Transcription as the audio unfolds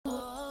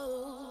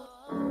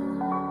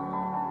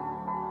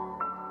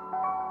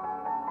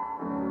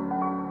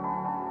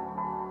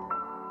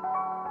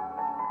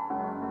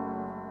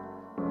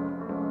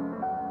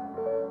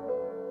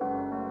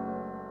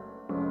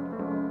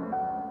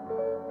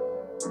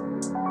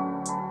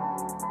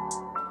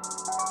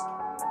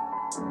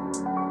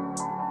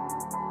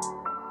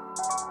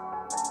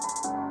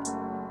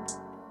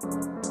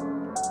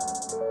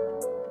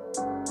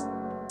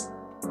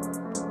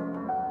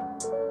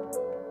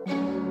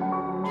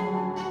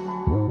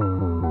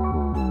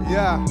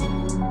Yeah.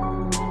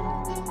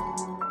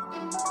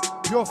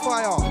 Pure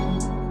fire.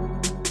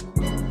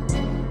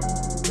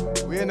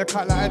 We in the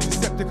cut like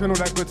antiseptic and all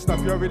that good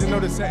stuff. You already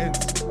know the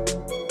settings.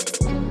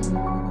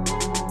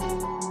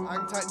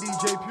 Hang tight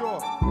DJ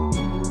Pure.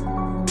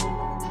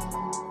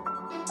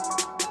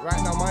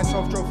 Right now,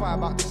 myself, Joe Fire,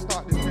 about to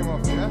start this thing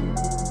off, yeah?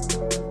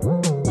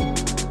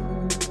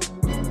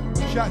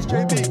 Shouts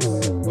JB.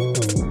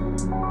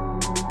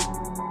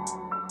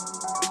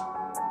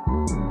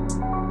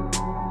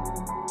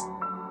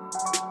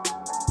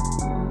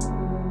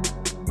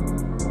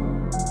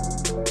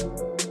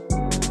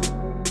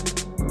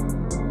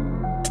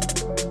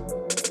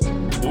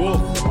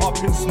 Up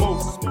in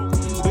smoke,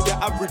 with your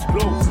average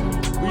blow.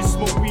 We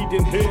smoke weed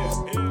in here,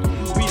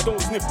 we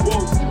don't sniff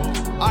woe.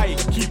 I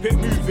keep it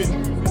moving,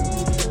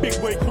 big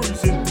boy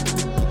cruising.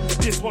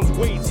 This one's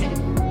weighty,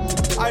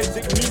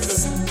 Isaac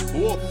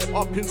Newton.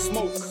 Up in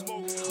smoke,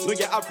 with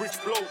your average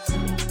blow.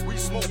 We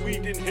smoke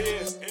weed in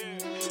here,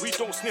 we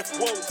don't sniff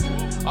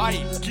woe. I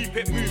keep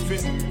it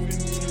moving,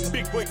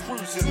 big boy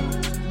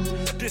cruising.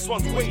 This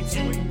one's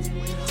weighty.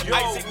 Yo.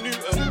 Isaac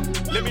Newton,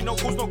 let me know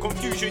cause no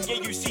confusion. Yeah,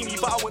 you see me,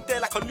 but I went there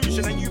like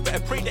illusion. And you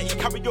better pray that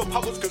you carry your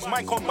powers, cause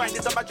mine combined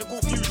is a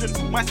magical fusion.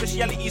 My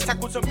speciality is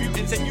tackles and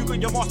mutants, and you got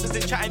your masters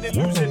in chatting and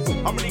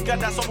losing. I'm really glad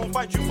that someone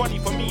finds you funny.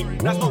 For me,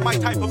 that's not my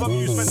type of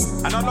amusement.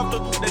 And I love to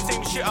do the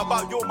same shit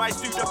about you're my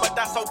student, but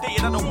that's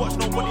outdated. I don't watch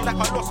nobody like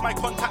I lost my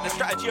contact. The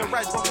strategy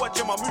arises from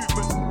watching my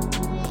movement.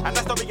 And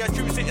that's the way I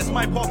choose it, it's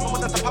my path. No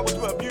one has the power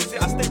to abuse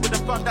it. I stay with the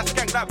fam, that's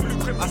gang like Blue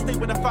Grip. I stay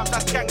with the fam,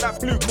 that's gang like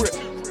Blue Grip.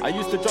 I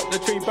used to drop the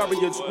trade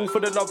barriers, all for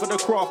the love of the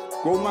craft.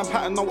 Grown man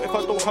pattern, now if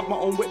I don't have my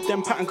own whip,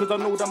 then pattern, cause I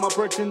know that my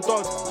brethren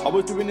does. I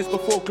was doing this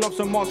before gloves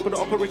and masks, but the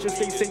operation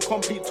stays say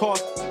complete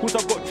task. Cause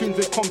I've got tunes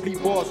with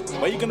complete bars.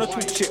 Why you gonna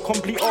talk shit,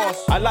 complete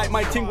arse? I like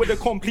my ting with a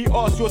complete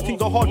arse. Yours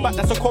things are hard back,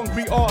 that's a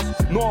concrete arse.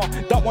 Nah,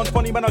 that one's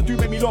funny, man, I do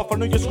make me laugh. I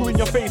know you're screwing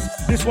your face,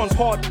 this one's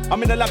hard.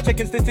 I'm in the lab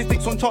checking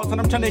statistics on charts, and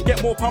I'm trying to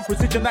get more pound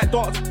precision like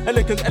darts.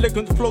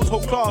 Elegant flows,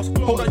 whole class.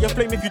 Hold out your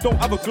flame if you don't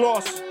have a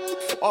glass.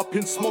 Up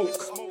in smoke,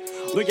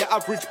 look your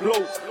average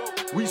bloke.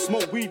 We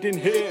smoke weed in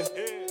here,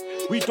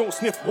 we don't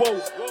sniff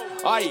woe.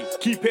 I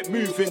keep it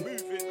moving,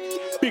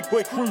 big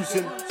boy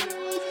cruising.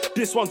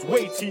 This one's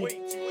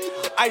weighty,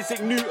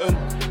 Isaac Newton.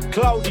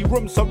 Cloudy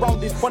room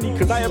surrounded, funny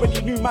cause I already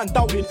knew man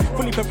doubted.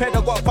 Fully prepared,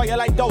 I got fire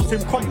like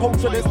Dowsing.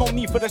 Composure, there's no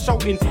need for the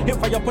shouting. Hit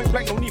fire point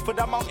blank, no need for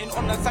the mountain.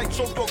 On the side,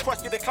 show your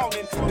cross, get the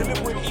clowning.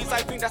 Delivering ease,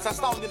 I think that's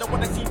astounding. I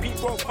wanna see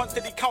people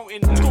constantly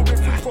counting. Scoring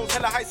free throws,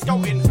 hella high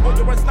scouting. While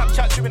you're on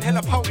Snapchat, doing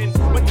hella pouting.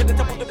 Went to the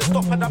temple to the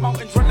stop at the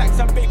mountains. Relax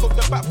and bake off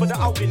the back for the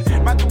outing.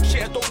 Man talk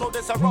shit, I don't know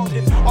the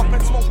surrounding. Up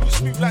and smoke, we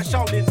smooth like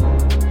shouting.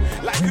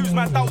 Like who's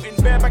man doubting?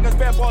 Bare bangers,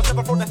 bare bars,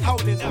 never throw the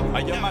howling.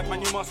 Are you mad,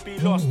 man? You must be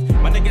lost.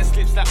 Man, they get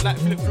slip slap like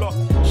flip flop.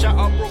 Shout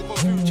out, bro, for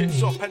future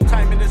shop. And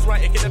timing is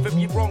right, it can never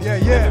be wrong. Yeah.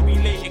 Never be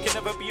late, it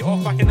can never be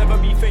off. I can never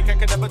be fake, I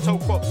can never tell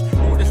props.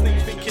 All the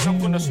snakes thinking I'm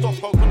gonna stop.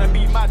 I'm gonna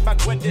be mad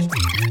when this.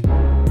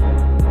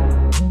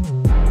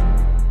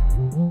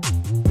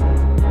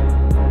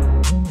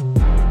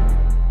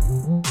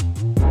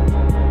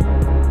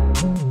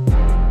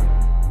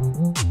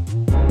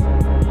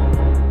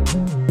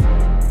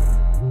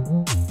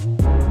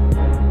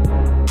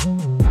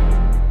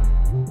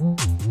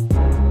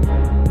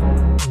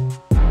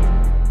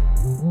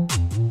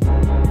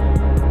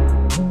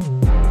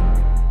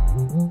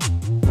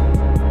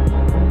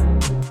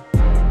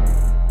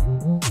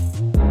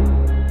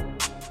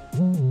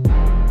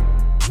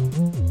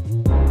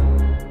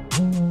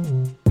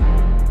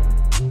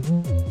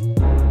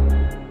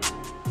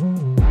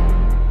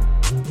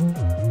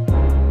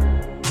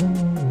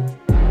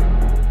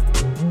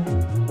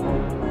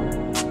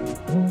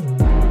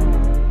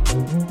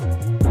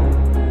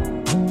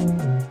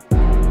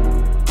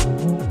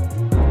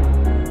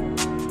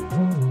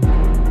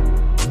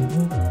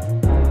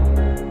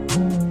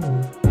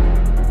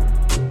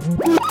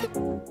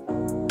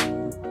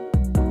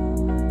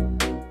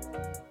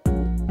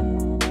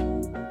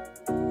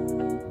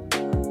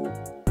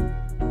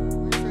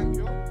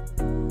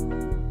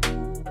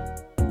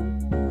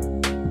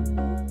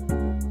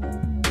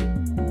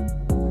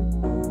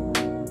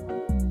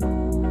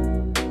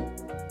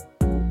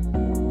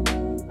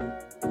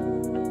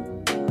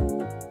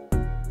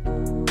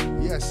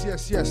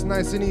 Yes,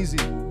 nice and easy.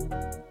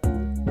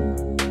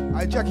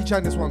 Jackie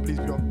Chan this one, please,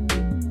 bro.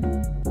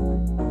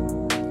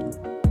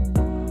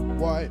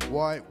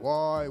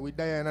 Why? We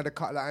there another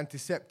cut like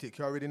antiseptic.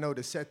 You already know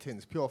the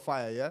settings. Pure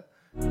fire, yeah?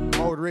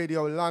 Old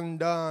Radio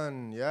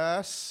London,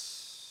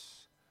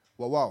 yes?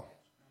 Wow.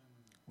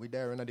 We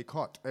there another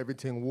cut.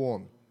 Everything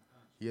warm.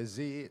 You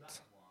see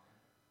it?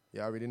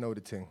 You already know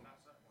the thing.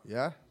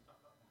 Yeah?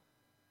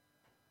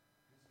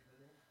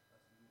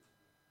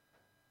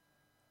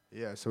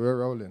 Yeah, so we're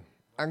rolling.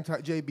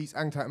 Angtight J Beats,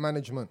 Angtight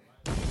Management.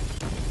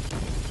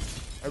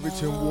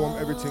 Everything warm,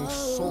 everything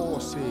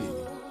saucy.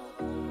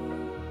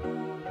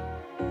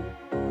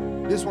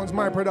 This one's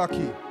my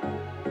production.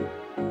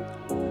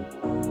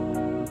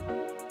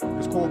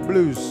 It's called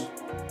Blues.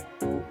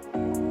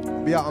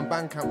 Be out on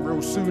Bandcamp real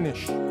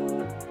soonish.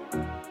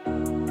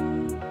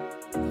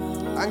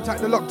 Hang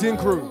tight the locked in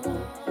crew.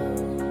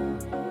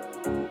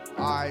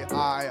 Aye.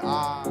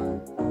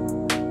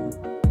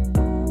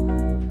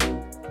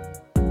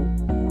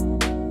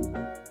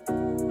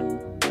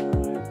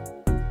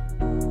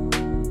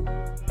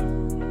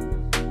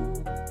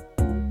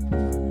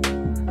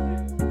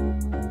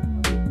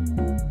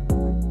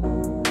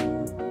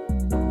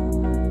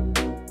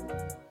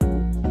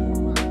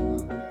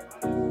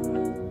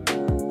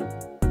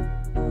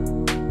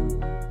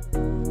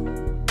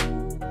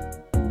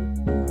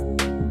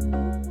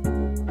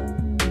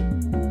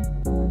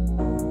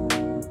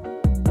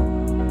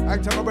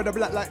 Tell my brother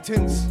Black Light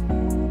Tins.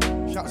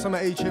 Shout some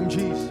at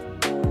HMGs.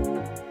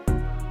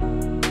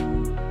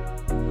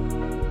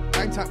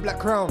 Hang tight Black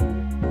Crown.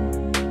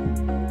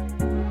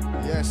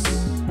 Yes.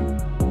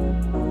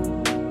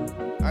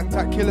 Hang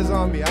tight Killers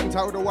Army. Hang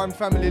tight with the One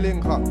Family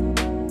link up.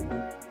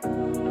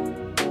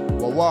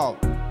 Wow.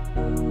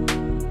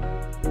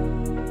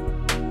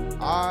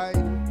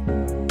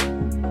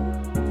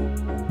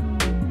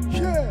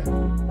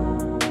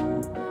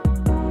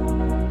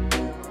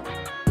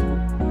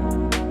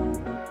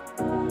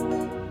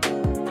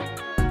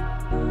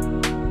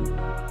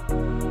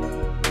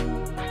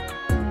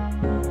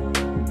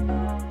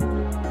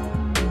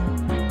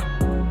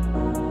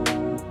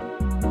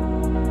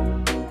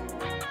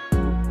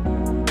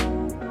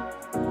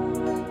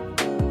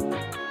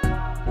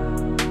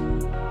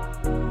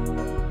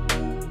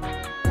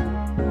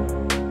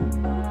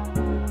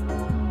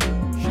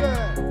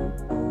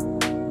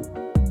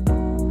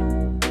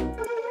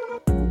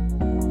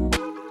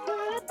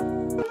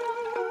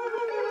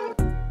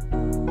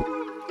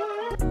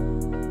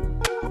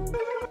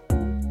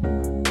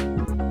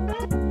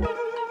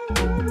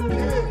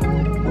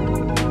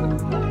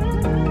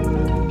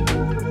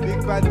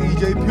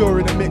 DJ Pure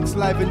in the mix,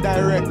 live and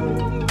direct.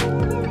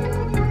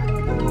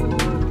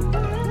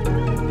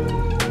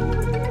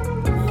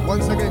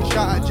 Once again,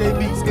 shout out J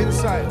Beats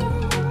Inside.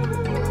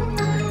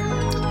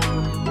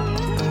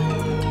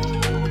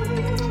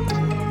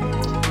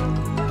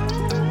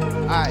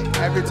 Aye,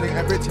 everything,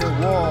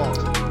 war.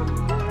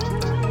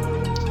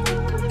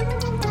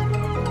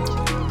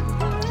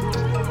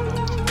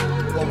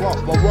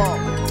 Whoa.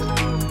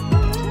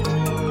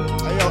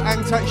 Hey yo,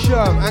 hang tight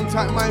Sherm, hang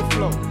tight My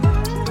Flow.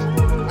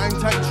 Hang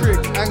tight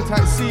Triggs, hang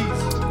tight C's,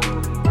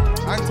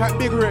 hang tight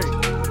Big Ray,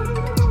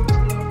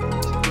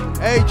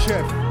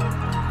 HF.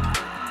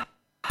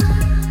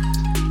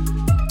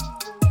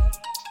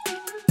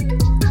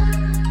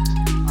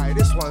 Aye,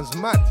 this one's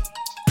mad.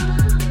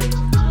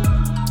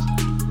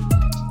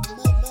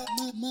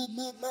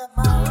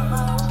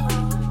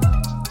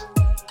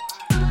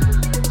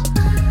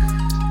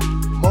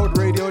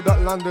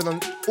 ModeRadio.London on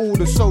all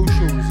the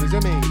socials, is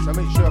it me? So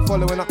make sure you're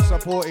following up,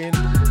 supporting,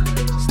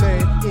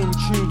 staying in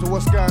tune to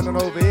what's going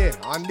on over here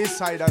on this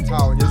side of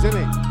town, you see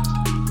me?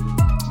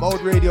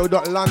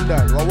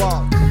 ModeRadio.London,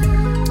 wow.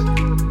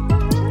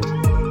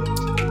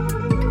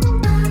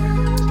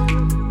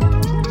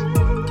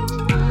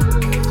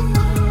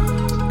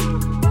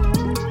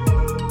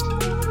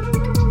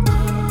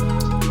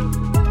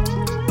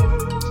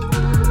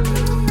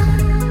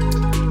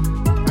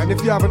 And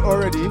if you haven't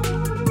already,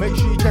 make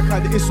sure you check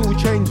out the It's All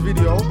Change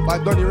video by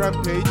Donny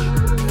Rampage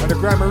on the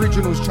Grime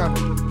Originals channel.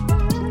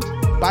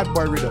 Bad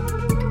boy rhythm.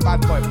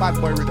 Bad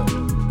boy rhythm.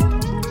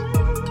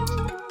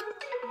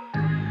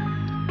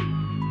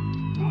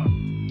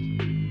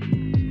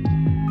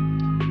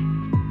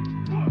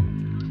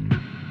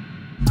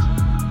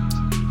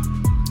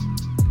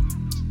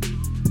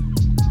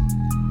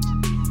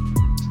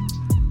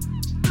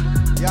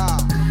 Yeah.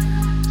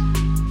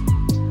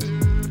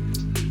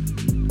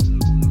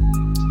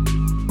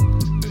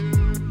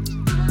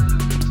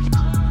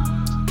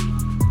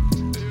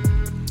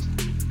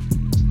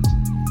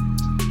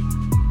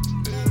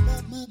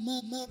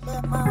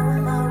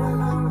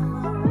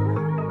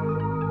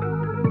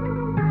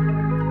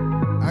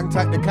 Hang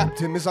tight the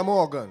captain, Mr.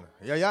 Morgan.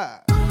 Yeah.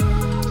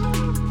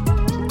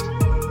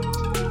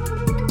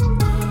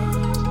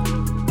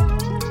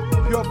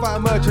 Pure Fire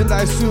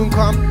merchandise soon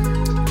come.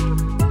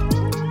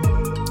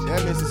 Yeah,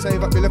 Mr.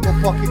 Save up your little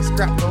pocket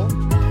scrap now.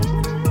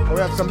 We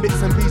have some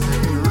bits and pieces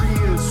for you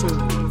real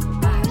soon.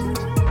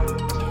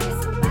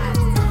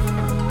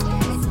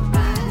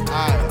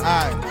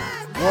 Aye.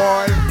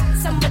 Boy.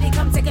 Somebody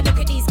come take a look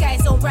at these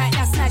guys. Alright,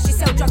 that's nice. You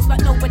sell drugs,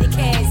 but nobody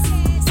cares.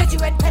 Said you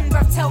had pen,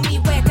 bruv, tell me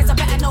where. Cause I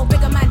better know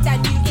bigger man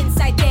than you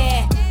inside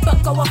there.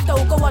 But go off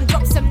though, go on,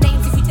 drop some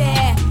names if you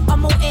dare.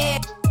 I'm all air.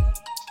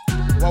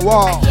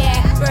 Wow.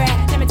 Yeah,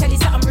 bruh, let me tell you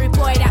something rude,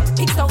 boy. That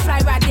pigs don't fly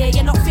right there.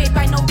 You're not feared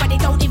by nobody,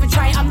 don't even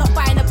try. I'm not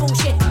buying the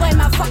bullshit. Boy,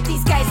 man, fuck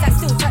these guys that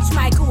still touch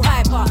my cool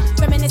hyper.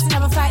 Reminiscing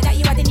of a fight that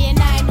you had in year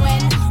 9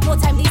 when more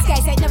time these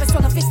guys ain't never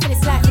swung a fist in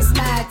this life. It's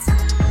mad.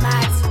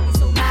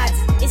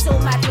 It's all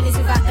mad when it's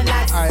without the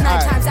lads. 9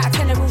 times out of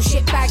 10 are all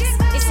shit bags.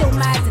 It's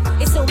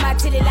all mad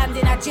till they land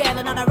in a jail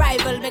and on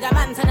arrival. Bigger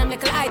man turn them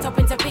little eye top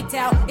into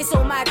pigtail. It's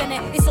all mad,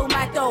 innit? It's all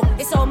mad though.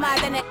 It's all mad,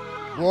 innit?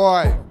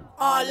 Boy.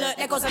 Oh look,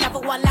 there goes another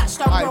one latched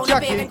on, grown a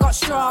bit and got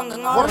strong.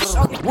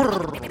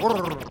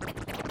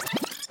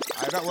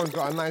 That one's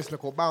got a nice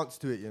little bounce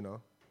to it, you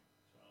know.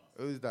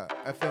 Who's that?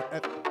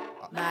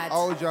 Mad.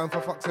 Old John, for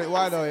fuck's sake,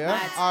 why though, yeah?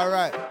 Mad.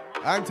 Alright.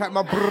 I'm taking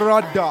my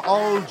brother,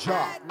 Old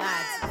John.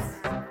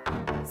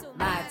 Mad. So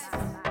mad.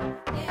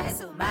 Yeah,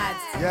 so mad.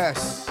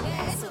 Yes.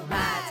 Yeah, so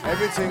mad.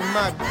 Everything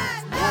mad.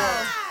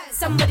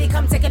 Somebody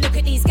come take a look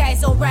at these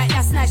guys. Alright,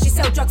 last night she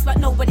sell drugs, but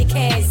nobody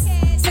cares.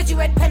 Said you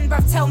had pen,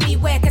 bruv, tell me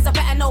where, cause I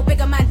better know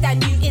bigger man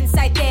than you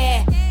inside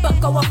there. But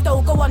go off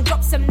though, go on,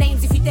 drop some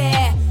names if you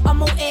dare.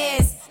 I'm all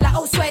ears, like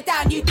oh swear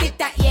down, you did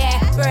that, yeah.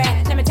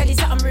 Bruh, let me tell you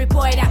something rude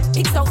boy, that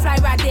pigs don't fly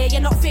right there.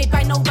 You're not feared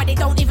by nobody,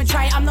 don't even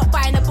try it, I'm not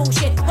buying the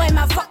bullshit. Boy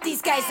man, fuck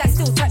these guys that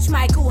still touch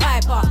my cool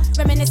hyper.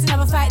 Reminiscing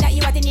of a fight that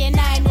you had in year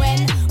 9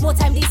 when more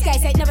time these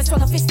guys ain't never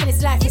swung a fist in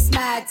his life. It's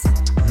mad,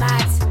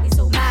 mad, it's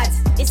all mad.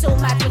 It's all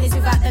mad when he's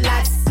without the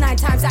lads. 9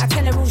 times out of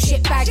 10 are all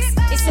shit bags.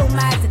 It's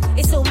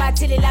all mad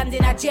till he land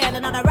in a jail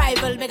and on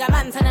arrival. Bigger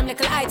man turn them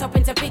little eye top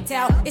into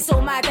pigtail. It's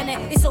all mad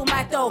innit, it's all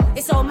mad though.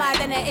 It's all mad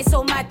innit, it's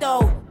all mad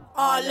though.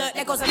 Oh look,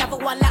 there goes another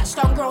one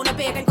latched on, grown a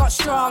beard and got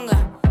strong.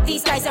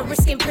 These guys are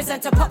risking prison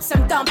to pop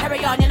some dumb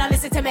Perignon. You know,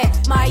 listen to me,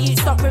 my youth,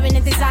 stop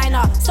ruining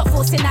designer. Stop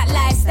forcing that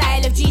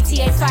lifestyle of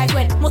GTA 5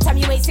 when more time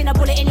you ain't seen a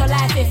bullet in your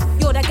life. If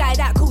you're the guy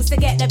that calls to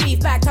get the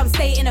beef back, I'm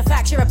stating a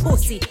fact, you're a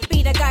pussy.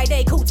 Be the guy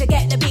they call to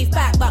get the beef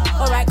back, but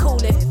alright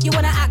cool, if you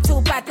wanna act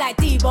all bad like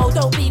Debo,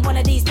 don't be one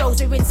of these bros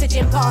who rinse a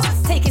gym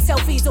pass. Taking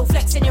selfies all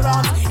flexing your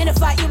arms. In a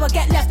fight you will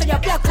get left on your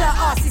blood clot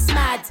ass. It's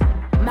mad,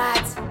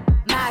 mad,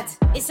 mad.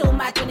 It's all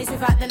mad when it's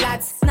without the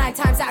lads. 9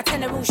 times out of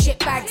 10 are all shit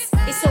bags.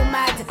 It's all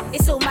mad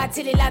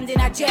till he land in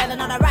a jail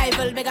and on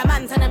arrival. Bigger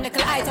man turn them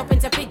little eye top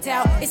into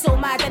pigtail. It's all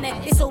mad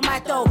innit, it's all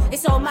mad though.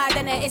 It's all mad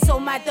innit, it's all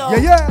mad though.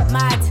 Yeah.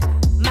 Mad,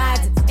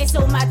 mad. It's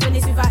all mad when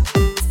it's without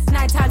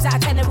 9 times out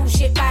of 10 are all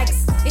shit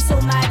bags. It's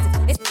all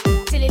mad, it's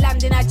till he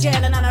land in a jail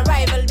and on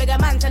arrival. Bigger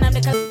man turn them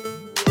little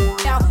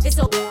it's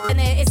all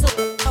innit, it's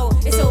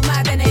all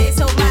mad innit, it's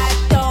all mad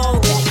though.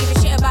 Couldn't give a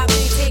shit about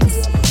boutiques.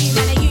 You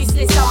man are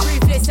useless, I'm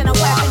ruthless and I'm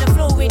wiping the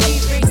floor with you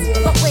bricks.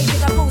 Got way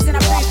bigger balls and I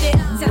proved it.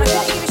 Said I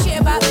couldn't give a shit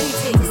about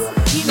boutiques.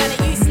 You man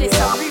are useless,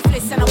 I'm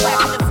ruthless and I'm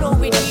wiping the floor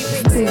with you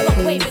bricks. Got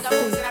way bigger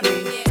balls and I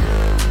proved it.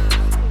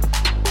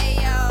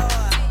 Ayo.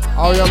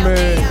 Oh yeah,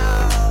 man.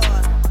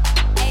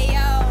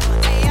 Ayo.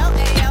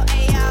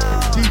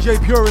 DJ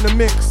Pure in the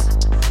mix.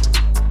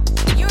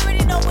 You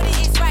already know what it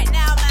is right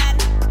now, man.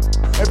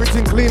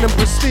 Everything clean and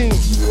pristine.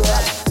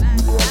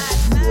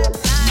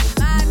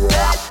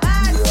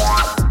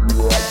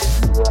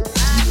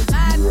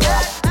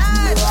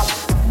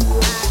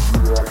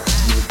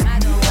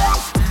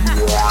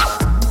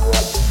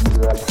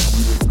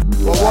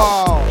 Oh,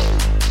 wow.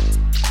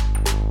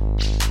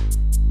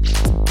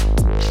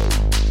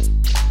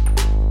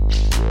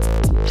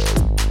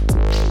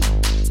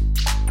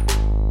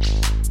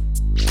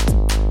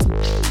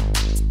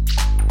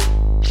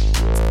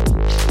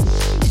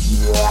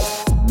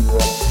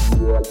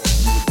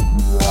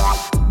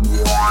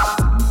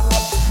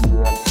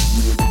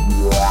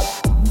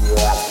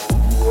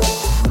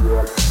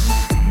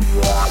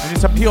 And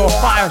it's a pure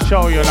fire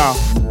show, you know.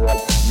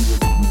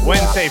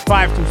 Wednesday,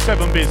 5 to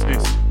 7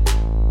 business.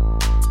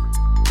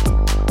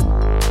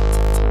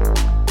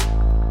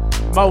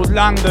 Mode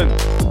London.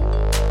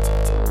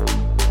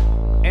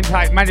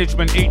 Intight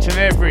management each and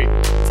every.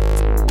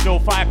 Joe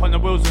 5 on the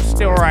wheels and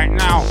still right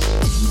now.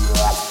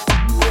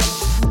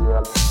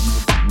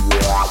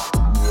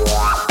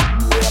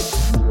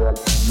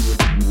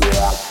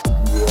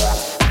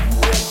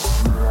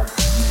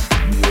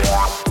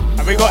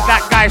 And we got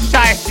that guy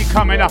Shiesty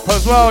coming up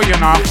as well, you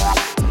know.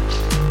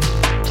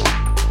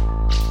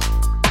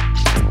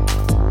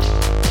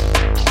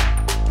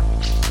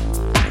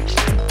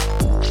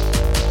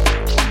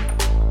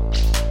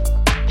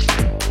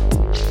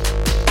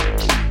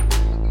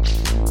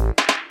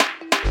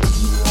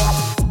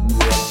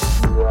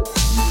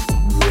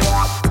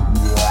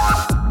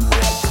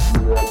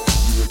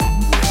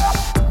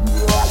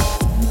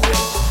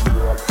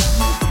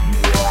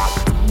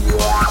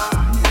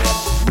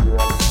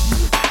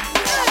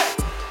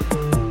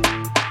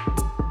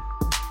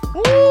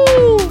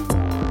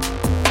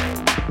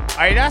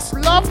 Hey, that's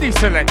lovely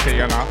selector,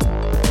 you know.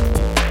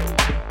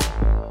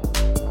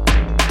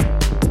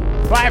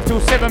 5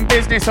 to 7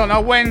 business on a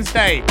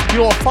Wednesday.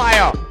 Pure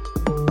fire.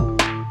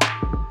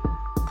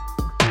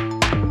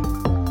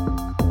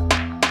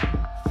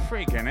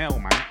 Freaking hell,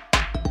 man.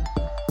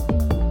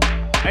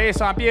 Hey, it's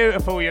so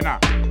beautiful, you know.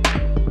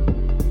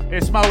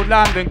 It's Mode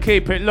London,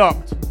 keep it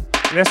locked.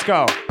 Let's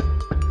go.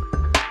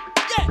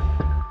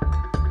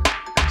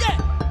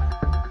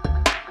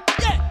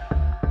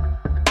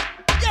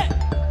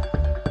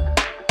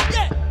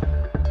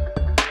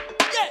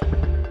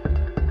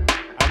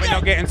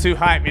 Getting too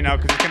hype, you know,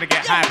 because it's gonna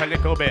get hype a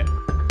little bit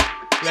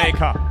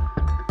later.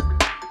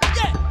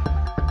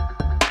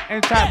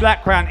 Enter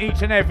Black Crown,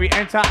 each and every.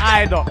 Enter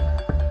Idol.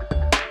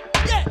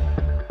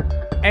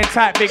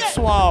 Enter Big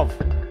Suave.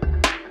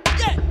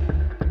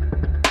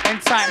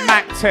 Enter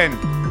Mac 10.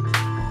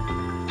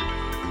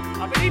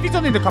 I believe he's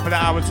on in a couple of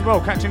hours as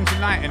well. Catch him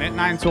tonight, innit?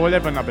 9 to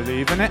 11, I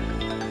believe, innit?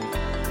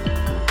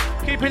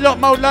 Keep it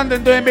locked, Mode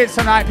London doing bits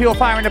tonight. Pure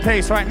fire in the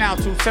place right now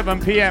till 7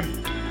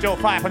 p.m. Joe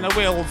Fife on the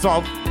wheels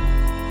of.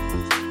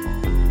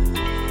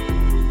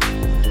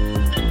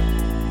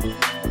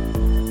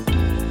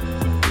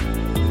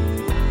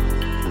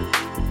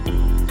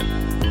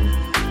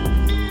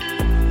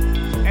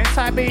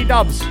 Inside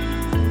B-Dubs.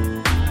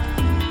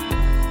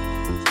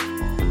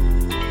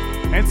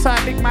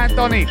 Inside Big Man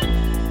Donny.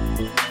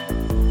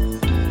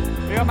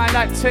 We got man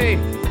like T.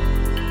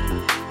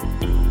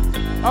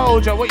 Oh,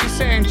 Joe, what you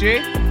saying, G?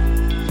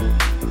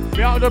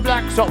 We out of the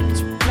Black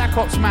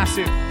Ops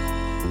Massive.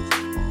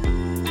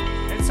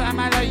 Inside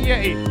man like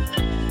Yeti.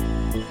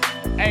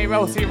 Hey,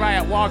 Rosie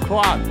Riot,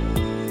 Wagwan.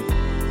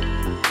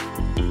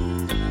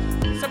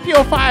 It's a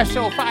Pure Fire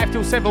show, 5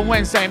 till 7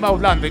 Wednesday, Mo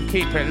London.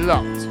 Keep it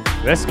locked.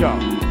 Let's go.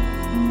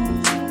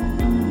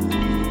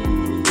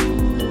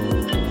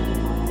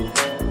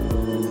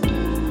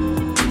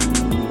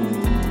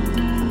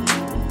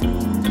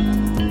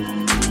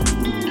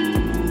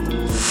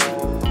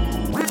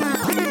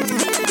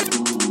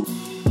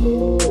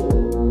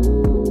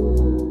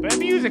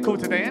 Musical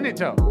today, isn't it,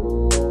 Joe?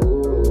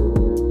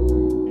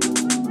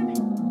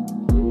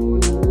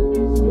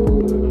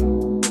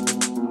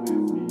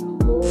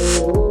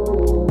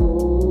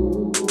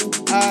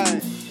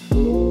 Aye.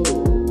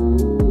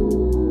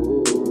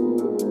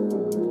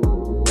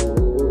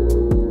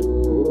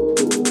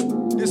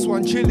 This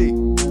one, Chili.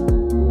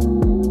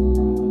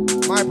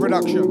 My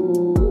production.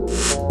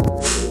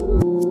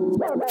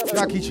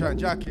 Jackie Chan,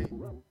 Jackie.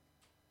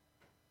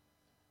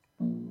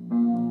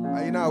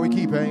 You know, we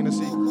keep it in the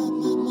secret.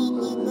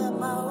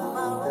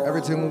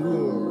 Everything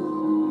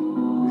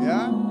warm.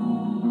 Yeah?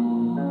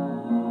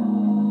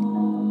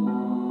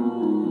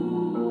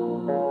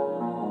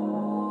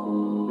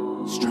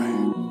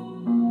 Straight.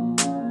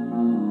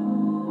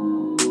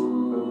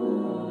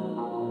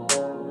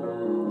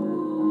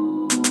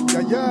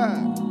 Yeah, yeah.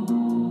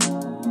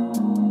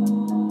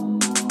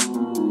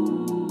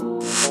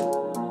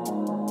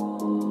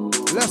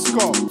 Let's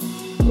go.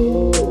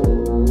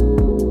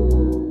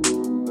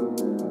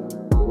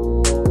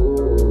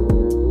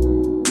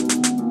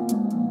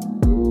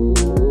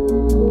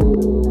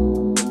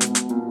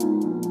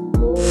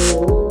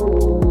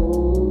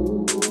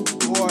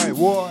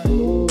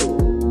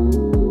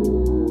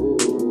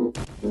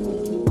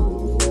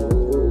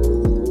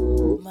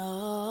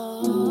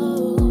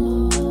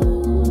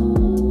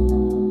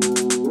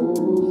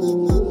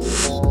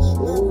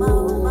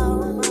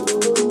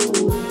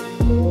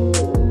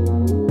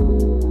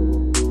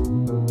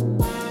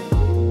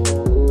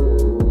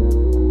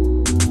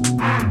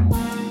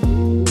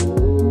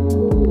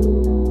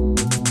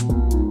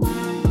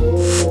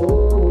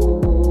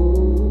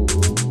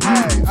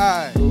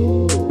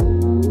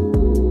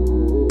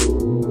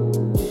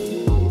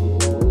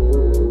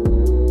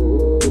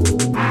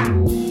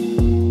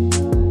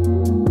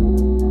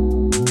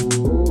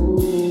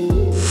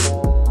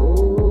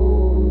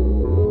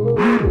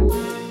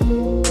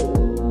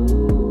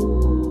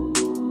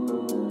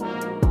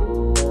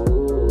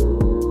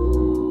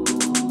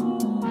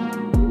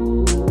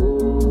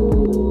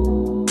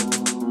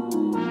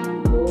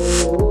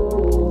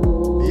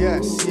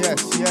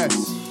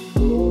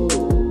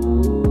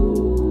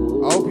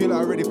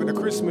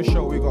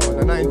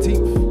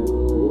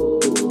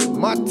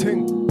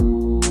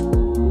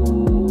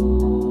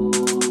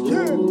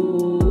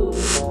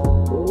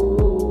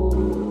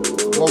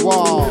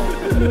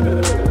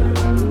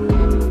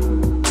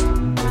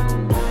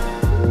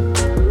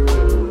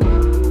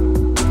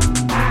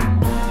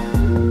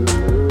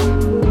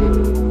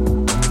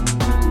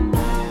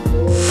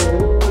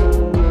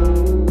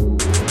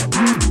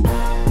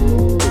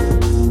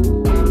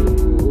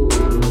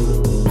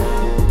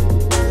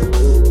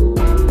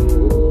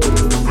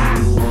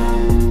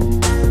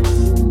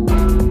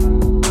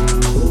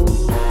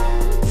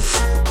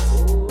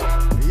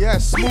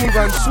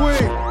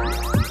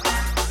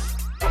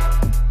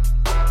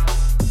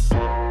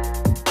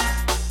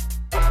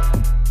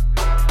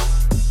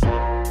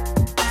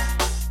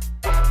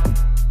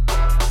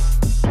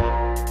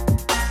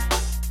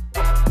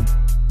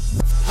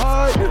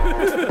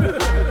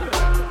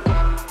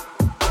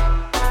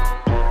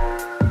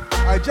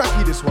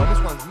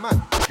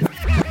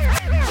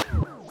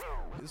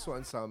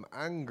 Some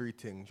angry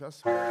thing,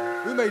 trust me.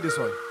 Who made this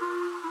one?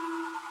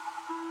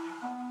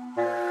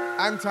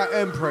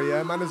 Anti-Emperor,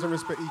 yeah? Man doesn't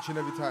respect each and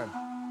every time.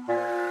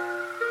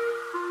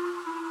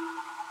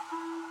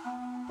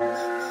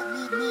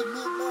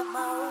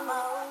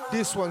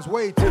 This one's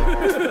waiting.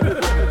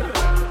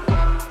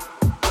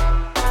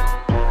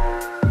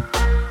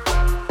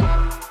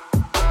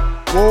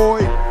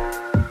 Boy.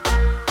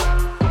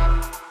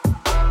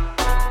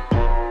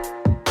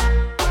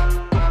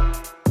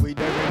 We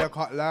done with the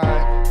cut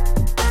line.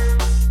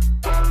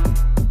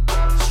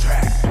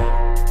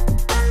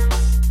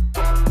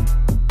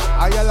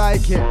 How you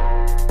like it?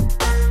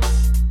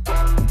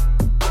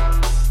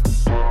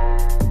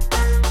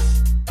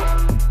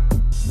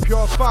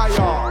 Pure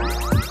fire.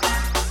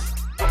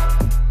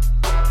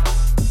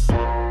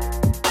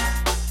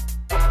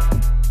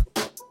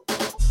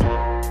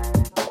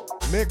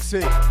 Mix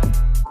it,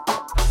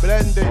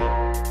 blend it,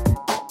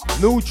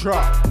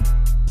 neutral.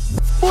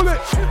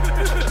 Bullet.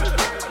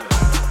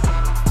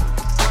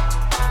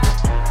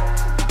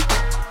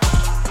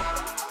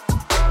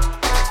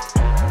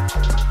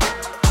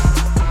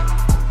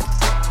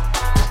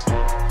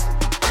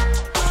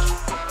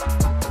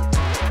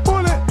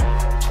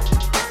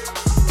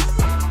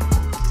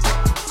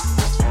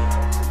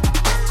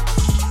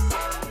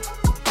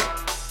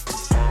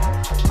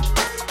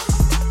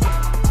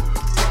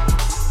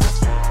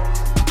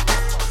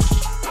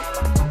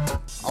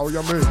 How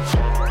you move?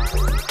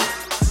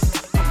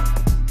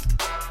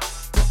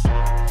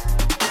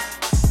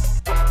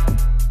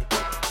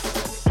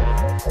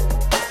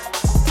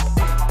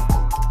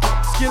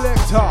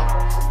 Skillector.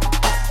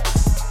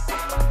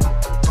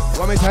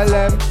 Want me tell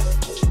them?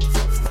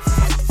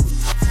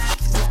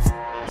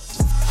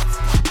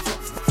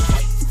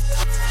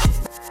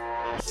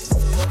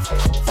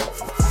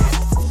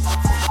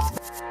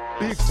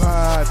 Big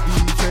bad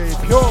DJ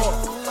Pure.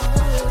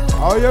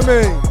 How you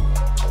mean?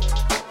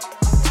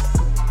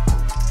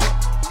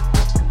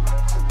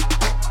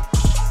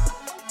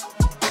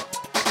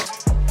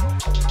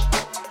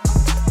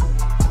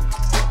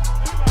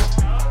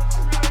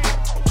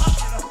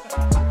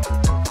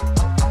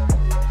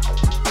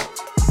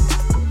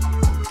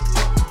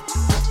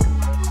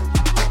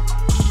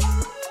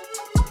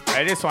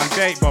 This one,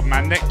 Jake Bob,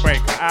 man, Neck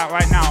Breaker, out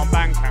right now on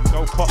Bandcamp.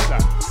 Go cop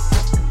that.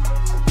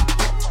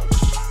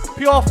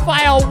 Pure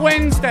Fire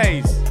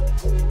Wednesdays.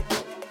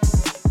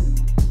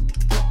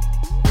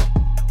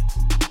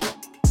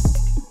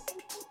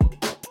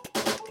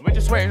 We're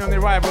just waiting on the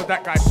arrival of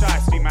that guy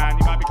Shiesty, man.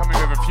 He might be coming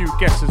with a few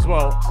guests as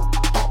well.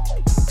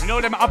 You know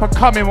them up and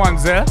coming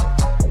ones there?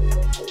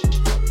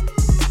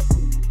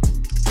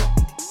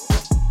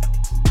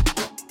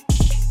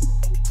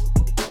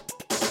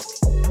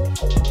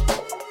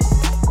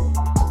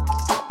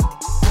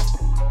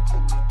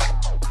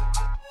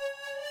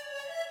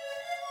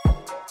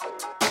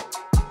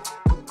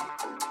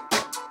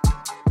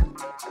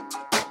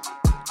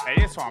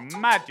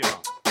 Mad, you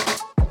know.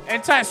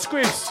 Entire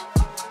Scribs.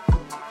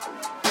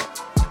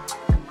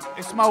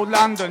 It's Mo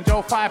London.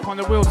 Joe 5 on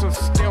the wheels of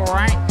steel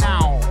right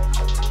now.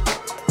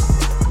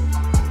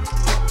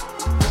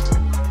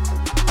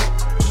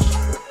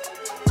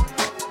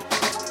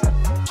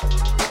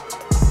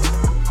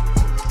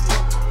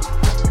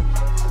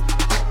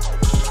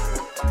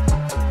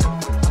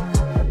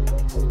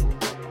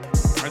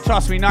 And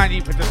trust me,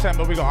 19th of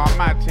December, we got our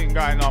mad thing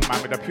going on,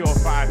 man, with the Pure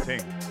Fire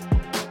thing.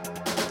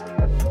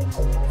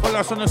 Follow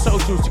us on the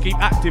socials to keep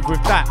active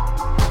with that.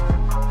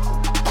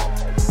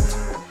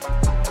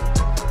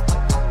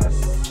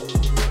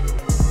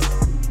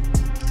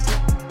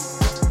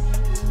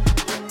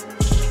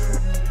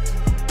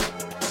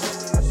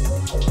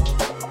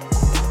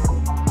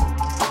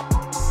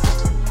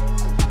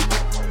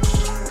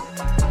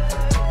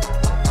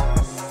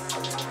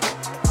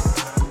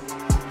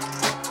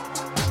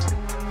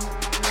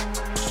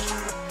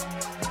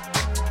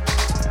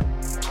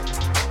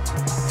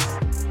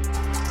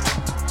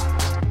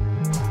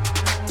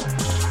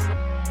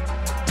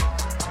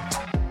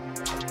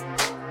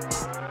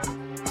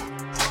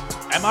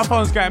 My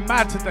phone's going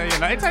mad today, you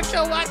know. It's a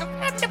show like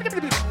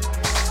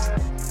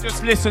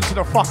just listen to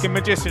the fucking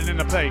magician in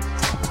the place.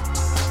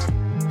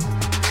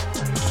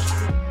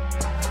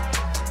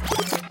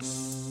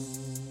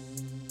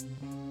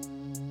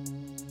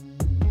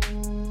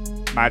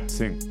 Mad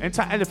thing.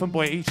 Enter Elephant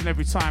Boy each and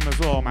every time as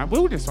well, man.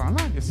 Will this one?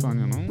 I like this one,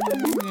 you know.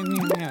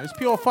 Yeah, it's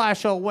Pure Fire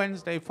Show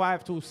Wednesday,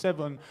 5 till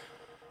 7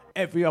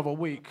 every other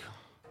week.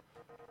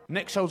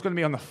 Next show's going to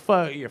be on the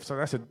 30th, so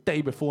that's a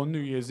day before New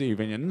Year's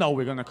Eve, and you know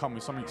we're going to come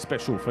with something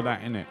special for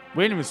that, innit?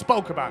 We ain't even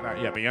spoke about that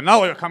yet, but you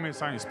know we're coming with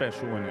something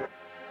special, innit?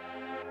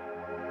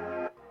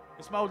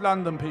 It's Mo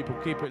London, people.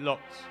 Keep it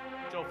locked.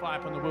 Joe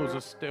 5 on the wheels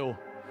of steel.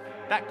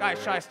 That guy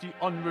Shiesty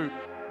en route.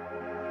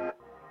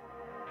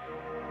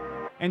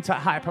 Enter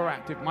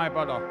Hyperactive, my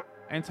brother.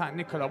 Enter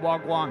Nicola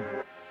Wagwan.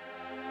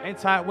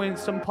 Enter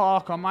Winston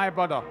Parker, my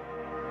brother.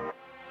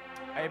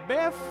 A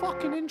bare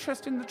fucking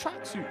interest in the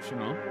tracksuits, you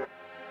know?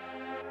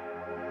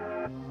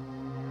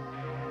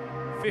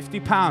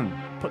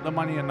 £50. Put the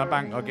money in the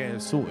bank, I'll get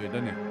it sorted,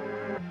 innit?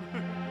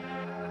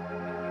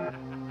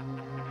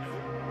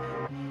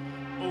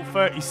 All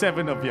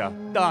 37 of you.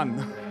 Done.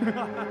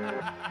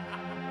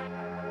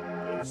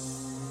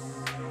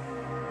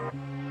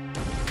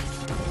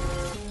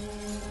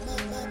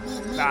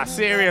 Nah,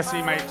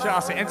 seriously, mate.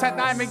 Just it. Enter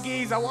Diamond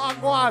Geezer,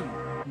 one.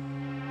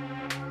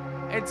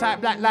 Enter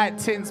Black Light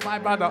Tints, my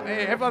brother.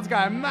 Hey, everyone's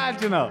going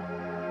mad, you know?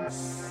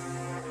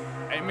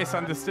 Hey,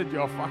 misunderstood,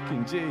 you're a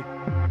fucking G.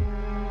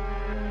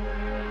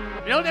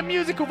 You know the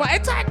musical, but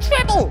it's like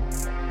treble.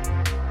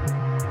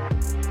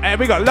 Hey,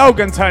 we got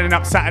Logan turning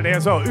up Saturday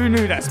as well. Who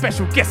knew that?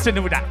 Special guest and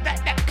all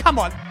that. Come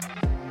on. Is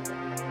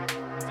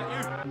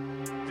that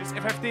you? Is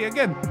this FFD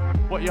again?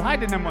 What, you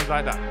hiding them ones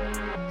like that?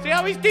 See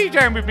how he's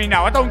DJing with me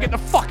now? I don't get the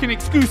fucking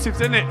exclusives,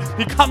 innit?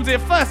 He comes here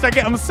first, I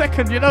get him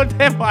second. You know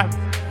them ones.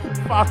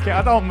 Fuck it,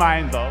 I don't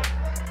mind though.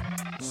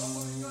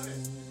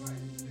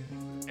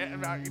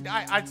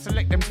 I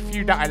select them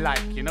few that I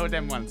like. You know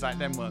them ones, like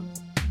them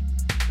ones.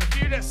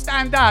 few that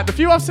stand out. The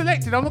few I've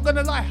selected, I'm not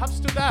gonna lie, have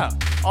stood out.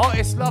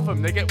 Artists love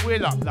them. They get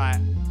wheel up like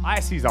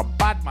Icy's a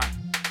bad man.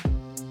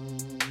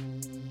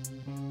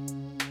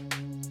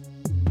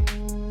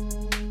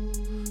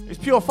 It's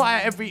Pure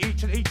Fire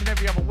each and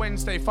every other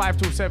Wednesday, 5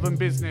 till 7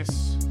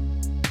 business.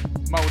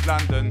 Mode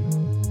London.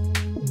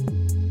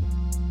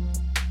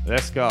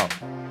 Let's go.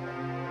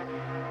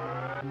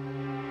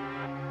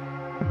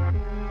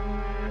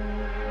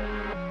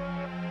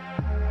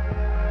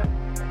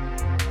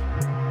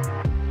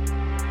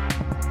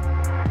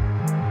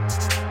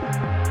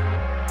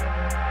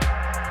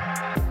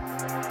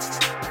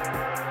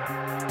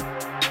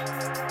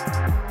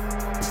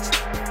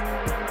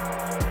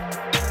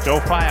 Joe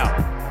Fire.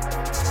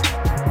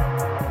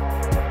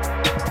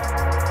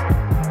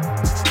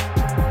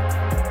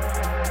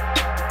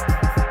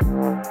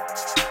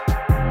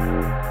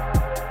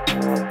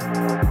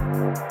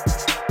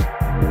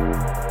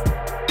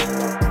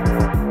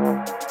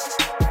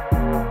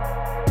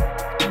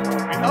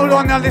 Hold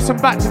on now, listen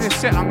back to this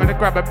set. I'm gonna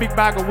grab a big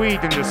bag of weed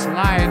and just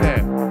lie in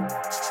there.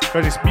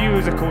 Cause it's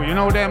musical, you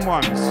know them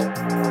ones.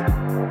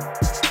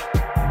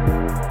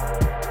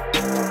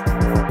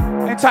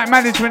 Tight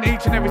management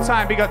each and every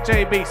time. Big up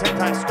J Beats, head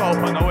tight scope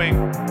on the wing.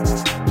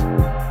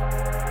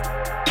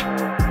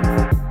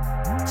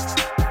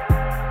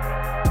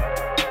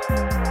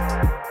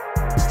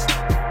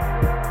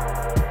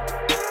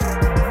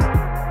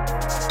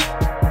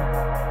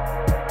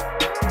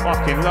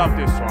 Fucking love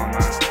this one,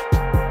 man.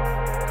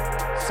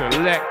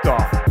 Selector.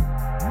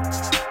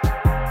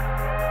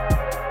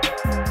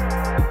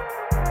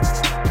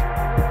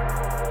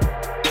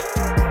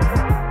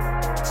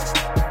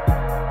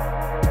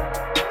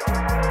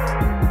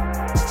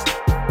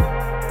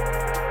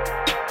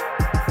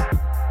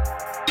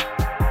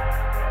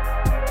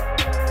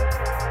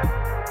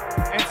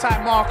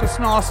 Marcus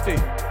Nasty,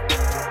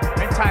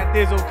 Inside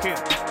Dizzle Kid.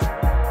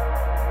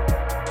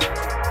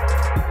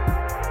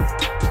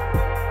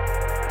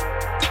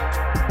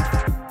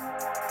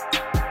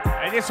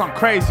 Hey, this one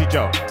crazy,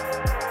 Joe.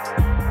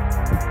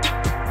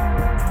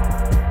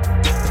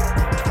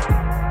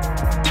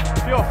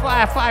 Pure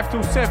Fire 5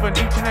 till 7 each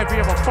and every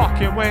other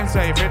fucking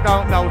Wednesday. If you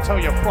don't know, tell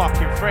your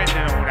fucking friend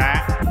and all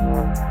that.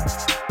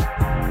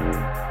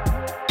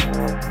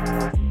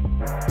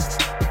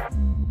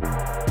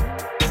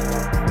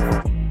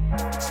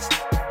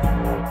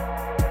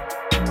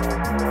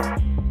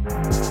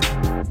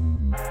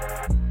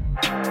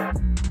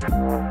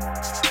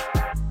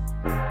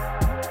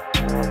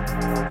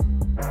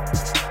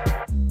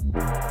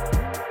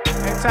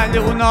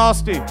 Little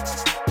Nasty.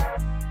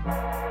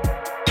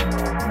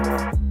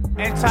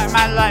 Inside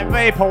man like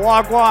Vapor,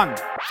 Wagwan.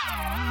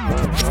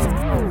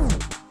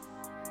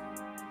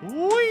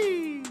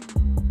 Whee!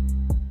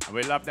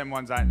 We love them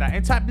ones like that.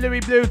 Inside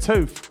Bluey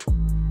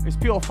Bluetooth. It's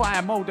Pure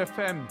Fire Mode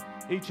FM.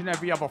 Each and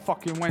every other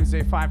fucking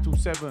Wednesday, 5 till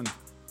 7.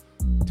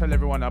 Tell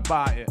everyone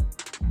about it.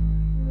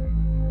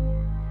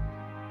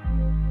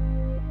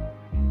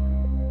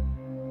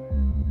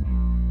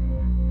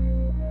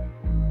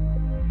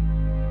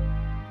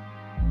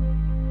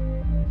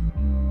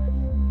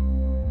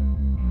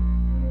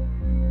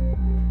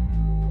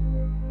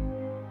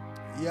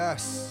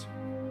 Yes.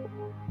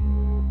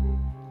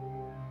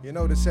 You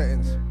know the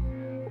settings.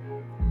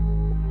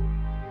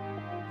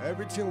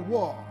 Everything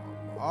warm.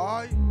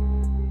 Aye.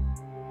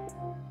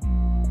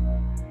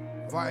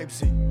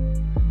 Vibesy.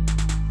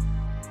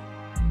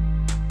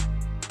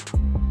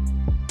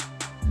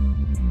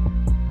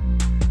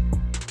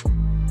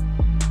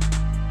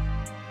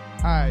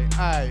 Aye,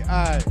 aye,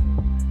 aye.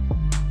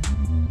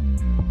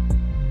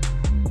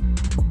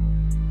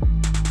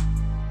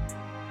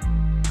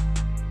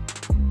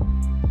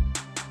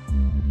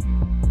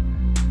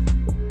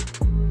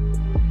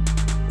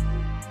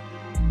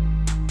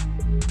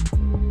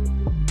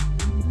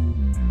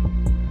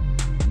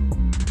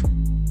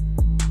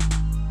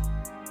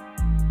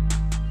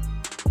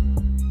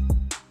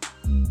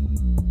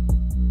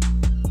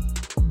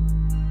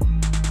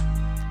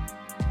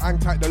 Hang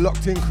tight, the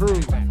locked in crew.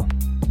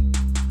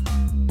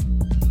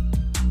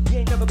 You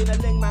ain't never been a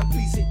leng man,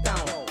 please sit down.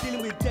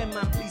 Dealing with them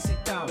man, please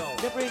sit down.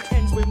 Never it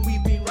ends when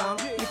we've been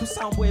round. Little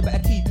sound boy,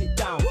 better keep it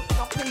down.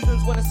 Now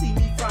pagans wanna see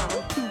me frown.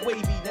 Too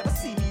wavy, never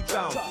see me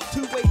drown.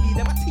 Too wavy,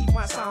 never teeth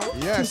my sound.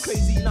 Yes. Too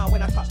crazy now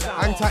when I touch down.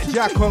 Hang tight, Too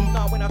Jackum. crazy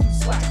now when I do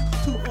slang.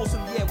 Too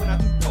awesome, yeah, when I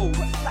do pose.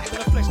 Like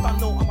when I flesh, I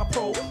know I'm a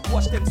pro.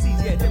 Watch them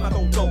C's, yeah, them I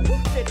don't know.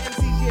 Dead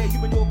MCs, yeah,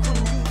 you and your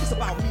crew. It's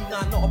about me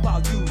now, not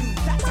about you.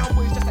 That sound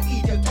boy is just an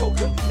idiot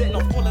token. Letting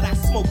off all of that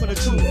smoke on the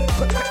tune.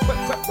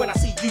 When I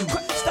see you,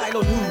 style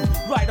on who,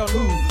 ride on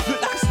who.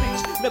 Look like a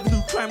snitch, never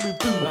do crime with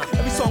do.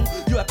 Every song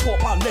you have taught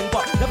about Len,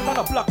 but never done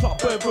a blood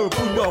clot, burn, boom,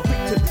 you're a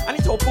victim. And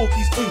he told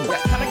Porky's too.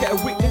 Can I get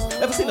a witness?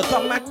 Never seen a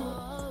gunman?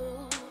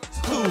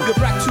 You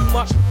brag too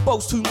much,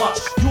 boast too much.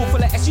 You're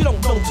full of S, you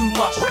don't know too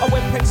much. I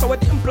went pen so I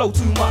didn't blow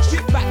too much.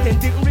 Back then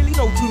didn't really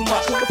know too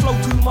much. The flow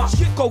too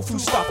much, go through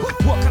stuff.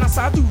 What can I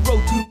say? I do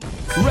road too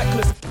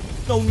reckless.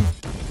 No new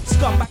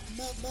scumbag.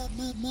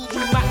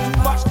 Mac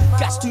too much,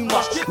 gas too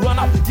much. Run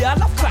up, yeah, I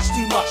love clash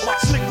too much.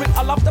 Slick Rick,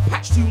 I love the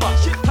patch too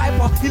much.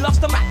 Hyper, he loves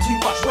the Mac too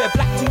much. Wear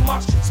black too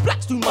much,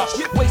 splats too much.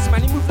 Waste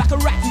man, he move like a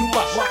rat too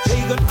much.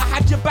 Hagen, I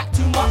had your back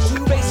too much.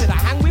 Bass said I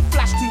hang with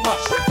flash too much.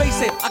 Bass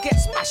said I get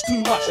smashed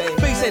too much.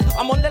 Bass said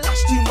I'm on the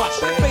lash too much.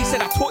 Bass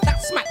said I talk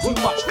that smack too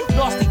much.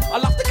 Nasty, I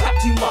love the clap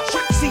too much.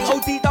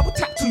 COD double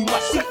tap too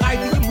much.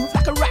 CID, you move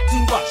like a rat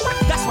too much.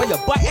 That's why you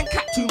bite and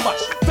cat too much.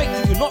 Fake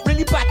that you're not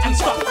really bad and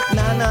stuff.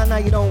 Nah,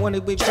 you don't want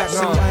it with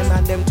Jackson. My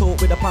man, them talk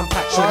with a pump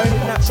action.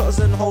 Kidnap shots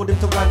and hold him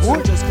to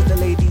ransom. Just cause the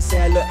ladies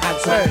say I look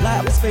handsome. Light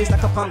up his face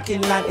like a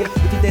pumpkin lantern.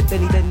 If he dead,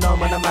 then he dead, no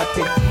man, I'm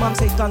acting. Mum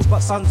say guns,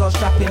 but sons are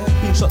strapping.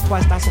 Been shot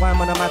twice, that's why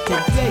I'm on a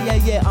matting.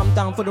 Yeah, I'm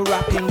down for the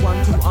rapping.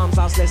 1, 2 arms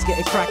out, let's get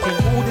it cracking.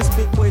 All this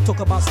big boy talk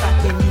about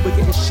stacking. You would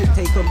get your shit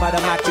taken by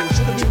the Mackin.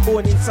 Should've been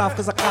born in South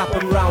cause I clap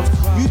them rounds.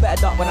 You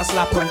better duck when I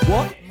slap them.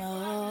 What?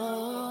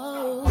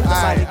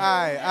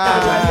 Aye.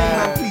 Them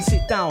man, please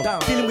sit down.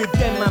 Dealing with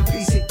them man,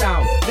 please sit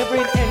down. Never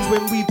it ends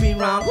when we've been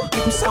round.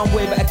 People sound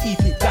way, better keep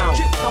it down.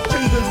 Now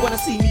pagans wanna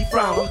see me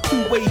frown. I'm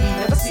too wavy,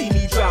 never see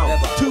me drown.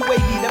 Too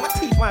wavy, then my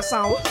teeth might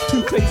sound.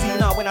 Too crazy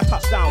now when I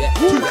touch down.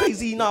 Too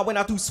crazy now when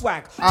I do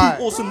swag. Too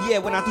awesome, yeah,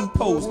 when I do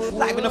pose.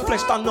 Live in the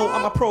flesh, don't know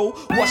I'm a pro.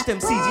 Watch them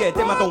C's, yeah,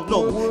 them I don't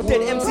know.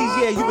 Dead MCs,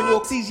 yeah, you and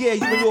your C's, yeah,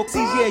 you and your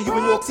C's, yeah, you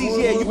and your C's,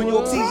 yeah, you and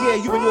your C's, yeah,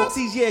 you and your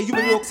C's, yeah, you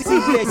and your C's,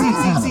 yeah,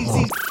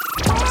 C's.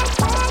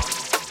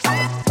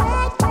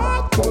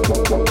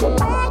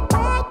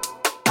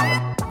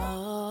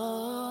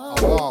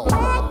 Wow.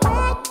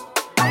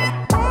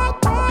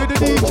 Did the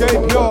DJ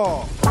pure.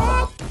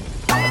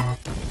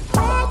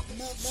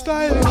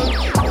 Stylish.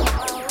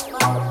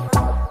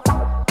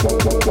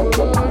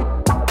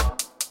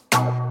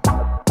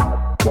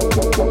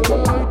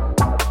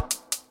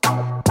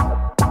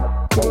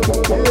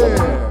 Yeah.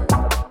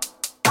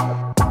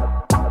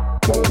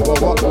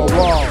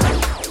 Wow.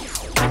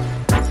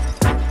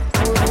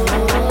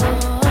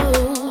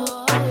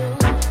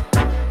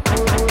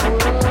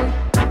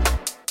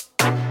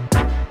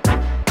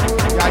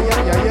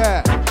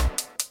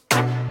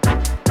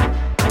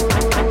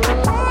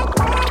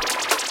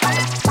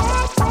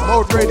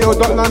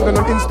 Radio.London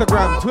on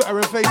Instagram, Twitter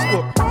and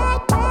Facebook.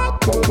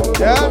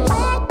 Yes?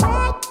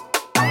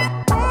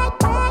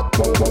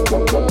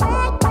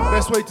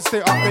 Best way to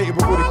stay updated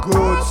with all the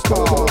good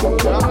stuff.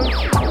 Yeah?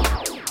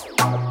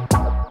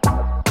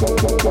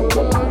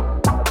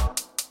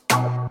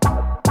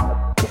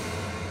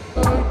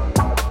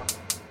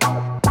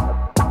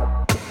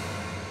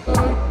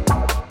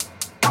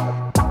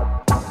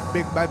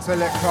 Big bad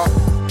selector.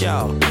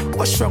 Yo,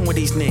 what's wrong with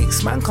these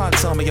nicks? Man can't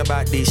tell me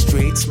about these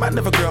streets. Man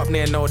never grew up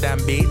near no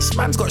damn beach.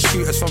 Man's got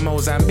shooters from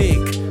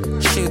Mozambique.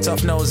 Shoot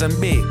off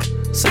Mozambique.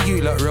 So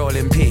you lot roll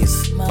in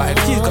peace. But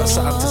if you got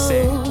something to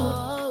say,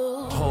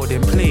 hold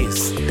him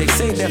please. They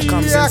say death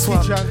comes in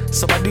swap.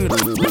 So I do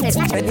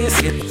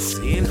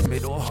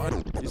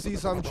You see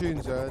some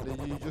tunes that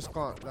you just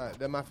can't, like,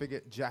 them I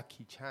forget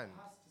Jackie Chan.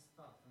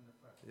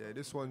 Yeah,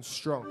 this one's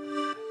strong.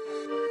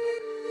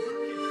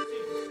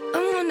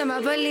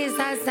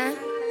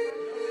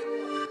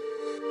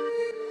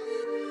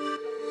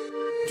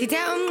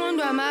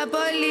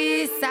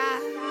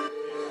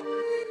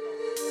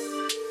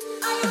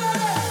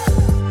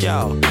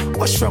 Yo,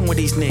 what's wrong with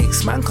these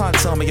nicks? Man can't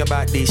tell me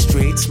about these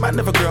streets. Man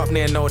never grew up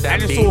near no damn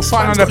beach. And it's all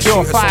fun on the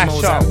Pure Fire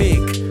Show.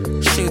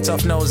 Shoot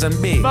off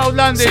Mozambique. Well,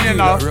 London, so you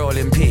know. Roll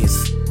in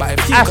peace. But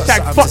if you got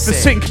something fuck to the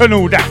sink and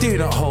all that. Do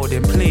not hold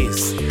him,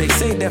 please. They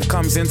say death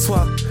comes in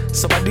twat,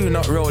 so I do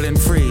not roll in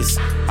freeze.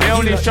 They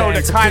only show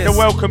the kind of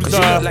welcomes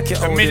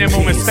the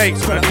minimal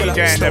mistakes for the DJ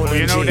and level.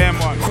 You know them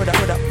ones.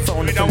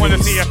 We don't want to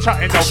see you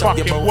chatting the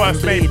fucking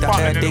worst babe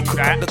button and all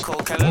that. The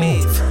coke and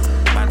leave.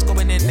 Man's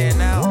going in there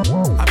now.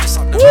 I'm just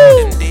up the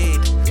road indeed.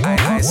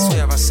 I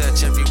swear I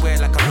search everywhere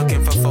like I'm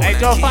looking for phone. Hey,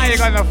 Joe, you're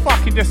gonna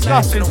fucking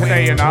disgusting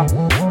today, you know.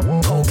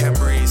 Coke and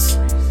breeze.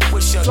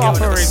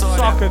 Suffering,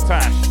 soccer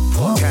tash.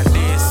 Pork and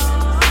this.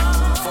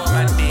 4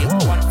 man deep.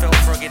 One fell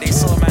froggy, they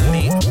saw man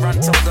leap. Run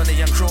till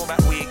Donny and crow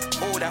that week.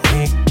 All that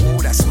week. All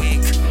that's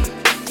weak.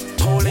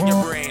 Hole in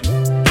your brain. You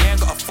ain't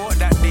got a thought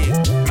that deep.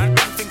 Man,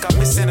 think I'm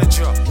missing a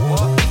drop.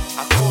 What?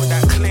 I call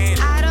that clean.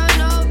 I don't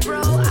know,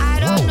 bro. I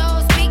don't know.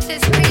 Speak the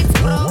streets,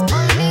 bro.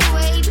 Only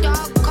way,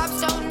 dog.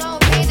 Cops don't know.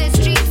 Pay the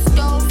streets,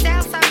 dope.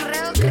 Sell some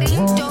real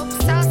green dope.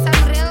 Sell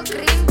some real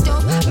green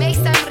dope. Make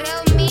some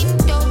real mean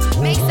dope.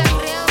 Make some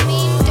real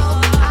mean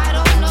dope. I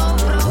don't know,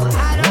 bro.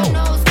 I don't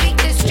know. Speak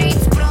the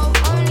streets, bro.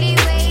 Only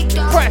way,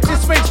 dog.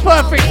 Practice makes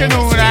perfect and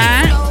all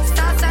that.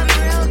 Sell some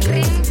real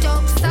green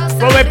dope. Sell some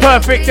Well, we're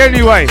perfect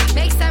anyway.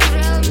 Make some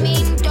real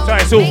mean dope. So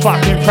it's all Make some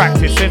fucking real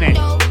practice, mean innit?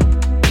 dope.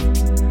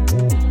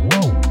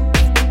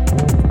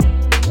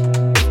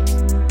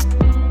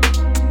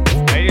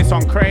 Hey, this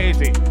one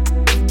crazy.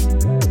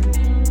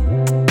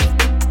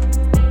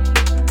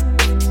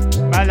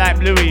 I like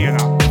Bluey, you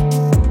know.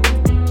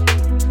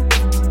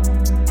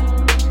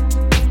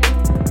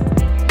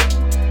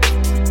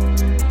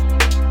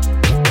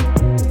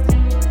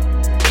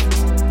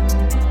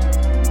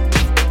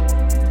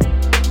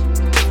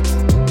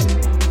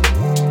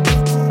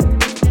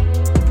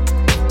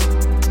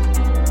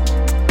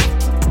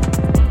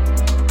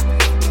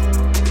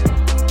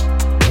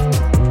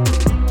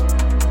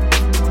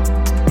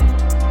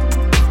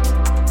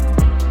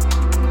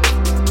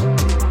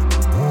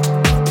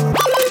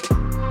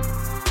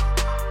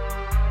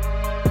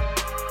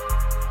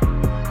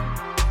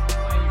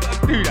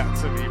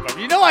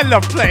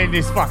 love playing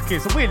this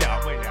fucking. So wheel it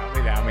up.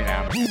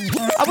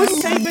 I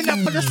was saving that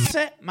for the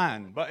set,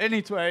 man. But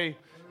anyway,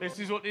 this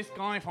is what this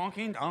guy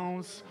fucking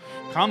does.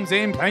 Comes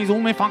in, plays all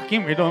my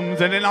fucking rhythms,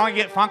 and then I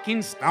get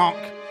fucking stuck.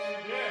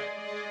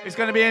 Yeah. It's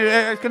gonna be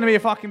a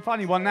fucking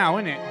funny one now,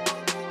 isn't it?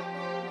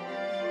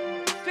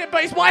 Yeah,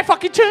 but it's my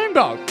fucking tune,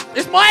 bro.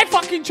 It's my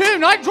fucking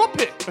tune. I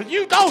drop it, but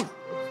you don't.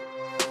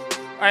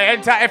 I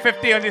enter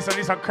FFD on this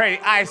one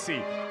crazy. I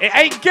see. It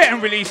ain't getting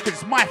released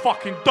because it's my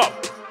fucking dub.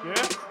 Yeah?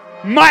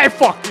 My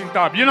fucking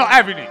dub. You're not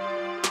having it.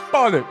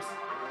 Bollocks.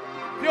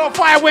 Pure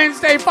Fire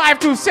Wednesday, 5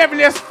 to 7.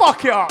 Let's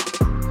fuck it up.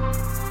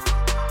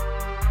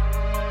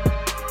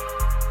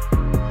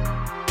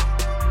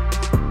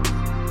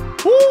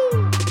 Woo!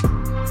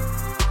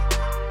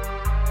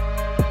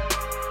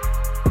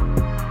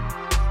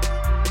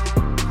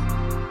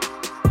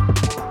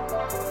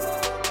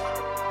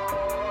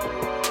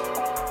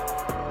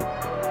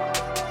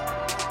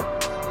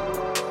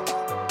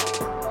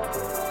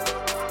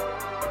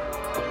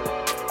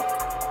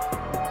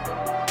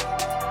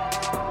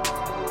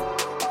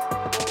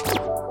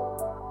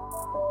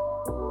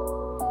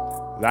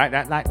 Like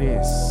that, like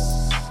this.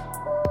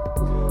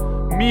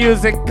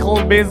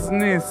 Musical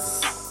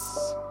business.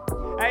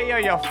 Hey, yo,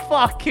 you're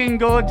fucking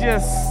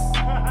gorgeous.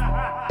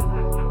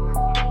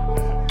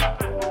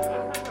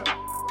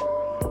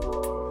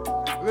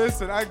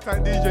 Listen, I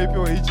can DJ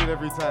Pure each and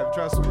every time,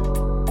 trust me.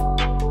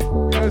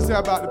 You know, say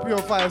about the Pure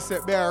Fire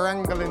set, bare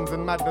wranglings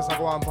and madness I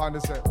go on upon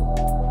the set.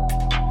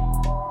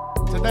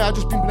 Today I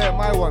just been playing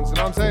my ones, you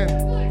know what I'm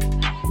saying?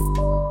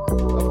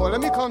 Well,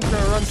 let me come to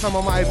and run some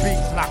of my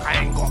beats. Like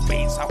I ain't got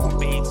beats, I want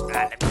beats,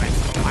 man. Let me run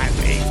some of my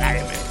beats,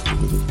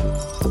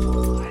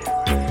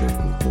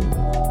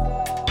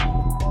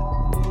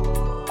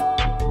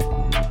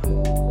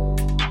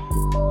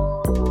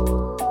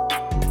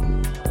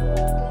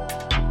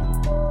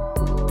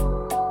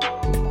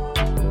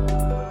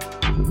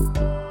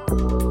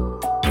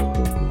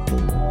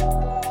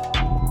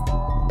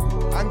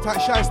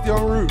 Anti-Shiesty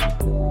en route.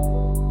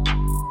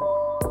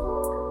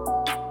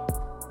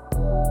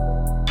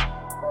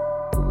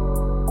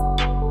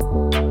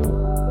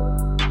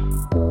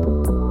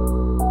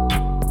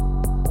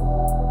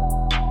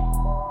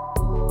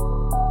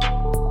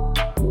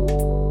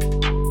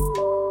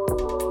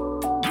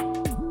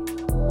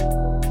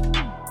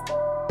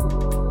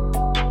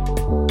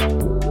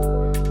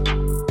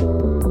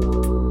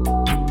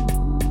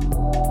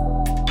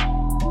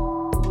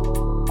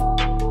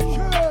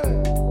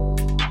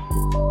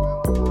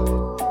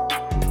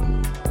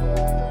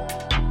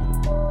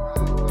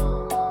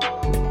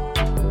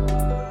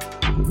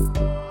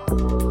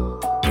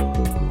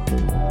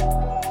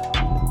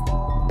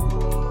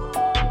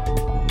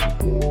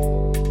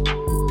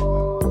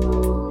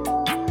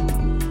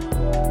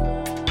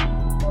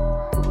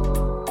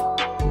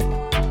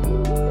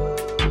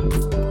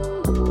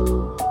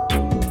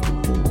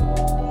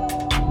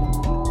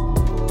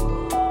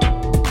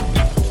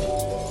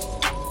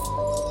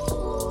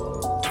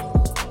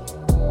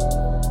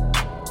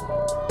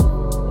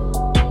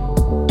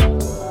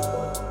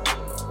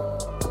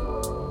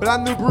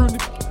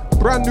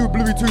 Brand new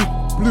Bluetooth,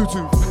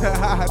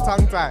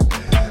 tongue tie.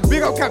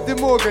 Big up Captain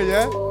Morgan,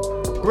 yeah?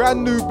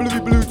 Brand new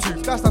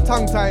Bluetooth, that's the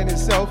tongue tie in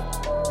itself.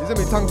 You see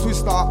me, tongue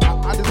twister,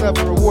 I deserve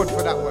a reward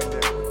for that one, yeah?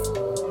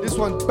 This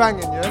one's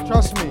banging, yeah?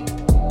 Trust me. It's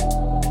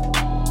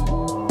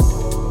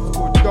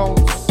called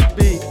Don't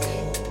Speak,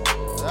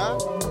 yeah?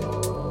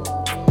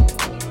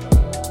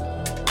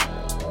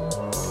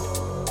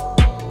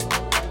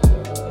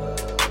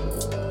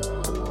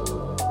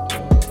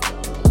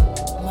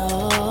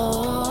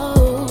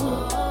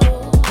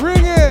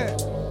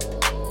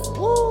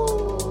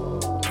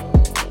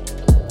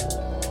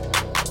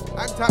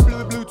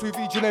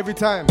 Each and every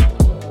time.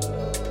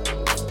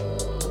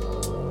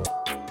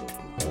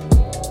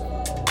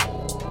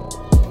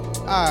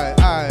 Aye.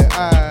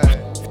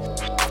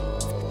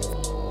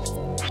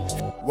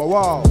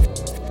 Wow.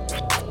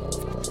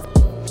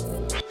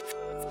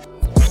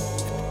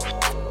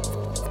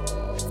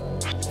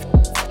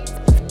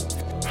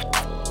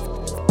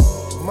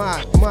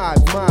 Mad.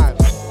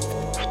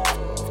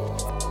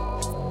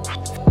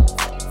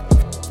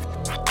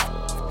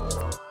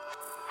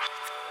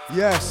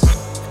 Yes.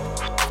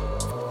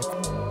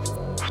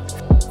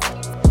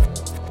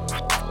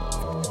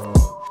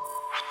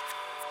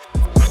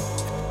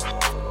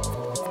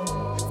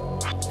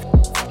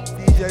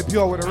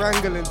 Pure with the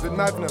wranglings and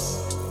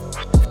madness.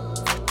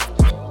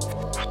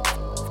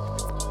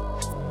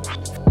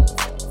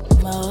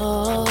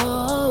 We'll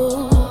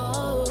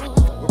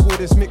call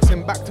this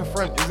mixing back to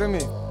front, you see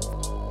me?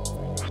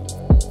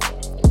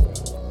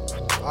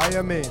 I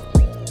am in.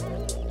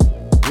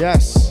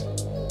 Yes.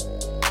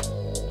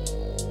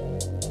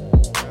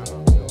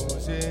 I'm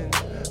losing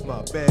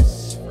my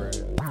best friend.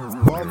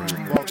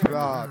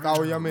 That's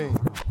what you mean?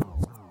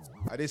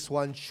 This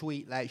one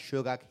sweet like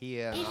sugar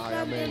here. East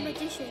London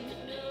Magician.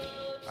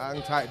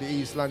 Hang tight, the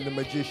East London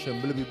Magician,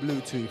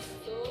 Bluetooth.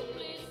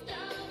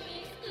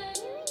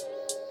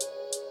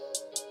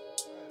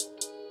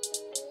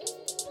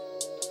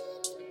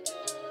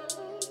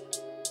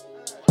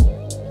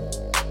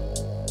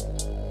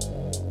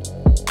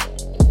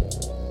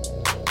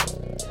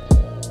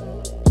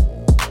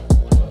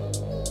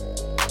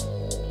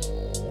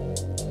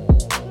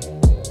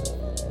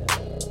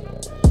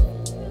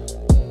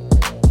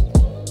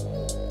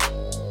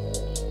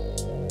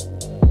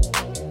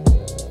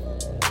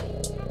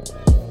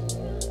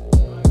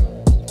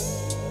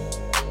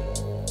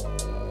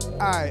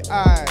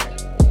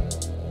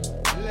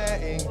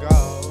 letting go.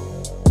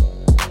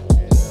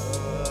 It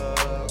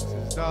looks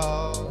as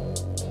though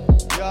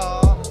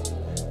you're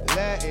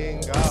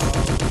letting go.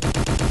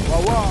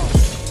 Whoa, whoa.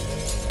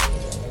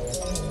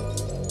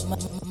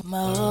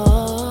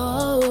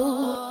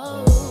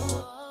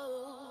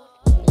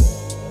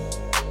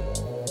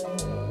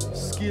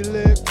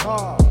 Skillet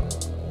car.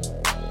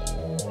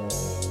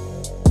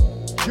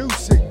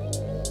 Juicy.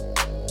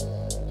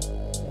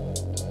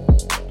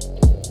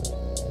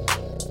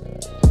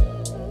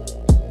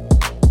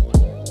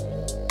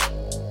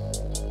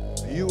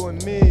 You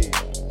and me,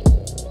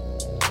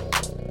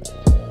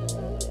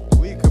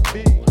 we could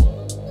be,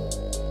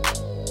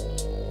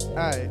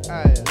 like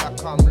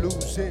I'm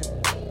losing,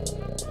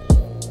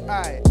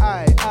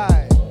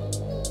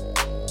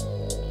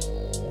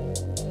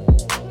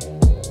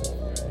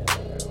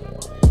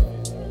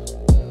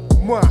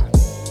 moi,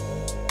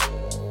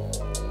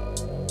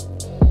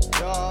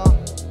 you're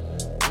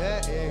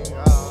letting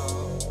go,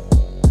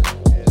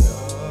 it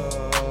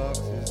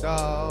looks as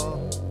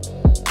though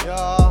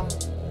you're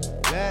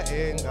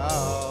letting go.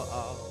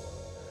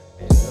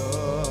 It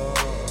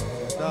looks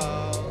as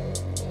though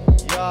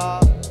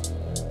you're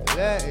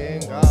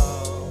letting go.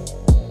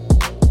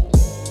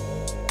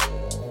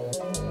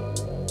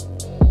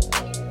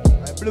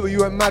 Hey, Blue, you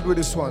went mad with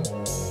this one.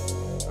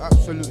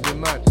 Absolutely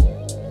mad.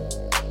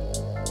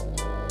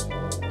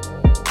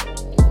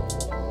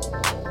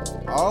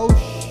 Oh,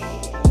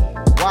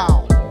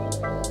 wow.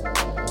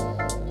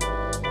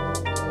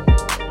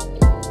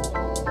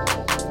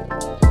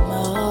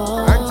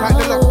 Tight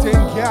the locked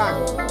in gang.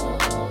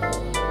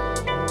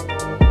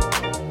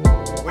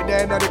 We're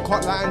there now, the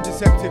cut like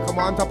antiseptic. I'm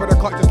on top of the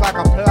cut just like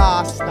a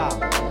plaster.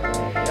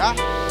 Yeah?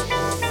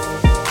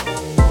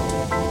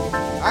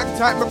 Hang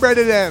tight my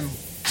brother them.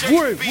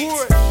 Boy,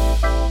 boy.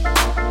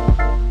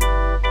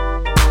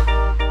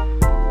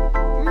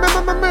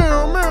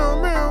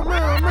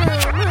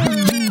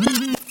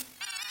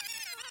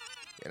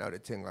 You know the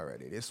thing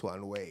already. This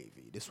one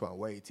wavy, this one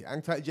weighty.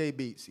 Hang tight J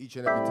Beats each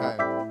and every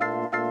time.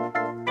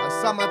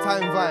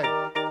 Summertime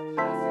vibe.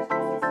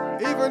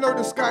 Even though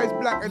the sky is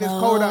black and it's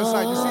cold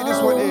outside, you see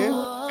this one here?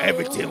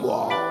 Everything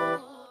warm.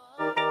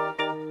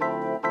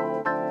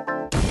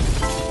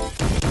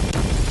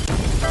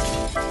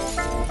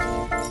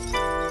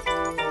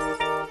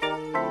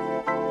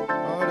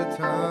 All the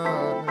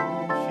time,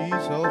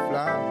 she's so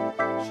fly.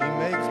 She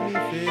makes me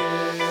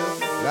feel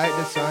like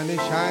the sun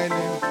is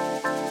shining.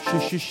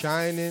 She's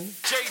shining.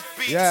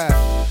 Yeah,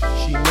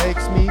 she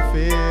makes me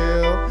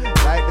feel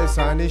like the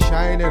sun is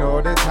shining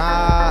all the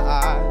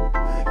time.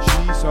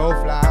 She's so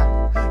fly.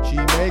 She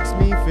makes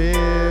me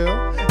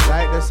feel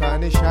like the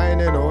sun is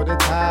shining all the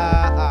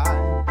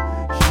time.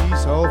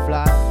 She's so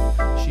fly.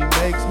 She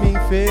makes me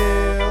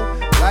feel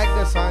like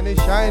the sun is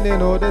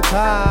shining all the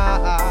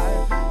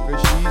time.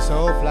 Cause she's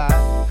so fly.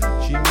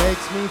 She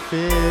makes me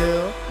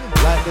feel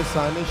like the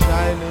sun is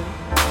shining.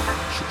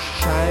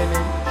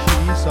 Shining.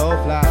 She's so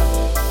fly.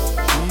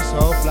 She's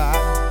so fly.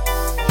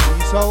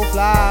 So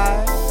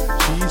fly,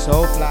 she's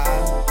so fly,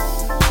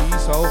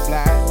 she's so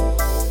fly,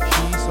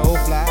 she's so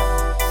fly,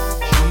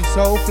 she's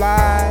so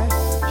fly,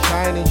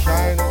 shining,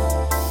 shining,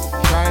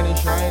 shining,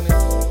 shining,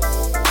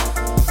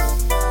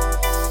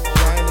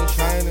 shining,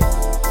 shining.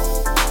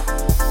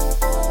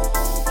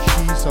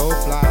 She's so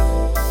fly,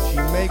 she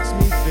makes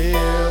me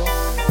feel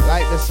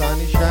like the sun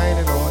is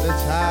shining all the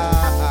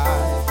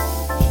time.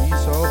 She's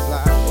so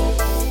fly,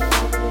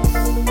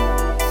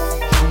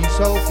 she's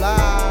so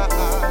fly.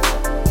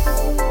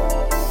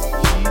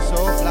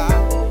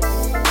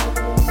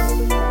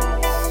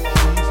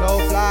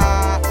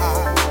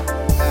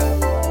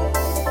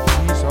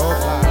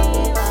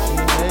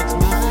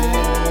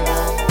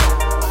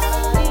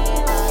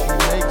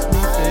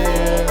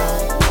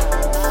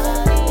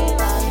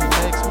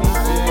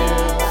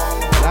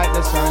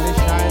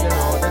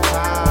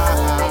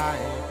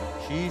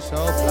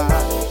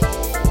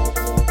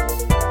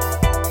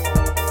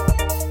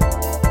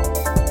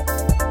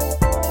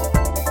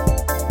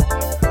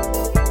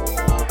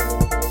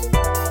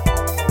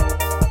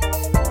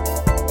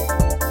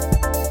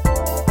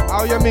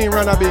 How you mean,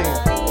 Runner Bean?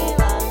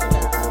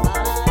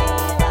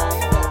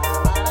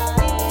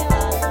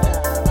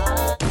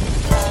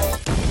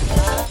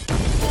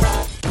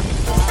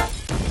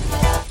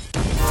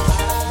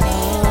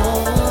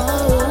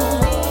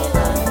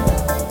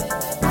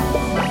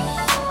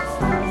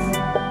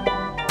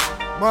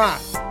 Man.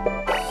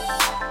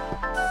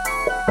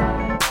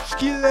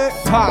 Skillet,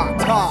 ta.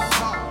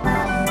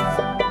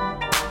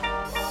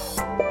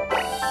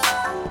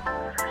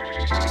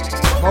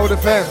 Mode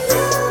FM.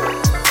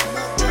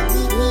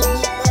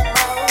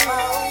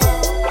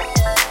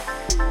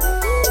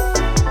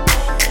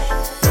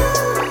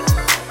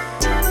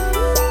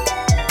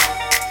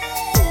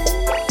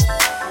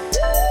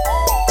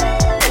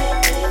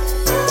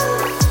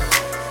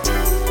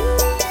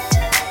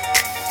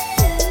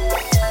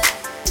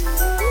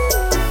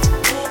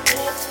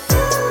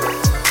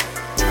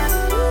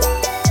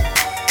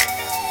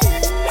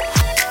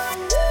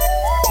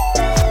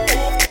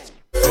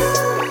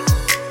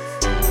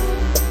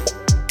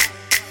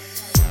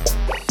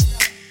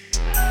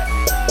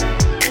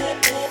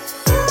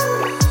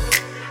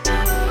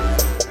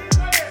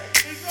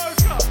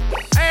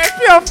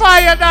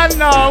 you don't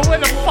know. Where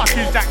the fuck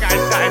is that guy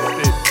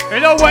shiesty? You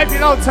know what? If you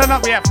don't turn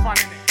up, we have fun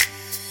in it.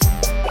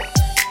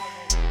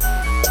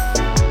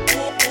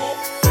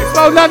 It's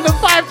about London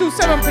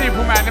 527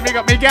 people, man. And we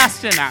got me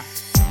gassed in now.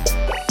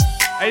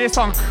 Hey, this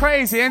song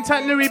crazy. Ain't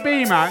that Louis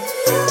B, man?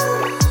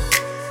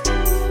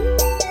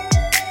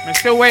 I'm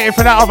still waiting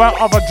for that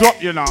other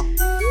drop, you know.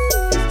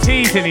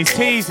 He's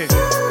teasing.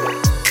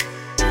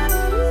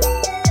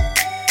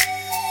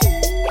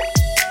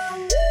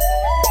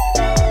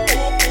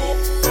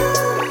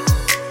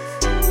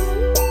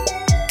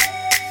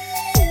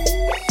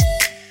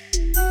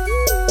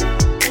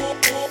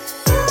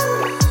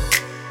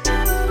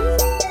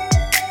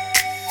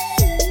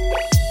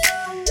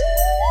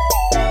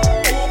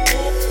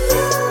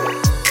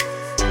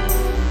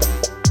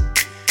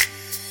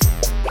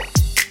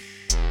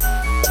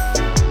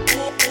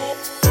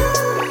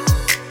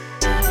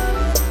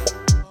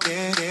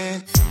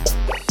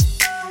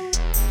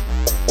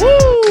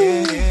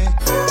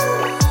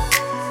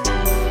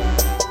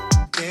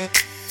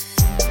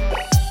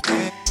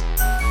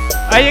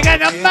 You're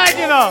getting mad,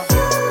 you know.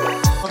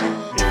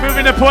 He's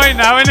proving the point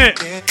now, innit?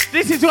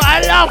 This is what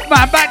I love,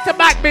 man.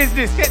 Back-to-back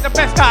business. Get the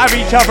best out of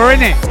each other,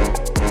 innit?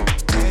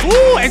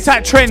 Ooh, it's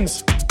that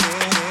trends.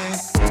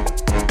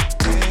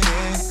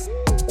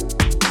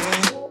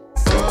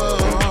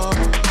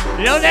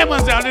 You know them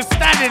ones that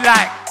understanding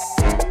like,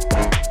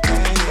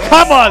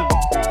 come on,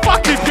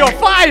 fucking pure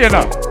fire, you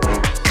know.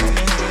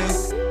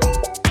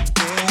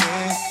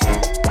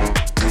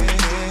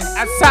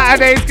 And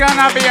Saturday's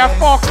gonna be a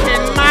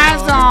fucking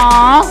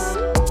mazza.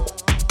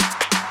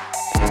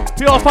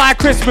 Pure Fire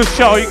Christmas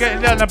show, you're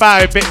getting done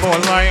about it a bit more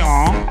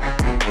later.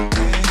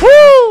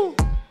 Woo!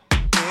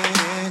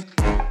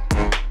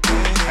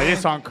 Hey,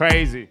 this song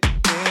crazy.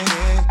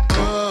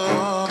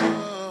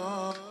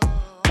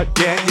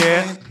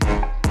 Yeah.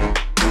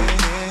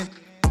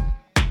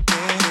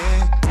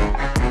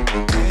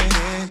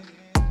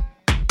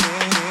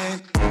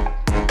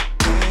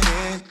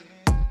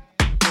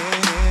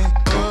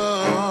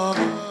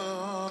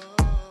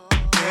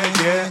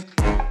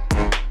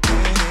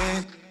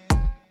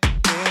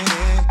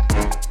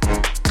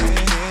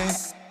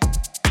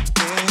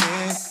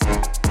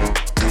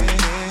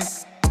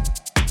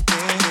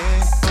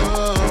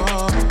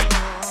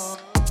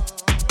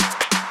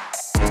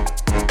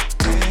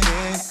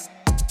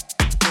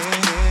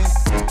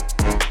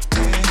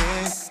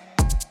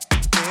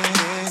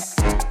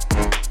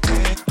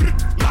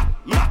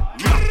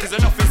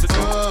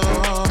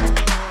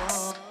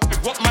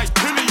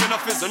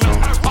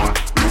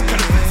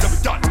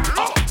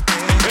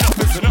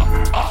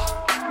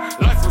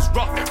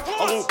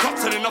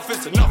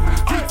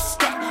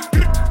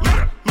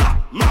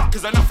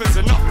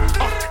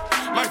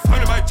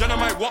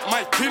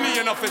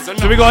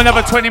 So we got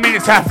another 20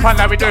 minutes to have fun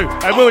like we do.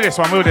 Will this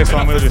one. No, I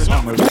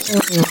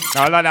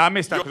like that. I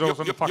missed that because I was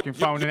on the fucking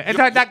phone. And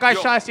that guy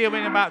Shiesty here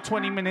in about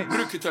 20 minutes.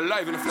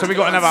 So we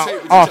got another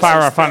half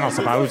hour of fun, I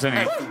suppose, isn't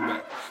it?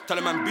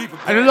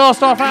 And the last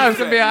half hour is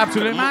going to be an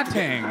absolute mad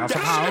thing, I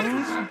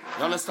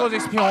suppose. Because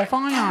it's pure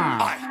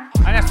fire.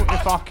 And that's what you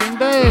fucking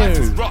do.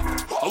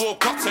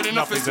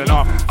 Enough is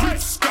enough.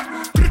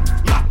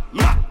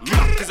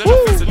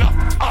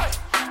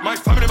 My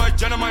family, my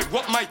gender, my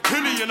what, my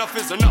killie, enough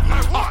is enough.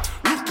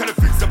 Look at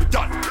the things that we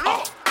done.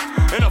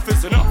 Enough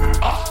is enough.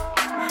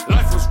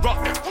 Life was rough.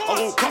 I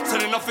woke up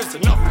and enough is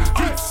enough.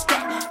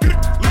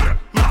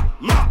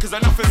 Cause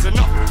enough is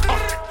enough.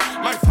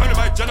 My family,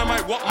 my gender,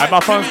 my what, my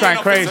phone's going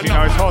crazy, you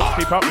know, it's hard to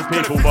keep up with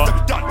people,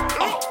 but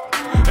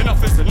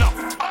enough is enough.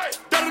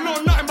 They don't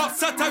know nothing about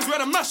sad times where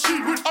the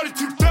machine with only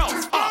 2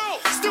 bells.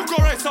 Still go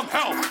raise some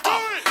hell.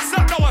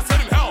 Snap now I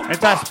said in hell. It's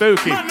that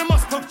spooky. Man, they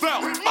must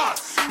prevail.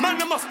 Man,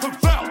 they must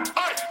prevail.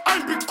 I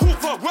ain't been cool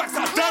for works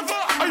out Denver.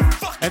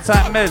 It's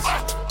that Miz.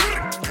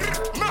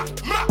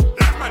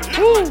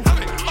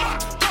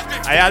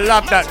 Hey, I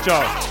love that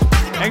job.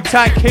 Ain't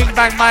that King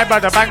Bang my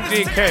brother, Bang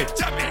GK.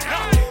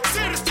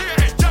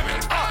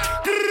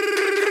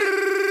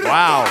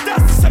 Wow.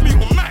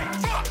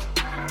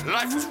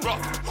 Life is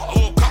rough. I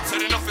woke up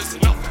said enough is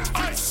enough.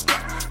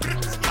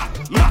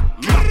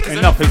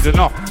 Enough is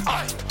enough.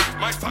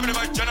 My family,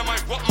 my gender, my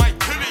what, my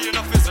killie,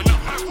 enough is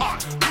enough.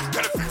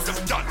 Get a fix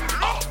them done.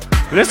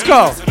 Let's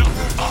go.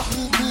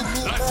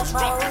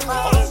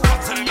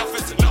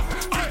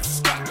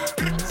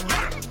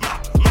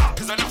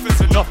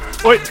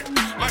 Wait.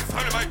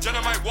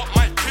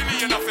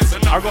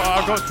 I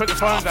got to put the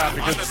phone down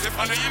because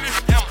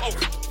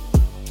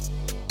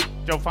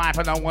Joe 5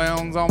 for the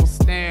wheels on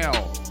steel.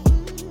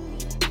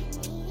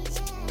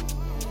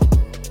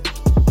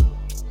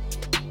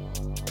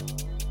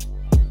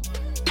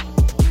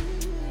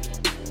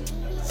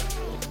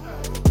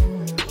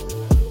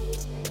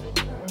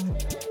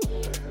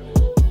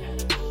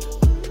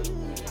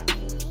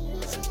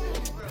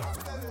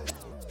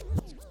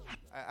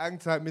 Hang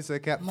tight,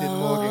 Mr. Captain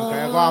Morgan. Can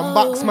I go and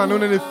box man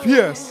on the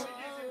face?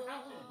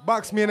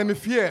 Box me in the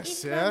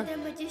face, yeah?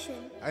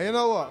 And you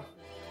know what?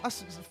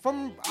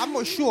 I'm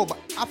not sure, but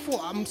I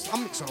thought I'm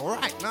mixing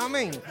alright, know what I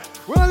mean?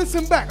 When I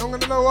listen back, I'm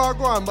gonna know where I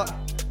go on, but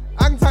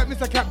hang type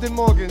Mr. Captain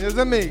Morgan,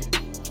 isn't me?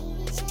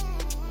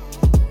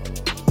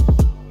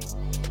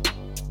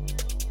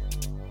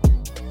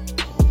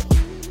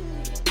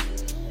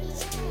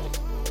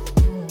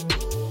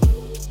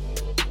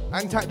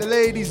 And type the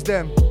ladies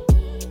them.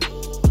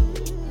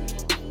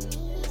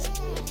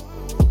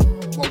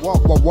 Wah, wah,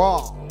 wah,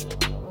 wah.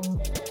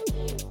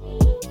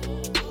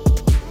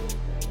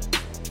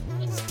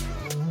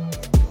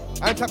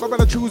 And type my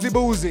brother Choosy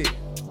Boozy.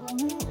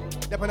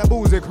 They're on a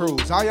boozy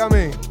cruise, how you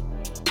mean?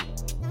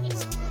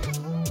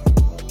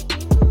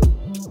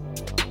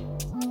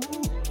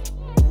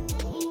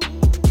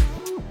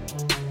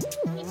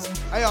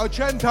 Hey yo,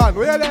 Chenton,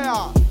 where they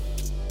are?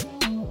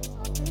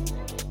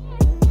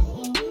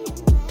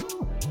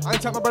 I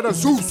ain't my brother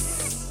Zeus.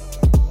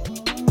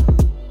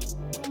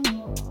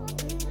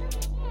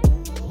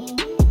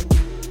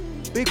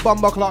 Big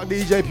Bomber Clock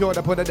DJ Pure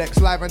up on the decks,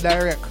 live and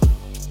direct.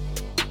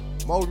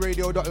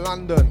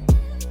 ModeRadio.London.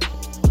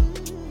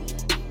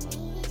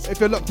 If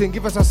you're locked in,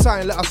 give us a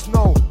sign, let us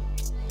know.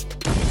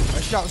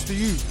 And shouts to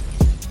you.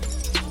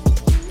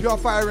 Pure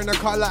fire in the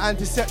car like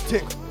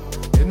antiseptic.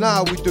 And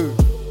now we do.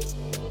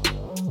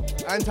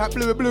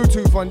 Anti-blue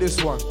Bluetooth on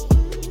this one.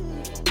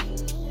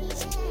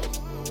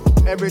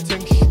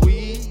 Everything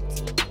sweet.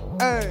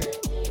 Hey.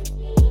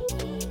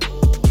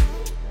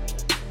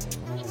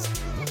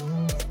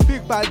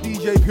 Big bad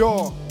DJ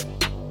Pure.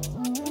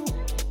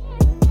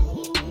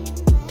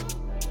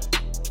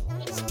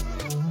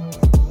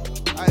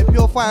 Hey,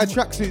 Pure Fire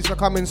tracksuits are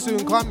coming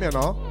soon, come, you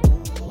know.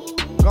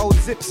 Gold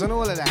zips and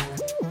all of that.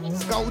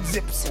 Gold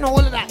zips and all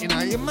of that, you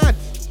know, you're mad.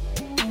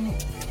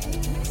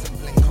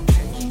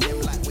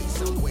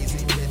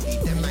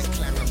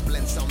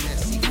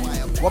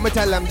 What me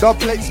tell them, dub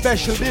plate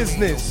special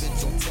business.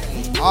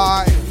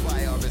 Aye.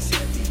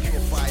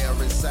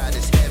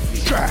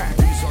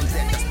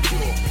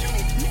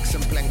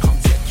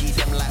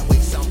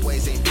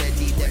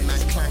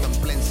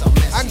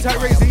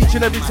 Anti-race each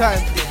and every time.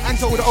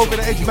 Anti with the over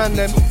the edge man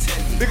them.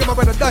 Big up my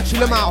brother Dutch in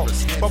them out.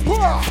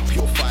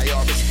 Pure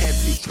fire is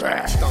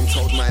heavy. Done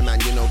told my man,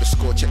 you know the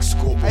score check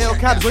score. Hey yo,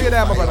 Cabs, where you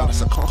there, my brother?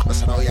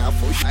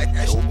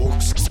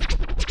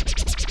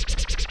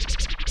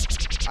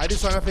 I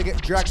just want to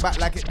get dragged back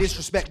like it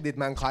disrespected,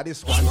 man, cause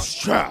this one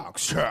struck.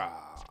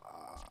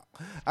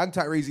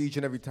 Anti-raise each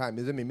and every time,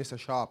 isn't me? Mr.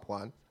 Sharp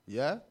one,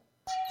 yeah?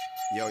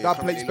 Yo, that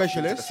plate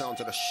specialist. The sound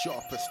of the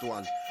sharpest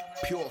one.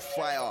 Pure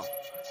fire.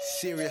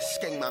 Serious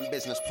skengman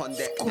business, pun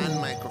deck and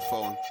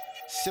microphone.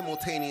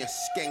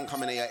 Simultaneous skeng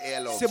coming in your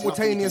earlobe.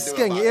 Simultaneous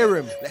skeng, you hear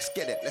him? Let's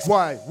get it.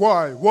 Why?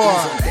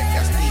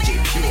 That's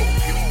DJ Pure.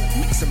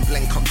 Mix and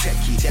blend, come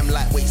techie. Them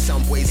lightweight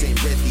sound boys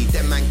ain't ready.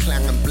 Them man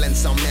clang and blend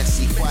sound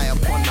messy. Fire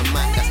upon the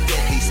mic, that's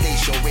deadly.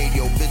 Station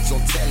radio, vids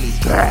on telly.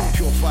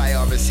 Pure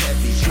fire is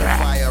heavy. Pure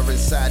fire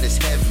inside is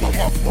heavy.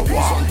 Who's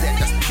on deck,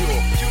 that's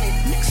pure.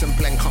 Mix and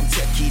blend, come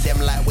techie.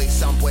 Them lightweight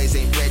sound boys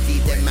ain't ready.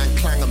 Them man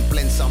clang and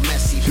blend sound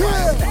messy.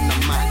 Fire upon the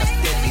mic, that's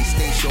deadly.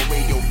 Station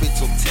radio,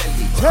 vids on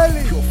telly.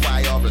 Pure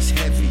fire is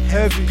heavy.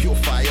 Pure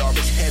fire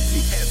is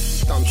heavy.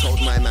 Done told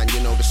my man, you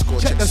know the score.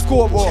 Check the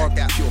scoreboard. Check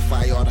that pure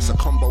fire, that's a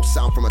combo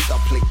sound from a dub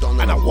plate done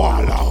and a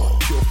wallow.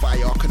 Pure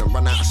fire, couldn't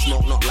run out of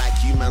smoke, not like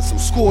you, man. Some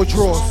score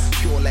draws.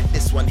 Pure, let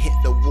this one hit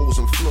the walls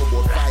and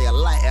floorboard. Fire,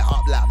 light it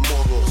up like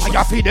morals. I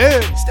got feed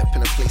in. Step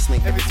in a place,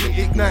 make everything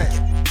ignite.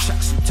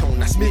 Tracksuit tone,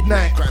 that's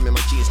midnight. Grime in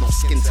my jeans, no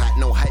skin tight,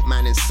 no hype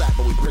man inside,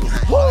 but we bring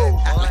hype.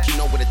 Act like you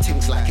know what the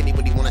thing's like.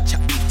 Anybody wanna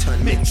chat beef,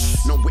 turn minch.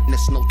 No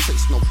witness, no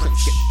trace, no print.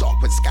 Get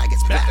dark when sky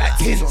gets black like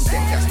tins. On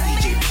deck, that's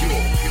DJ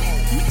Pure.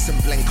 Mix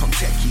and blend, come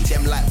techie.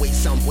 Them lightweight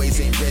sound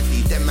boys ain't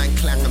ready. Them man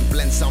clang and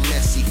blend sound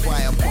messy.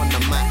 Fire upon the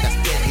mic, that's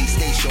deadly.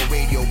 Station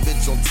radio,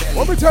 vids on telly.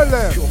 What me tell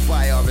them? Pure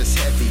fire is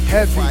heavy.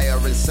 Pure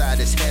fire inside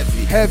is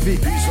heavy.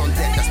 Who's on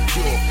deck, that's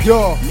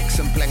pure. Mix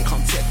and blend,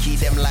 come techie.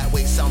 Them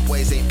lightweight sound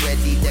boys ain't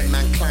ready. Them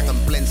man clang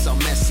and blend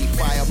sound messy.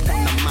 Fire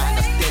upon the mic,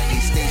 that's deadly.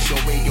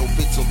 Station radio,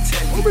 vids on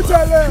telly. What me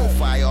tell them? Pure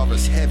fire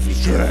is heavy.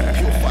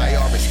 Pure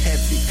fire is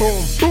heavy.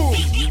 Boom, boom.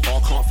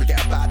 PUR can't forget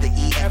about the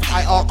E.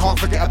 FIR can't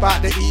forget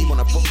about the E.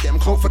 Wanna book them,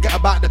 can't forget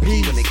about the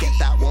P. When they get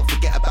that, won't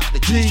forget about the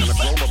G. G. Tryna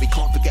grow, but we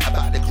can't forget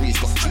about the grease.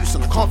 Got juice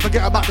on the Can't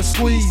forget about the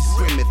squeeze.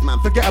 Grim if man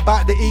Forget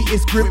about the E,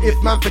 it's grim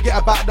if man forget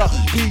about the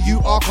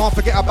PUR, can't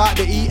forget about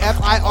the E.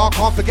 FIR,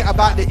 can't forget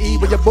about the E.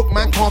 When your book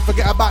man can't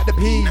forget about the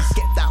P's.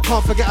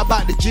 Can't forget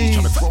about the G's.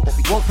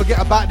 Won't forget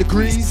about the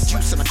grease.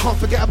 Can't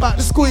forget about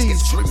the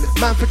squeeze.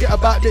 Man forget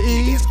about the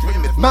E's.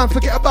 Man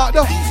forget about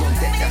the P's on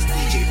deck, that's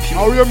DJ Pure.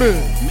 How you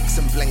mean? Mix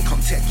and blend, come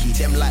techie.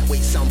 Them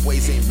lightweight sound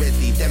boys ain't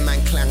ready. Them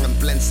man clang and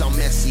blend sound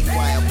messy.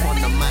 Fire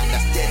upon the mic,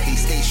 that's deadly.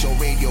 Station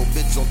radio,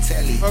 vids on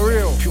telly. For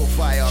real. Pure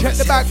fire Check is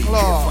the back heavy.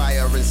 claw. Pure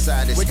fire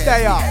inside is With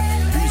heavy. they are.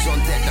 Who's on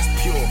deck, that's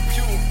pure.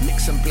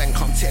 Mix and blend,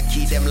 come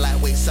techie. Them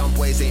lightweight sound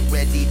boys ain't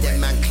ready. Them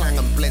man clang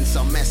and blend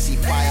sound messy.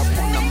 Fire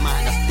upon the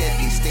mic, that's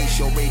deadly.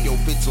 Station radio,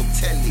 vids on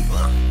telly.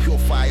 Pure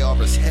fire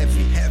is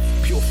heavy.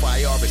 Pure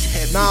fire is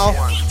heavy. Now,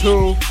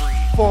 2,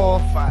 4,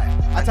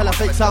 5. I tell a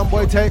fake sound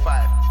boy take.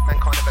 Man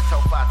can't never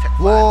tell 5, take 5.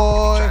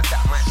 Boy.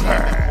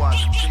 1,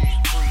 2,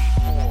 3,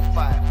 4,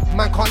 5.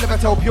 Man can't never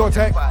tell Pure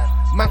take.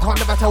 Man can't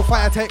never tell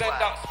fire take.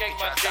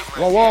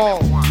 Whoa, whoa.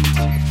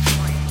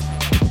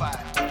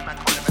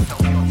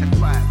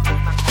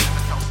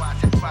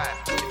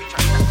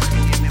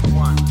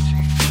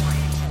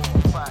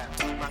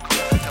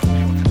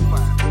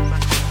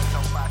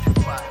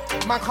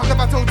 Man can't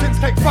never tell things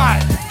take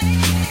 5.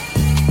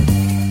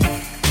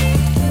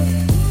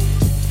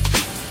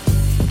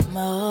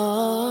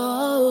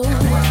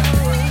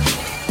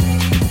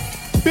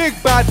 Big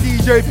bad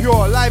DJ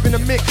Pure, live in the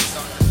mix.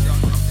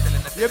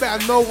 You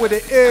better know what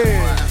it is.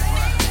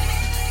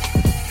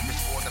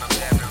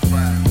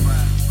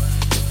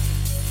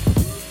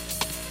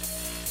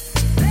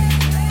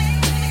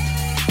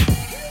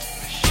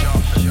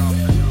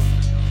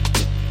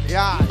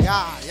 Yeah,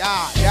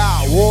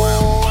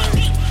 whoa.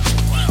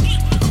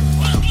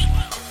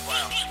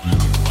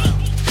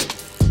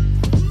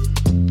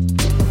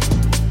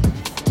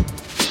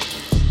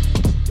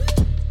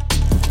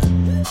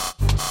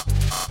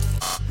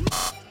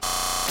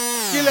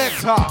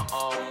 Selector.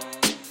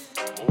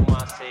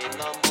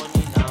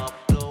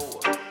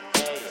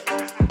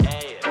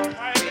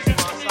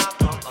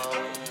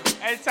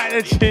 Inside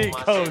the cheat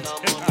codes.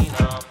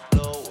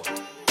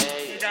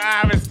 You're gonna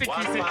have a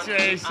sticky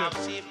situation.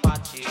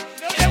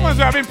 Them ones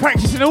where I've been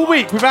practicing all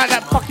week without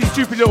that fucking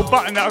stupid little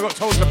button that I got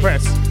told to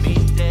press.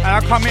 And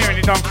I come here and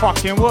it don't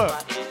fucking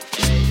work.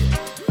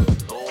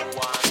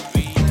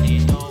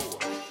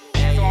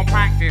 So on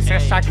practice,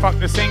 hashtag fuck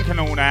the sink and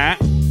all that.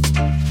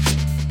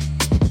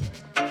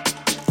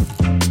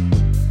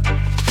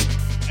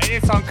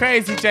 It's on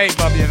crazy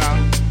J-Bob, you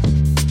know.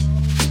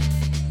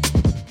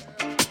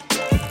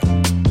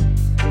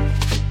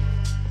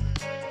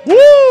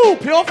 Woo!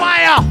 Pure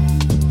fire!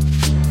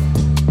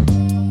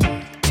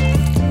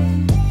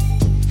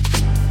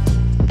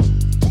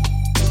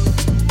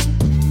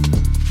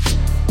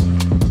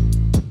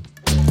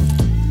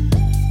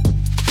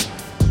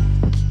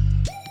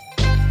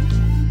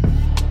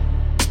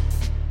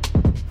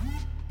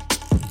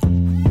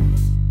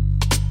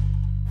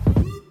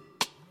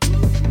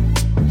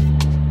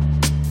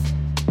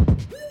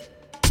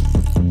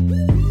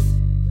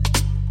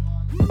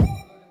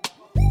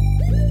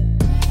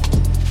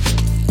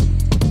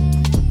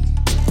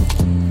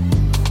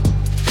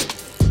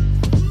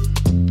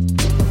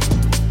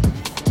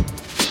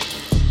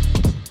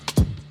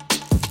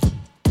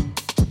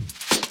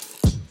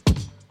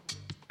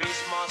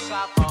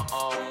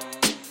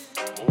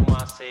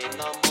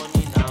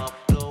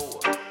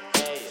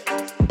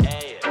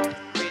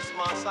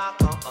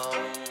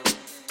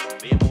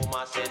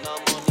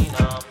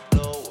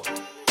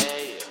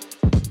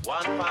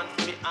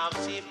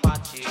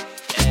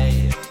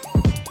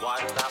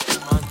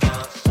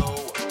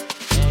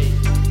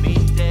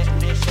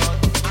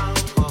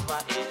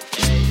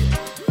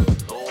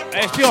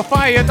 It's pure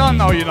fire, you don't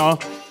know, you know.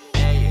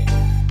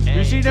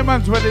 You see them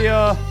ones where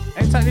the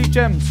ain't that these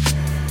gems?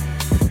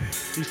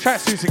 These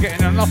tracksuits are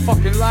getting enough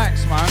fucking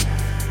likes, man.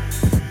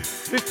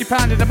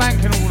 £50 in the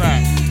bank and all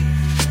that.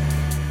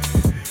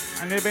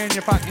 And they'll be in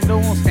your fucking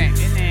doorstep,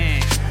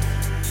 innit?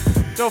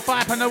 Still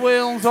 5 on the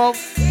wheels of.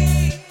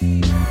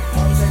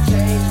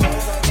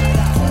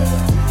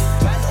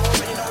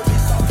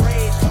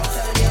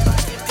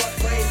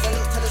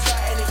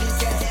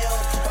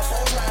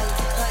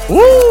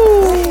 Woo!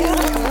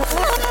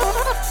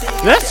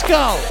 Let's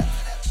go!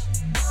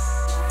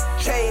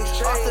 Change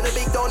after the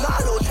big door,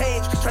 not a little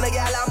change. Tryna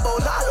get a Lambo,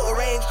 not a little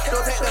range.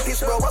 Don't take the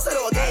piss, bro. What's a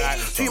little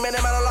gauge? 2 men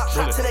and man are locked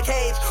trapped in a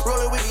cage.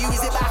 Rolling with you,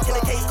 is it back in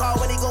the case car?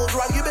 When he goes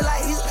wrong, you be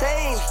like he's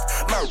changed.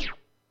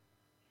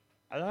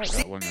 I like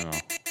that one, you know.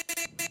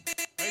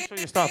 Make sure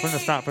you start from the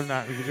start from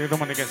that because you don't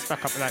want to get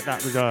stuck up like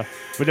that with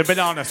the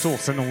banana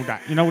sauce and all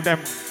that. You know them.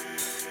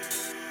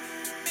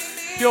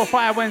 Pure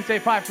Fire Wednesday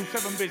 5 to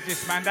 7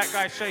 business, man. That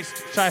guy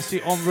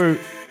Shiesty en route.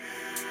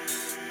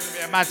 Gonna be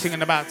a mad thing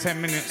in about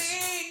 10 minutes.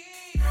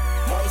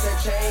 Mom said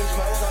change,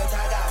 mom's on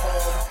tag at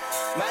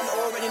home. Man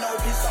already know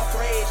pissed off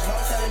rage.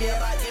 Mom telling me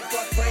about give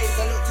God praise.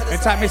 I look to the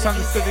Inside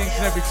misunderstood each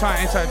and every time.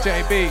 Inside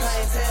JBs.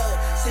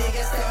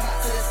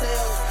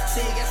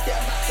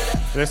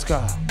 Let's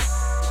go.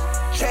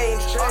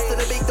 Change after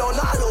the big door,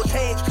 not a little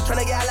change.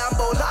 Tryna get a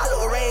Lambo, not a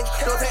little range.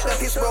 Don't take the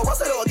piss, bro.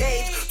 What's a little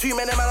gauge? 2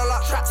 men and man are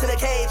locked trapped in a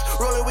cage.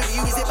 Rolling with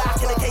you, is it back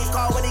in the case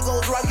car? When he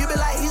goes wrong, you be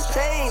like he's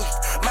changed.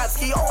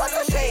 Madski, oh what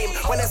a shame.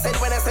 When I said,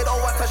 oh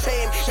what a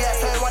shame. Yeah,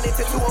 turn 1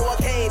 into 2 or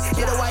cane.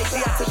 Did a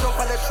YG had to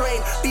jump on the train.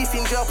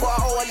 Beefing jail, put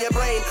a hole on your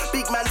brain.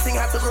 Big man thing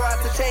had to grow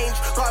out to change.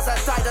 Cause I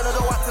died, I don't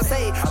know what to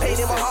say. Pain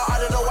in my heart,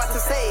 I don't know what to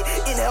say.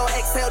 Inhale,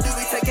 exhale, do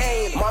it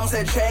again. Mom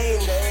said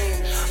change.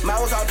 Man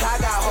was on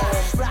tag at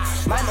home.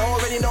 Man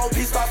already know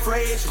pissed off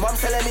rage. Mom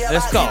telling me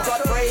about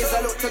God praise.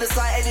 I look to the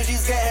side,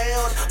 energies get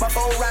held. My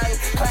phone rang,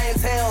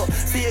 clientele.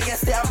 See you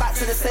guessed it, I'm back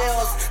to the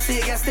sales. See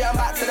you guessed it, I'm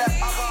back to the.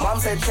 Mom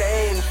said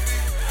change.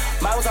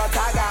 Man was on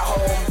tag at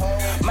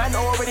home. Man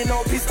already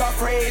know pissed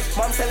off rage.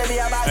 Mom telling me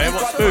about hey,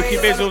 what Spooky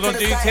Bizzles on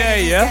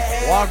GTA, yeah?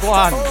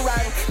 Wagwan.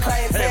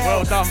 Hey,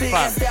 well done, fam. See you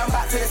guessed it, I'm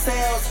back to the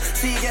sales.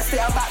 See you guessed it,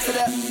 I'm back to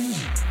the.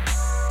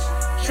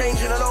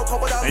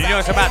 And you know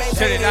it's about to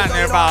sit it down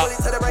there about,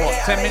 what,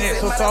 10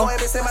 minutes or so?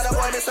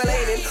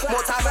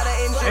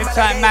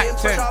 Inside Mac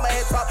 10.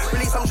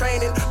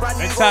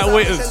 Inside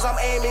Witters.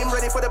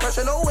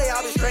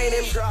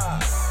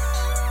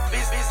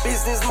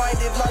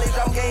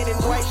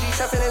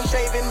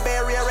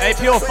 Hey,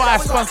 Pure Fire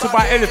sponsored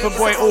by Elephant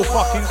Boy all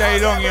fucking day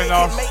long, you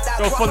know.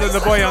 Go follow the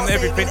boy on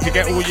everything to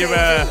get all your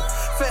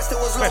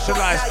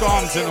specialised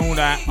garms and all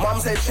that.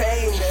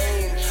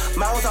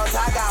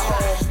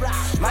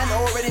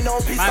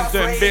 Man's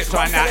doing bits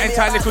right now.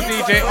 Inside little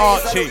DJ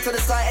Archie.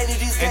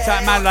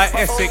 Inside man like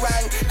Essex.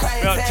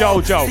 We got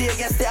Jojo.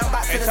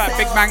 Inside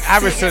big man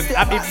Harrison.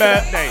 Happy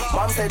birthday.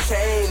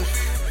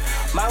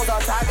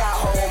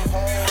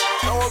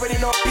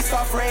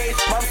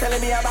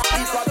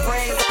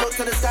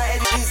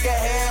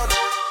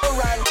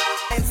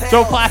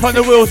 Joe 5 on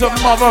the wheels of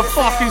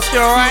motherfucking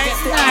still right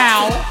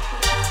now.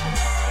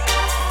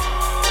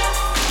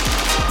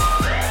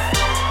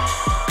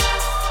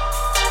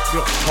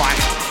 You're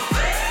fine.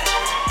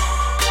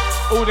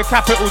 All the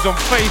capitals on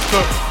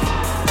Facebook.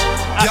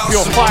 At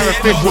Pure Fire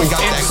official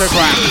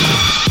Instagram.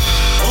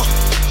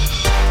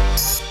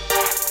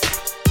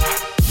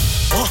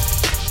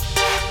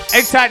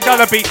 Inside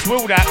Dollar Beats,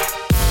 will that?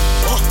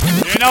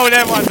 You know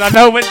them ones. I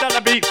know when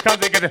Dollar Beats comes,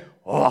 they're gonna.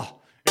 Oh,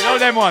 you know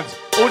them ones.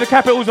 All the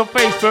capitals on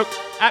Facebook.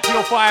 At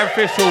Pure Fire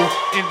official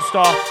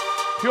Insta.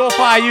 Pure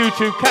Fire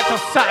YouTube. Catch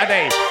us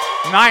Saturday,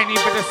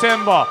 19th of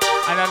December.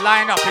 And the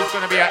lineup is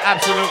going to be an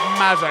absolute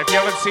mazza. If you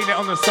haven't seen it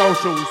on the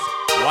socials,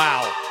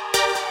 wow.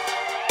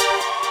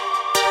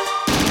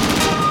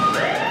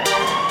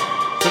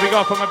 So we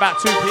go from about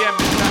 2 p.m.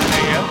 this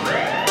Saturday, yeah?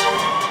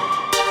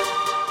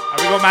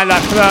 And we got man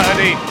like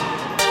Flirty,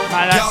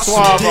 man like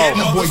Suavo,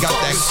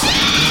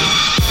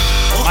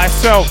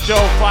 myself,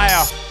 Joe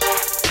Fire.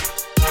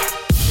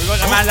 We got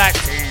the man like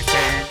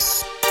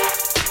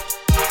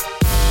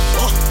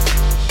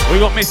we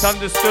got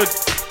Misunderstood.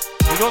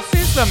 We got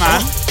Sister,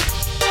 man.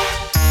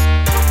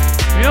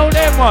 You know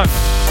them ones?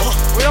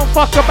 We don't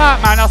fuck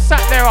about, man. I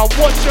sat there, I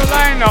watched your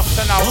lineups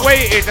and I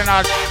waited and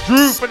I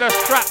drew for the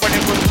strap when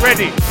it was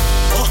ready.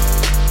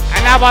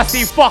 And now I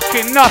see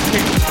fucking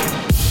nothing.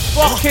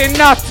 Fucking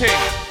nothing.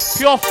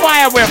 Pure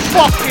Fire, we're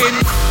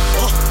fucking...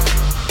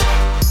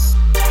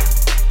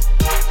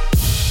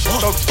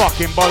 Dogs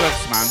fucking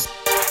bollocks, man.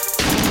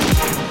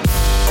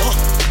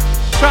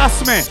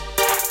 Trust me.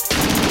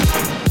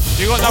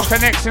 You got no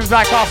connections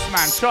like us,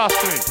 man.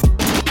 Trust me.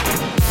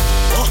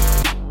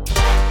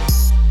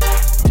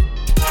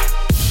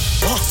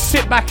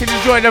 Sit back and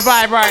enjoy the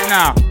vibe right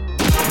now.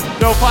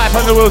 Joe 5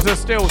 on the wheels are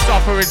still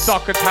suffering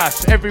soccer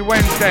tash every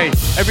Wednesday,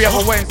 every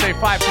other Wednesday,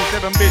 5 to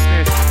 7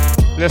 business.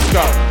 Let's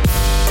go.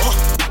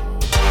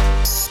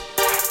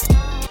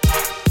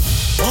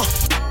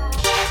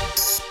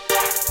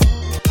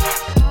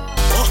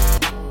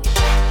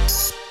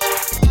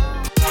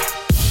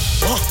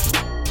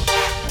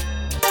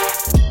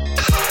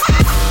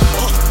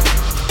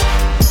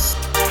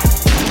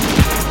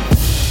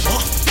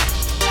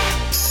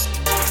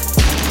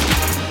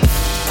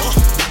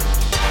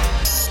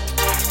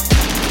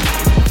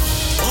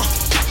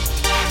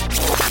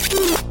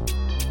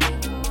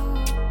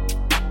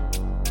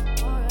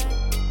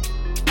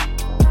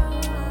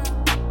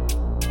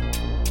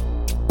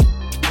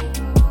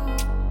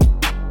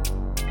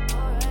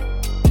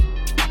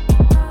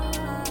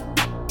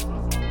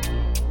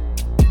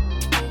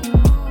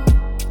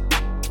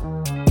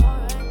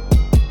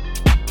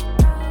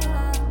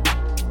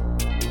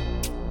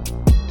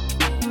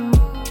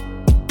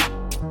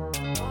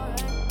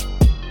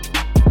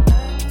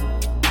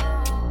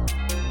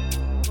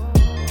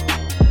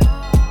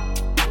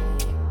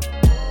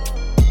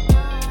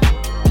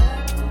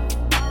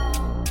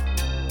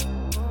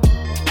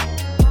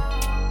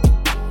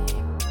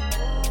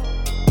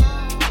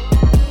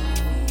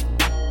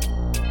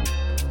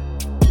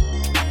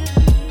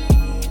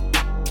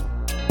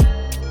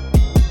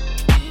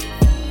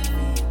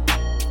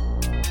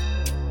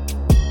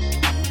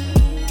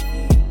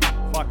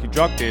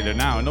 Drug dealer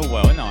now, I know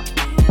well, ain't I?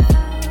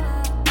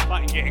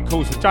 Fucking getting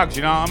calls for drugs,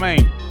 you know what I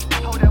mean?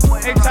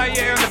 It's how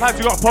you on the pad,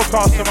 we got a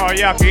podcast tomorrow,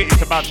 yeah, I can get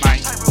into bad,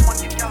 mate.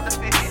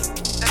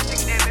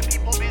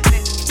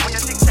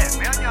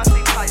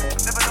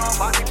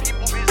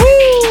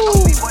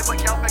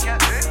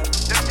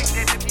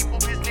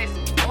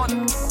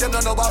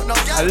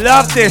 I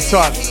love this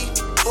one.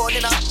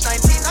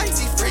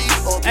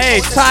 Hey,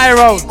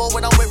 Tyrone.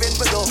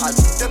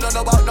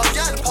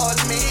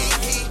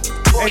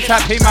 It's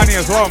that P-Money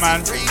as well, man.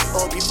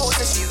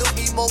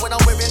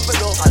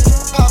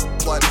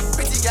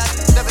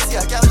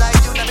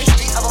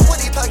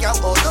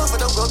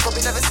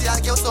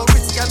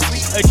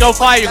 Hey, Joe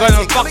Fire, you're going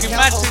to a fucking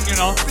mad thing, you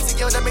know.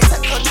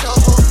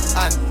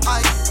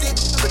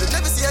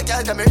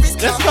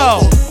 Let's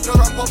go.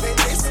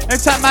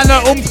 It's that man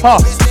like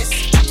Oompa.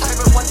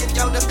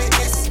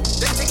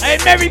 Hey,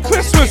 Merry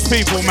Christmas,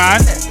 people,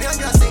 man.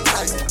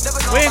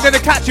 We ain't going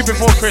to catch you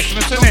before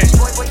Christmas, innit?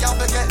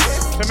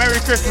 So Merry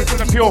Christmas from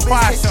the Pure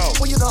Fire Show.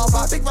 What you know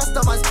about big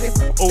Rastaman split?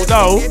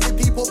 Although,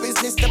 people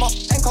business, them up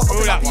and cock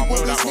move up that people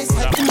one. business.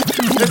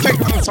 Let's take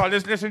it from the side.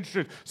 Let's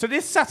introduce. So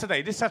this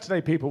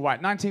Saturday, people,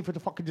 right? 19th of the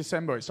fucking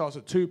December. It starts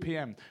at 2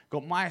 p.m.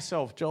 Got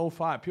myself, Joel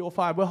Fire, Pure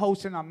Fire. We're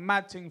hosting a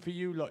mad thing for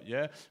you lot,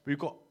 yeah. We've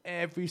got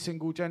every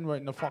single genre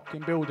in the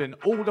fucking building.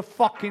 All the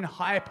fucking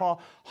hyper.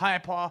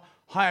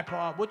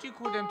 What do you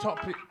call them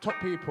top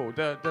people?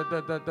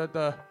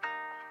 The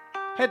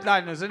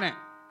headliners, innit?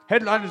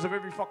 Headliners of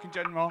every fucking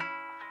genre.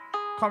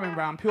 Coming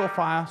round, Pure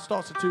Fire,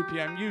 starts at 2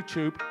 p.m.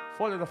 YouTube.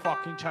 Follow the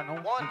fucking channel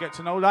and get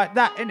to know like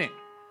that, innit?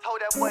 Told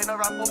that boy no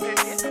rap for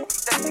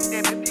business. Them think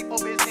they with people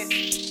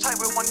business. Time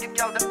with one give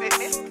y'all the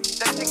fitness.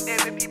 Them think they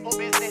with people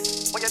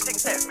business. What you think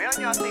set me on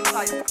your thing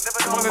like?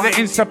 Follow the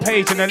Insta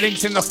page and the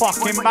links in the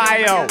fucking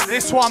bio.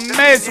 This one,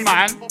 Mez,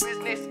 man.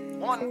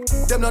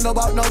 Them don't know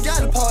about no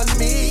gal upon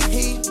me.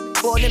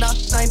 Born in a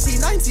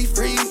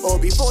 1993 or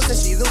before, so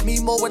she look me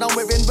more when I'm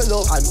wearing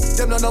below. And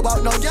them don't know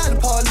about no gal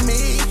upon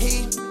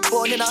me.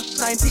 Born in a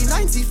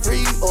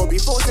 1993 or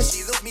before, so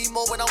she look me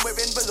more when I'm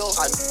wearing below.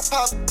 And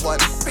pop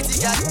one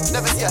pretty gal,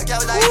 never see a gal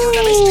like you.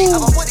 Let me street,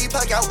 have a body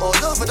plug out all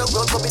over the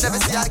road, but we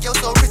never see a girl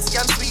so pretty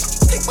and sweet.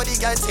 Take body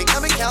gal, take now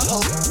me can't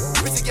hold.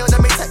 Pretty girl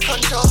that me take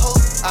control hold.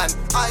 And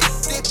I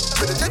dip,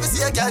 but I never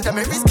see a gal that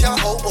me wrist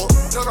can't hold. Oh,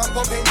 no rap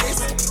up in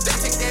this. They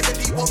think they with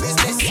people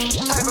business.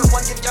 Time with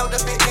one give y'all the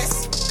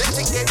fitness. They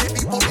think they with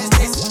people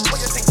business. What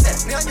you think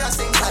set me on your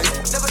same time?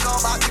 Never know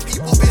about the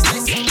people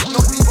business. No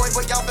D-boy,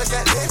 but y'all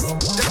forget this.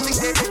 They think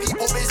they with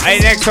people business.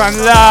 Hey, next one,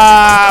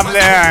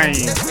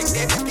 lovely. They think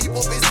they with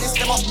people business.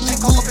 Them up, they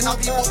come up in our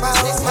people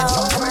business. Man,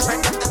 show to my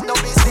friend, them no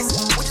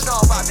business. What you know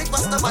about big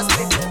Rastaman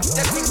split?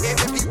 They think they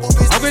with people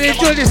business. I'm gonna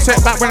enjoy this set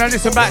back when I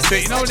listen back to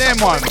it. You know them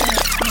ones.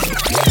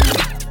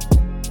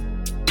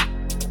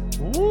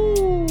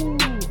 Ooh,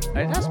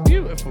 hey, that's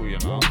beautiful, you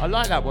know. I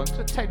like that one.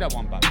 Just take that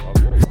one back, bro.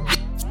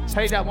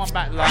 Take that one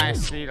back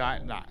nicely,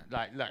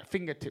 like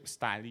fingertip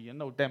style. You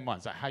know them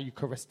ones, like how you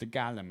caress the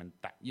gallum and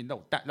that. You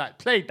know that, like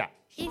play that.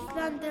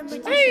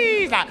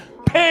 Hey, like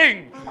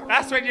ping.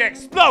 That's when you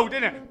explode,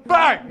 innit?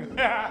 Bang.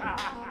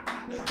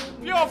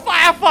 Pure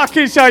Fire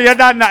fucking show. You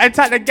done that. And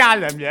take the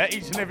gallum, yeah,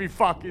 each and every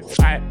fucking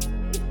time.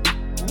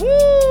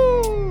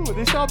 Woo!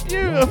 This are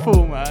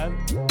beautiful, man.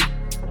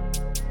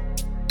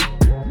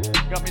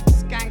 Got me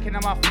skanking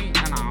on my feet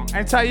now.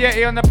 Enter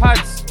Yeti on the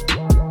pads.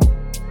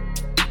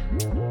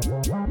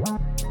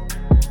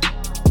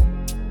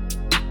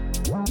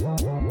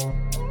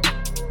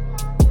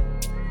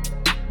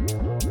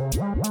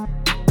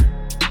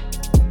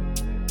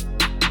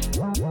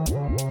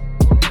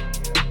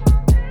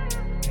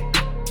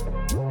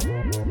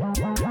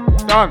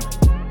 Done.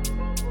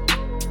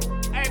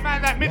 Hey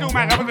man, that middle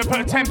man, I'm gonna put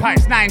a 10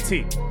 packs,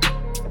 90.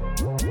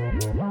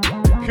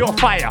 Pure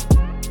Fire.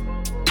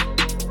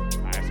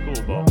 That's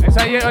cool, bro. And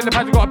so yeah, on the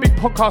pad, we've got a big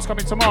podcast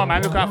coming tomorrow,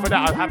 man. Look out for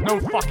that. I have no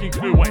fucking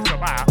clue what it's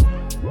about.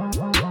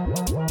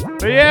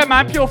 But yeah,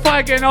 man, Pure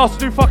Fire getting asked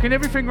to do fucking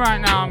everything right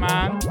now,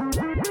 man.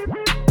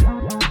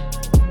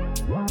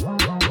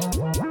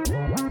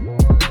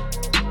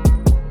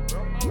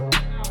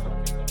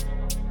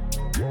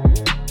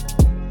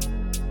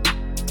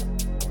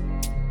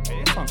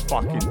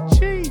 Fucking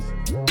cheese.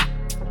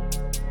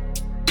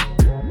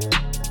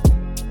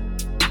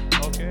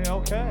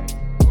 Okay.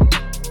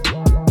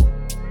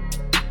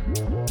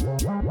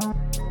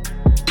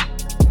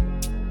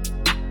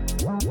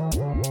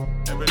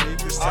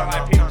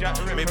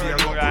 Maybe I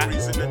got the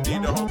reason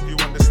indeed. I hope you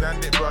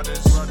understand it,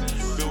 brothers.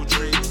 Build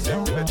trees,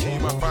 in the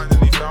team. I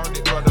finally found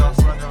it, brother.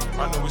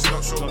 I know it's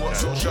not so what,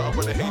 so shut up,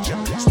 but the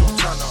HMP still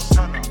turn up.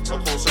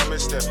 Of course I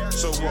miss them.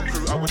 So what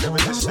crew I would never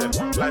miss them.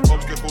 Like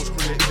obstacles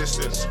create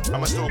distance.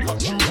 I'ma still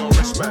cut you no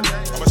wristband.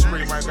 I'ma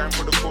spray my gang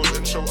for the cause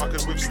and show I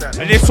can withstand.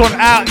 And this one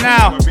out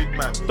now.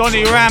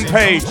 Donny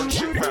Rampage. We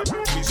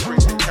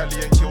straight in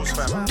Cali and kills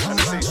fam. And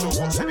they say so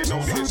what said they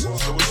notice.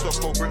 So we stop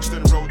for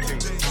Brixton road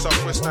things.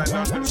 Southwest 9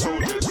 London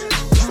soldiers.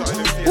 Started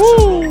in Fiesta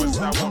Rovers.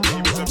 Now one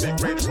team is a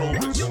big Range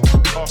Rovers.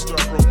 After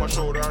I broke my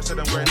shoulder, I said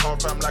I'm going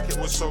hard fam like it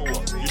was so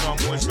what. You know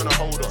I'm always gonna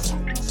hold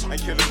on. And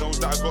Killer knows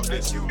that I got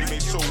this. We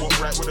made so what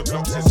right with the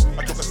blocks is.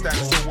 I took a stand,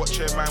 so what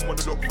chairman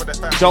wanna look for the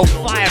family. Joe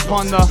Fire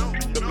upon the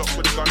block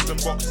with the guns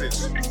and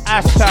boxes.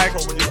 Hashtag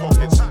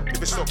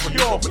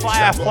Pure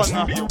Fire upon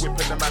the be a whip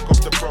in the Mac of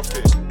the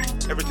profit.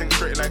 Everything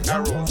straight like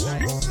arrows.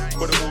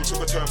 But it all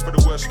took a turn for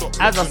the worst. Stop.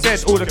 As I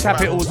said, all the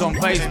capitals on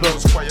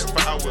Facebook. Quiet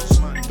for hours.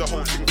 The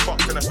whole thing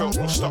fucked and I felt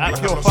no stop. At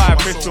Pure Fire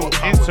official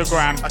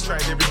Instagram. I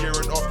tried every year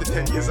and after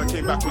 10 years I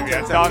came back with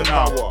 10 done times the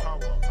now. power.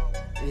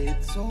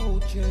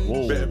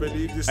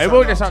 Hey,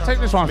 roll this out. Take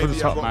this one for the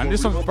top, man.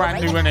 This one's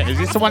brand new, innit? Is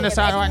this the one that's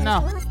out right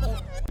now?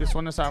 This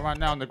one that's out right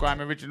now on the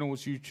Grime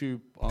Originals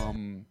YouTube,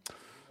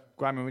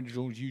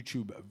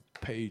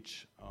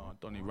 page,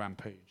 Donny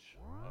Rampage.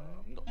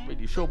 I'm not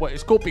really sure what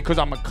it's called because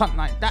I'm a cunt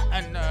like that,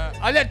 and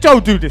I let Joe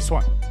do this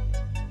one.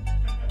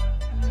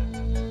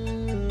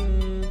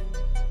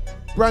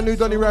 Brand new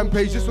Donny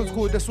Rampage. This one's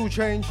called That's All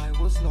Change.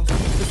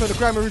 It's on the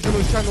Crime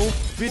Originals channel.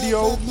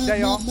 Video,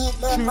 they are.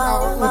 Tune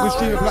out on all the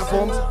streaming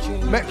platforms.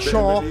 Make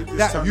sure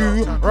that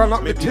you run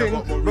up the ting,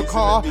 the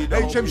car,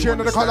 HM share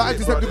another car, like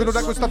antiseptic and all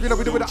that good stuff. You know,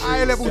 we do with the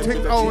high level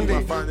thing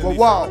only. Well,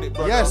 wow.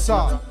 Yes,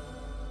 sir.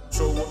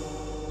 So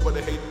what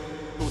they hate.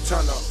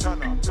 Turn up.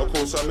 Of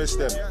course I miss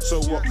them.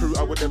 So what crew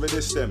I would never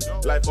diss them.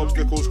 Life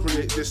obstacles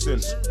create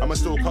distance. I'ma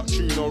still cut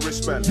tune or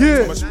wristband.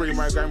 Yeah. I'ma spray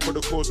my gang for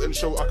the cause and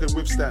show I can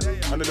withstand.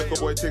 And the little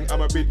boy think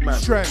I'm a big man.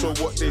 Strength. So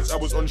what days I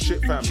was on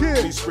shit fam.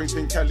 Yeah. Me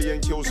sprinting Cali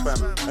and kills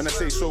fam. And I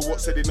say so what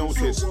said they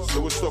noticed.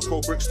 There was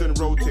Stockport, Brixton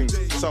road things.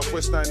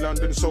 Southwest 9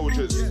 London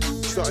soldiers.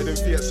 Started in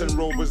Fiats and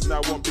Rovers.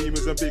 Now want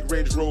Beamers and big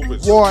Range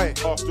Rovers. Why?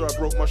 After I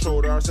broke my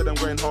shoulder I said I'm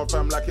going hard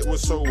fam like it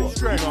was so what.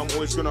 You know I'm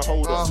always gonna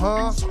hold us.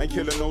 And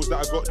Killer knows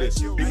that I got this.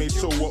 He made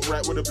so what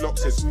right where the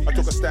blocks is. I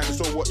took a stand,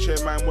 so what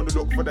chairman wanna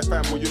look for the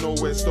fam when you know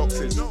where stocks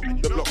is.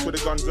 The blocks with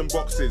the guns and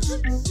boxes.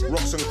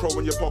 Rocks and crow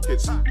in your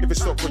pockets. If it's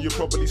stock you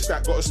probably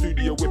stack. Got a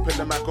studio whipping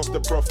the Mac off the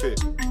profit.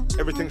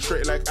 Everything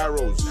straight like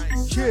arrows.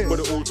 Yeah. But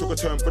it all took a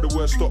turn for the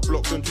worst. Stop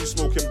blocks and 2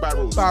 smoking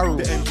barrels.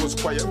 The end was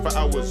quiet for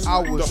hours.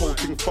 The whole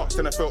thing fucked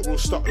and I felt real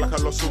stuck like I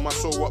lost all my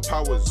soul. What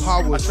powers?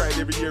 I tried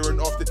every year and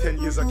after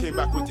 10 years I came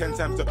back with 10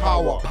 times the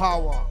power.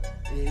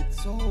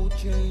 It's all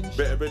changed.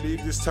 Better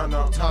believe this turn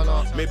up.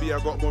 Maybe I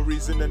got more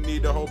reason than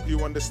need. I hope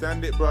you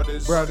understand it,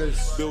 brothers.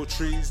 Build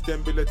trees,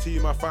 then build a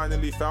team. I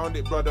finally found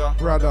it, brother.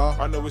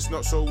 I know it's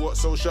not so what,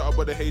 so shut up,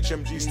 but the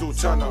HMG still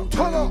turn up.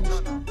 Turn up.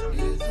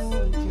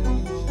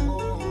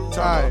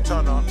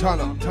 Turn up.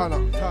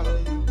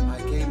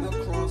 I came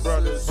across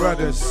brothers.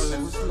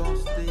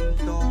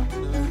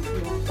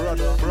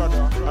 Brother,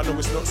 I know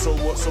it's not so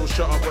what, so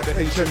shut up, but the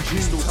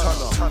HMG still turn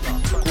up.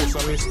 Of course I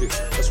missed it.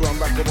 That's why I'm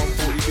back on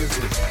 140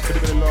 business. Could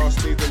have been the last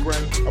day of the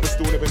grind, I was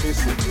still never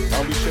missing.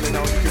 I'll be chilling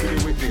out, you can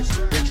really witness.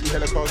 Entry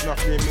hella cars,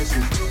 nothing in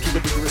misses. Too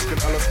big risk and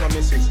I lost my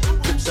missus.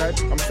 Flip side,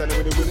 I'm standing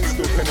with the willing,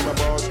 still penning my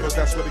bars, cause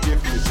that's where the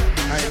gift is.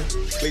 I ain't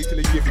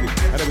lately gifted.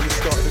 I never just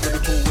started the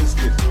Liverpool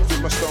Winston.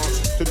 Took my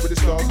stance, stood with the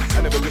stars.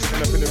 I never just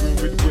end up in the room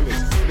with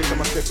winners. Next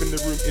time I step in the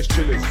room, it's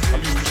chillers.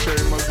 I'm used to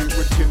sharing my loot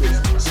with killers.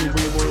 See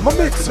way more my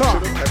mixer.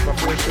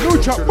 No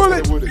chop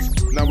bullet.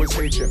 Now it's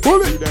HM.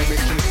 Bullet.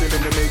 Dimension still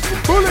in the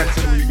making. Bullet.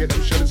 That's where you get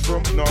them shutters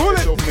from. No,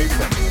 it's self-made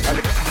them.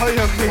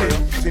 Higher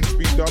since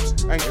speed dubs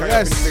and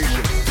kayak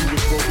inflation. We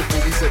was broke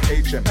before we said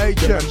HM.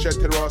 The man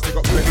shed terrors, they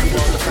got plenty of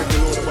bars. Thank the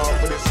Lord about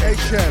for this.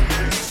 HM.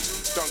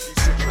 Donkey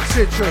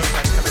Citrus.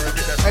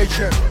 HM. I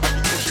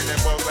keep pushing them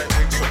balls like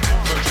wings up.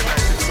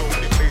 Merchandise in so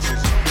many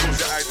places. Close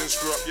your eyes and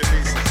screw up your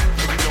faces.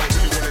 If you don't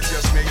really want it,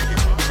 just make it.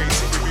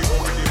 Basically, we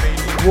already made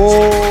it.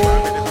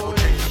 Whoa.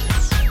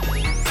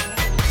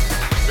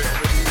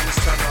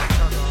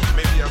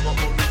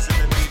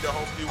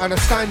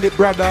 Understand it,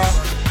 brother. I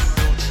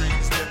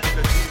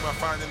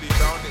finally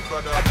found it,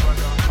 brother. I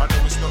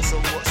know it's not so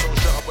what, so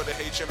shut up, but the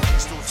HMP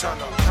still turn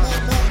up. Turn up.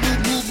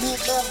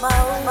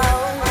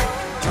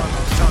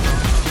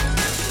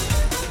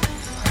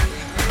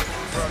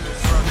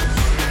 Brothers. I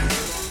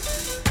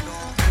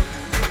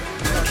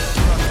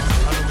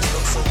know it's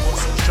not so what,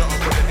 so shut up,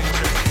 but the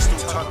HMP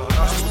still turn up.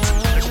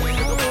 Let's make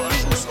it about a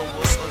show, so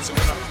what's on to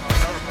when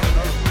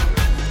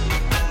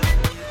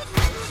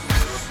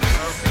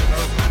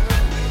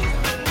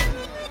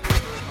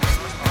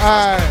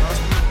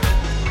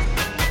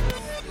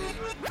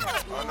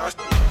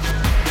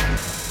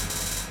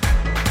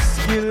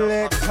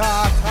Skillet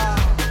Tata.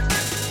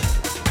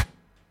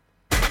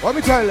 What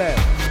me tell them?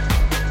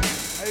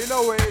 You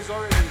know where it is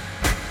already.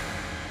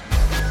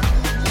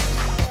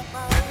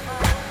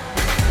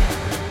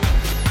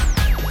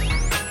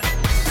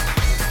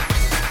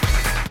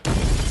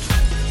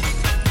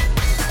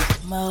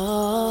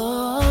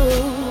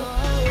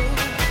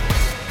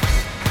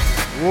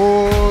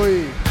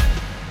 Oi.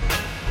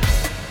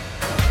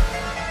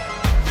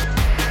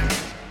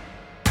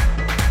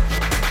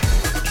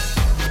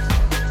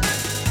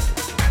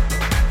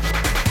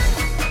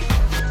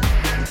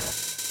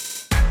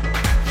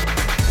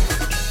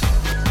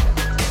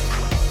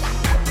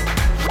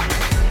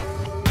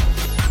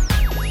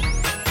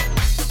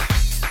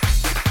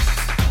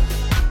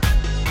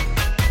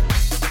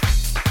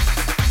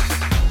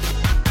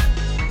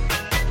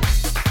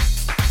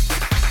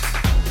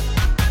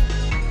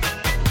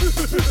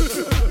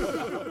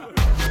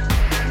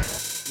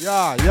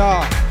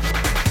 Yeah.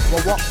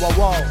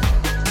 Wow.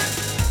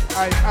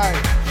 Aye.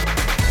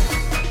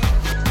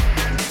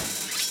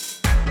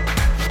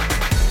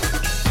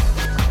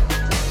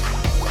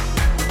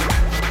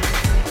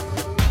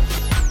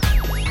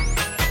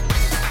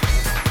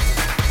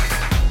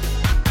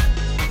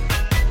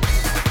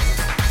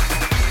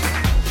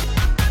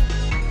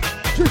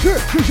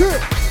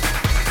 Shit.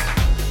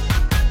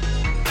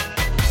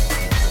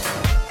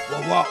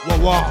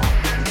 Wow.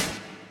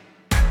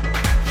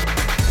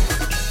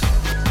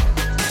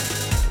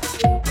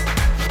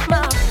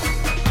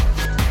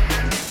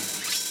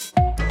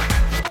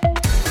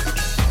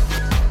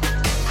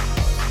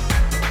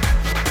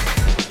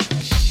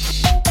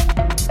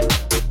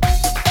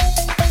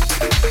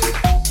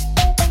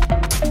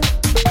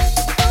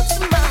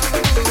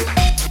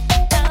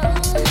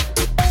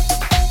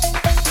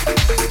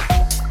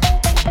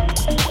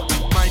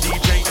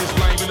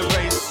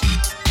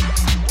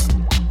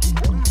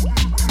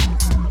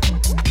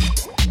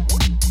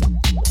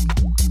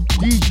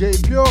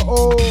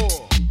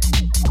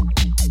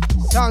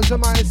 Sounds of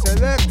my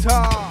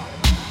selector.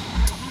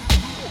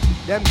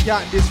 Them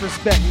can't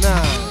disrespect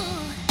now.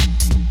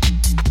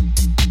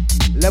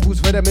 Levels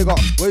for them, we got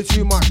way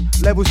too much.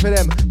 Levels for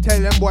them, tell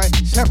them boy,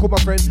 check up my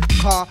friend.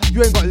 Car,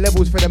 you ain't got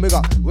levels for them, we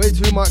got way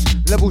too much.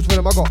 Levels for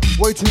them, I got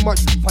way too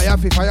much. Fire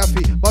fi,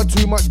 but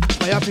too much.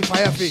 Fire fi.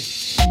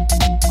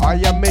 I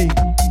am me.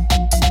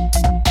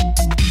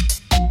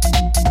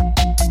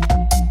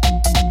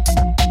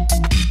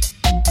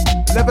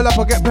 Level up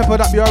or get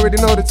peppered up, you already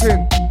know the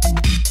thing.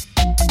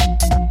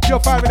 You're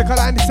fire in the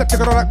colour and the septic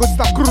and all that good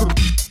stuff.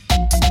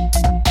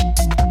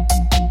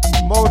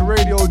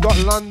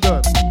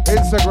 ModeRadio.London,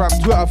 Instagram,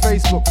 Twitter,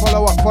 Facebook.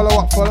 Follow up.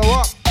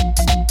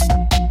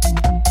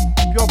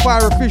 Pure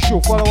Fire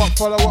Official. Follow up.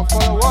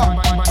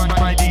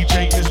 My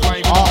DJ is live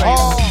in the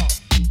place.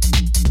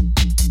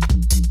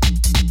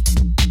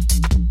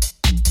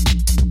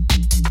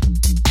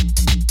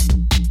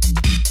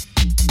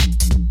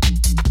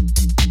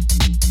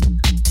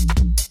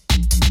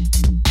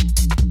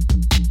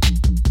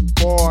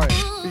 Boy,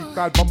 big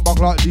bad bumper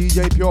clock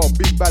DJ Pure.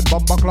 Big bad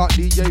bumper clock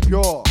DJ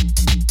Pure.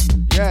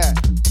 Yeah,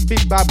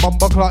 big bad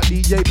bumper clock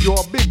DJ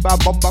Pure. Big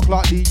bad bumper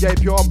clock DJ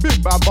Pure.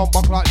 Big bad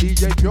bumper clock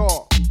DJ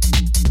Pure.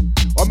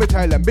 Let me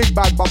tell them, big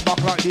bad bumper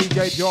clock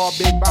DJ Pure.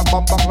 Big bad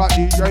bumper clock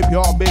DJ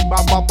Pure. Big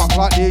bad bumper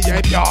clock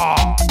DJ Pure.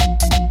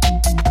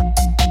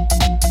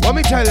 Let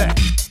me tell them.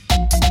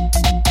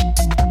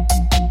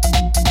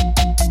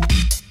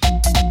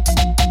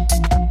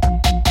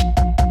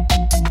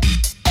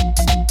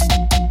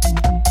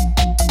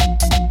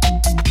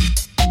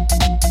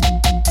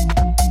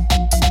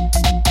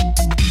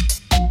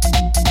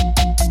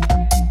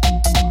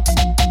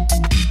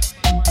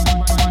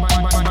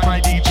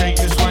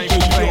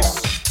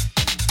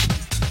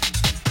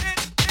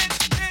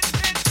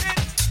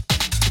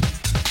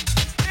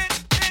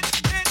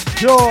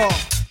 Pure.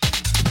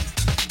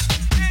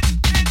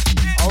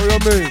 How you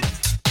mean?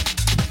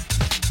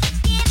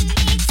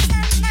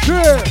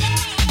 Yeah.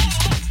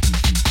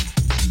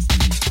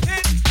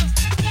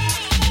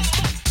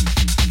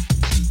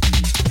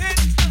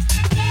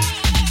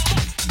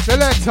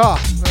 Selector.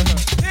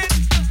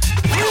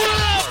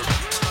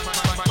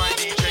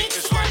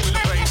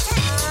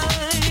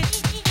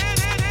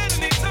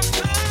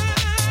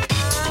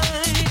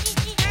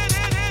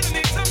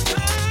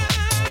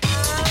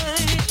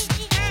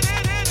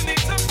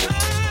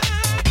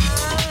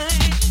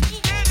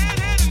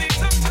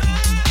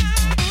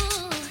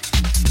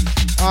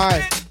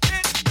 Alright.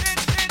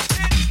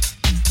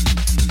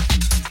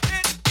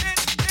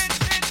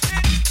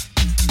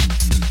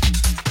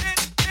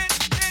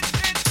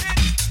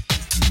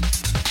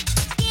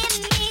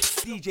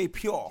 DJ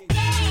Pure.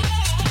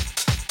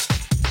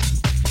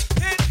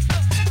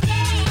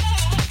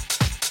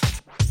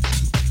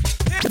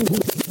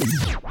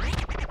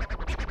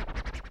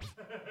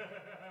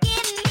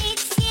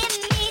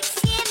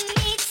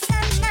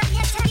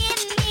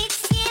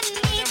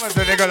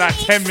 They got like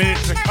 10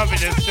 minutes to come in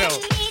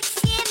themselves.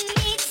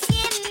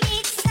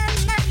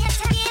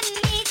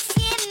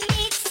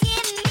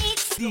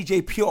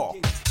 DJ Pure.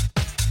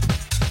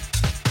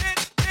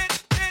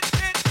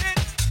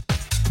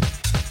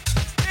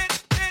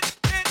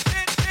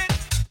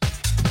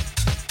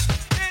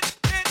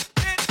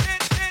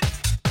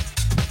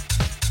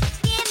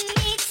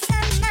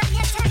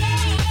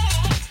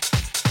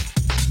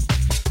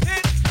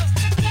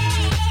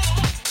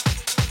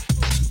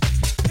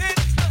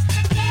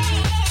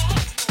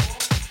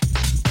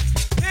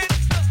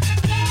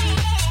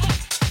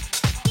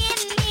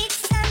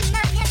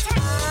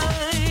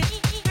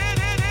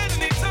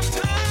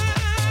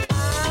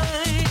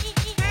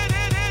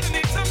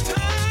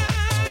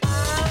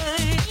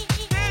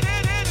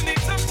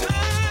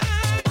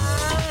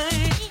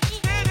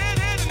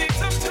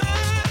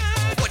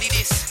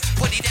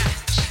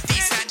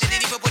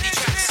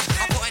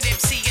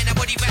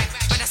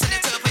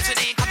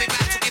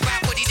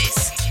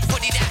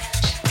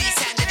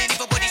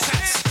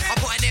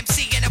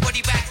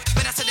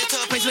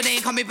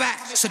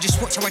 So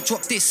just watch how I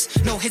drop this.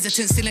 No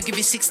hesitance, still I give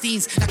it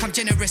 16s. Like I'm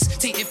generous,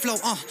 take it flow,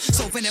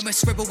 so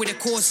venomous, rebel with a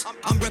cause.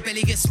 I'm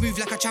rebellious, smooth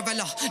like a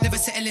traveller. Never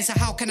settling, so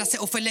how can I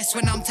settle for less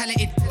when I'm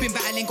talented? Been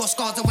battling, got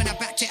scars, and when I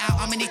backed it out,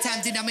 how many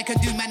times did I make a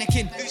do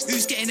mannequin?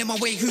 Who's getting in my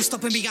way? Who's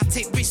stopping me? I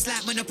take risks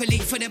like Monopoly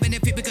for the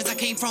benefit because I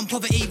came from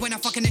poverty. When I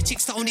fucking the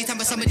chicks, the only time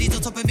but somebody's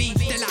on top of me.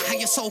 They're like, how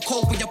you so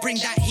cold when you bring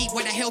that heat?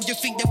 Where the hell you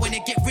think they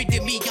wanna get rid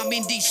of me? I'm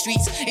in these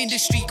streets,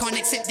 industry can't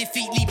accept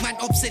defeat, leave man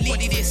obsolete.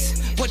 Body this,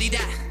 body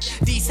that,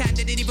 these hands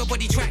they didn't even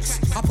body tracks.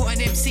 I put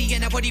an MC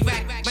and a body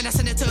bag. When I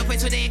send it to a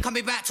place where they ain't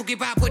coming back, talking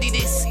about body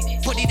this,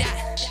 body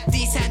that,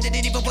 these hands they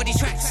didn't even body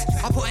tracks.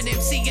 I put an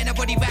MC and a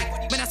body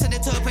bag. When I send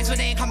it to a place where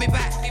they ain't coming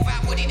back, talking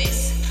about body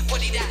this,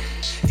 body that,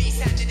 these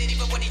hands they didn't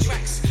even body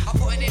tracks. I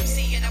put an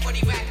MC and a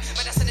body bag.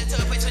 When I send it to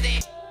a place where they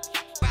ain't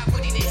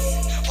body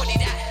this, body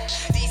that,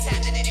 these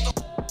hands they didn't even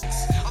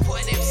I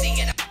put an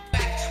MC and a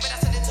bag. When I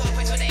send it to a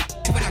place where they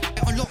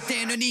on lock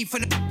there, no need for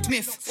the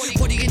Smith.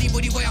 Body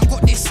anybody where I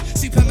got this.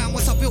 Superman,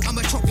 once I built a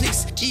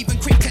metropolis. Even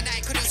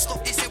kryptonite couldn't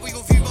stop this. Every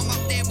review I'm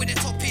up there with the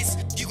top is.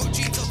 You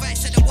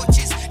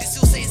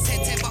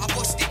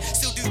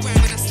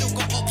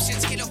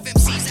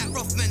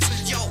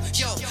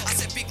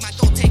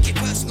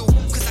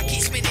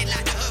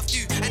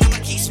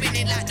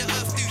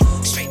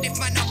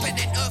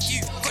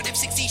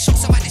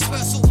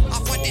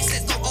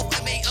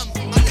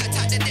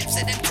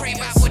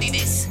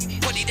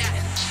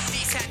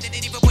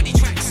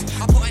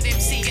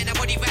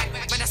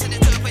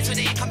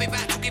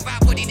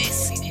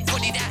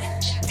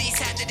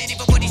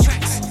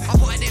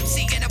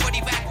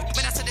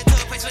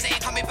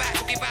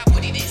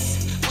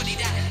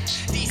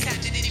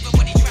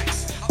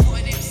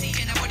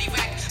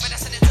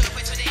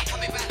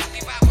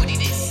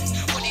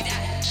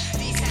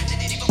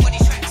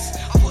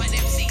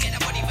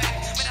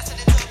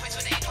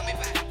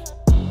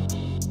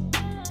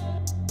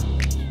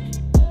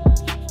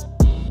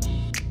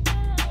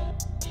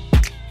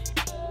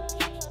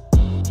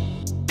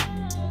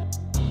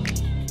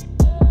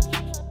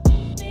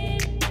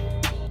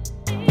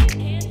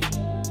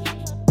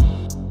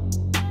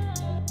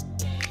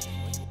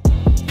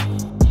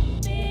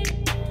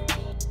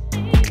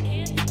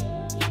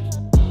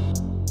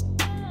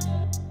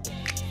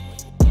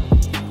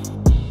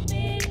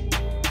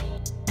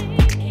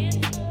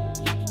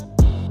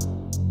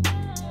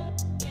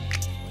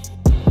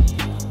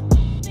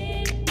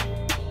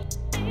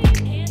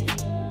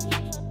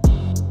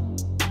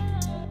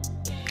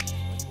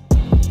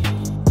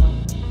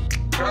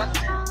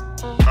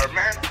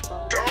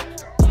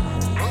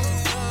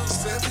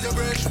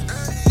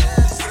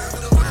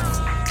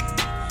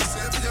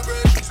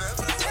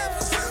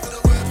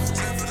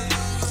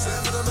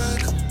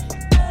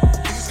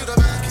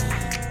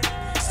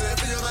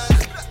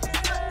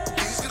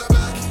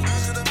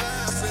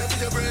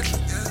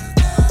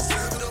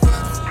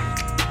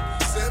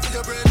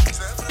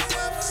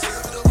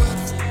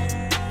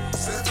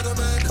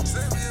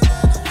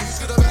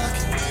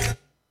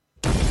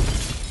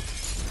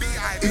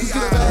Who's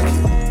gonna back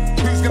it?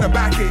 Who's gonna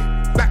back it?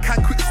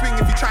 Backhand quick swing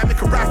if you try and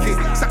make a racket.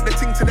 Sack the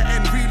ting to the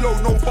end,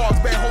 reload, no bars,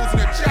 bare holes in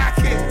the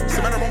jacket.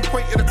 See man, I'm on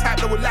point, you're the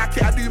type that will like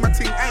it. I do my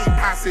thing, I ain't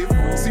passive.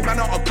 See man,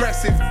 I'm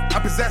aggressive,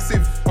 I'm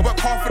possessive. I work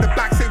hard for the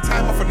back, same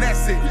time I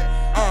finesse it.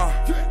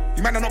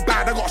 You man are not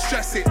bad, I gotta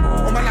stress it.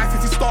 On my life,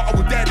 if you start, I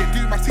will dead it.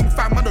 Do my thing,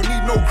 fam, I don't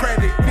need no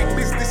credit. Big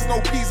business, no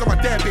peas on my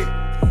debit.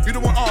 You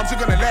don't want arms, you're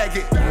gonna leg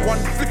it. One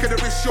flick of the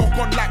wrist, you're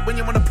gone like when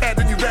you want a pair,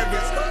 then you rev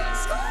it.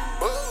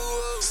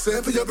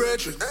 Send for your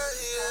brethren,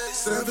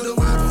 send for the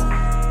weapon.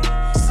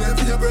 Send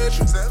for your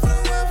brethren, send for the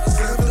weapon.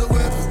 Send for the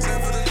weapon,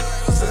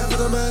 send for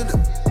the man.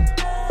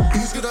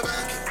 Who's gonna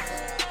back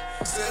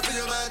it? Send for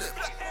your man.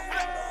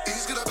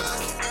 Who's gonna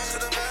back it?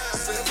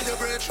 Send for your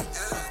brethren,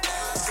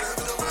 send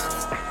for the weapon.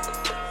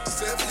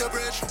 Send for your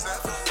brethren, send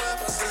for the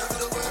weapon. Send for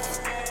the weapon,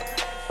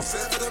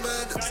 send for the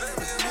man.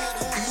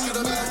 Who's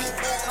gonna back it?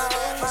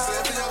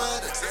 Send for your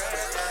man.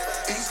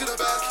 Who's gonna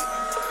back it?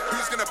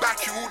 Who's gonna back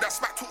you? All that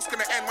smack talk's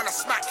gonna end when I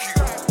smack you.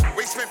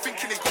 Waste men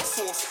thinking they got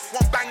sauce.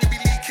 One bang, you be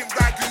leaking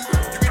ragu.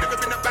 You ain't never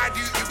been a bad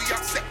you. You be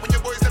upset when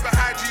your boys never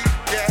had you.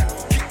 Yeah,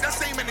 keep that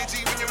same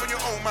energy when you're on your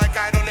own. My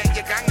guy, don't let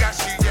your gang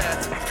gas you. Yeah,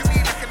 you can be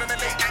looking on a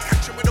late night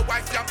action with a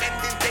wife. I'm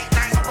ending date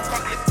night. Up a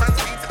front lift, man's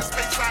been to the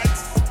space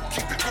lights.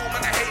 Keep it cool,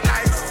 man, I hate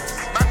lies.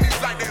 Man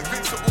moves like they're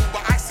invincible,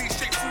 but I see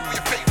straight through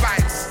your fake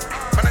vibes.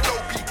 Man, I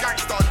don't be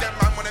gangster. Them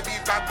man wanna be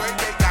bad boy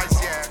gay guys.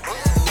 Yeah.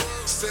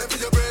 Send for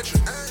your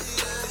brethren,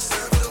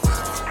 send for the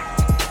weapon.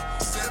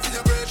 Send for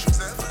your brethren,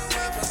 send for the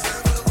weapon. Send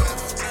for the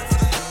weapon,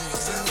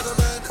 send for the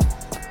man.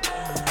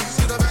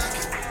 Who's gonna back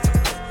it?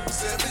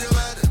 Send for your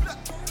man.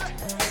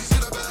 Who's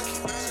gonna back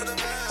it?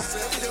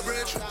 Send for your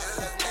brethren,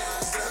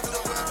 send for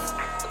the weapon.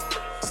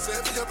 Send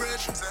for your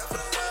brethren, send for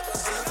the weapon.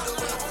 Send for the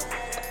weapon,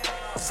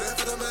 send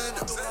for the man.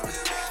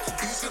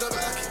 Who's gonna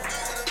back it?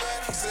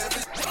 Send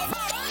for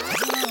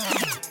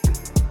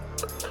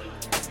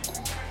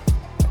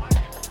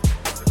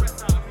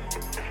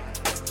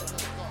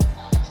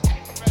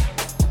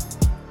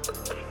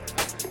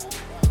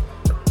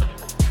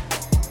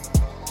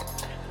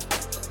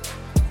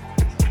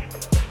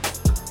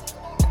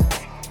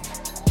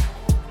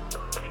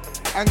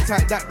Hang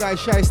tight, that guy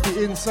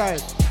shiesty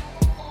inside.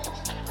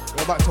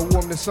 We're about to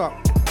warm this up.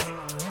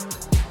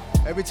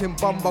 Everything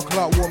bumper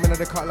clock warming at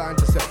the Cutler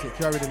Antiseptic,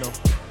 you already know.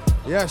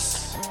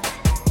 Yes.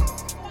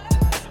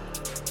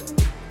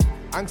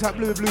 Hang tight,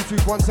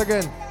 Bluetooth once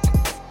again.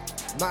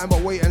 Nothing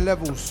but weight and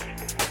levels.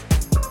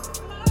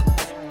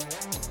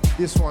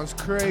 This one's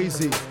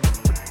crazy.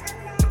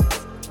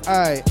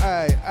 Aye,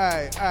 aye,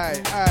 aye,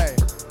 aye, aye.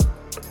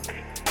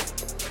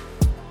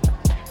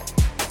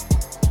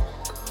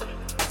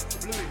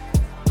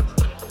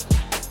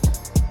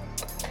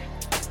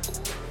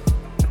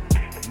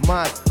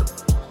 Mad.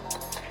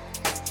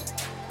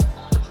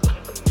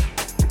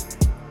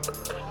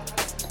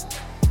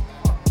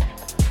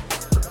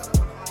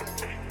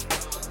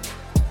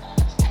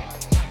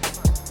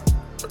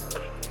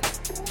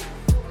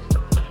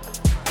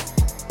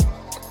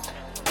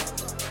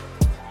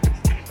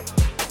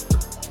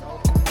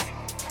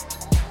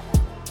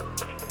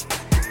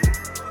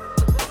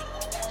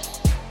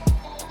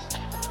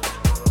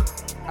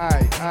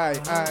 Aye,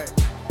 aye, aye.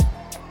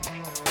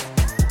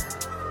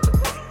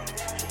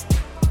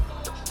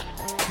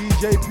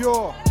 DJ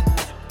Pure.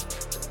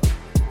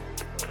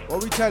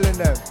 What we telling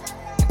them?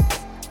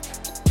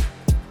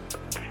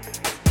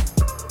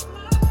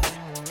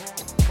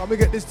 Can we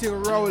get this thing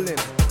rolling?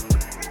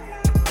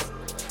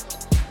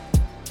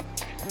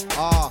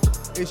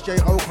 It's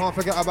J.O. Can't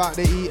forget about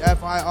the E.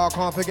 F.I.R.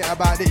 Can't forget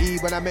about the E.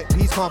 When I make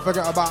peace, can't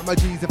forget about my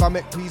G's. If I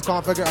make peace,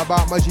 can't forget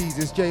about my G's.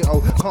 It's J.O.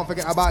 Can't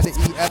forget about the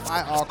E.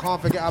 F.I.R.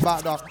 Can't forget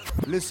about the...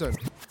 Listen.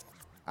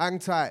 Hang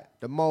tight.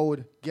 The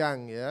Mode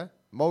Gang, yeah?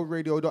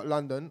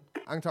 moderadio.london.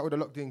 Hang tight with the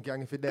Locked In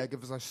Gang. If you're there,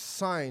 give us a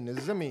sign.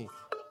 Is it me?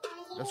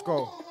 Let's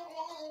go.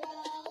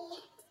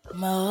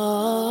 Some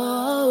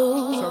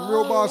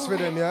real bars for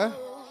them, yeah?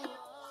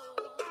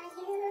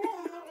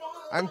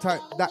 Hang tight.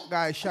 That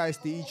guy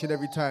shiesty each and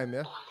every time,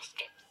 yeah?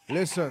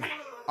 Listen.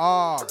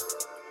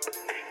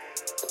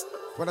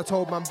 When I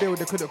told man Bill,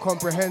 they couldn't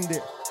comprehend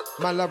it.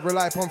 Man love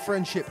rely upon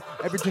friendship.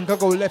 Everything can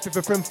go left if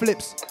a friend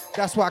flips.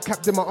 That's why I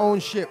captain my own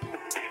ship.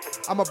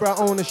 I'm a brown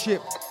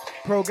ownership.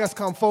 Progress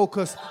can't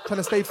focus. Trying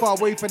to stay far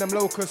away from them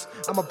locusts.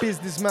 I'm a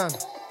businessman.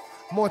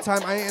 More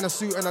time I ain't in a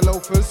suit and a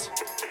loafers.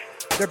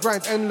 The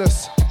grind's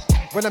endless.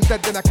 When I'm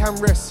dead then I can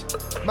rest.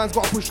 Man's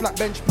got to push like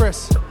bench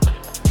press.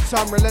 So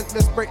I'm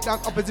relentless. Break down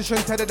opposition,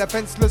 tell the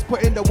defenseless.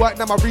 Put in the work,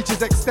 now my reach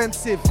is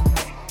extensive.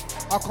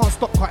 I can't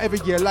stop cause every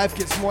year life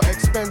gets more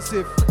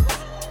expensive.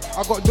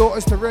 I got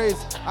daughters to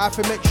raise. I have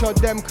to make sure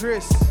them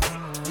crisp.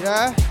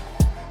 Yeah?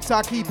 So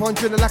I keep on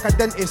drilling like a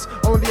dentist.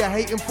 Only a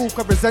hating fool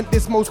could resent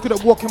this. Most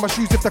couldn't walk in my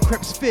shoes if the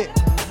crepes fit.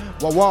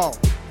 Wow.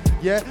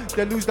 Yeah?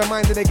 They lose their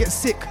minds and they get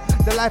sick.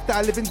 The life that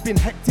I live in's been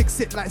hectic.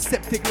 Sit like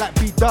septic like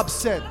B-Dub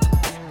said.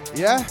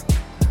 Yeah?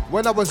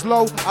 When I was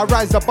low, I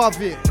rise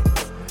above it.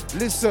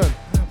 Listen.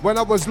 When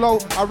I was low,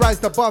 I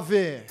rise above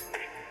it.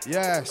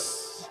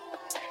 Yes.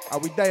 Are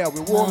we there?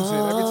 We warms it.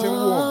 Everything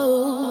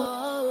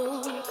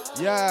warm.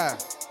 Yeah.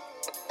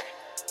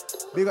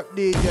 Big up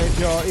DJ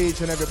Pure,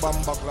 each and every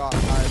bumper class.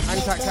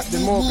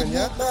 Anti-Captain Morgan,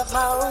 yeah?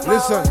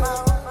 Listen.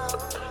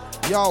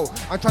 Yo,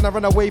 I'm trying to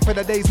run away for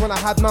the days when I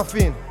had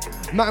nothing.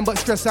 Nothing but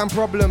stress and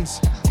problems.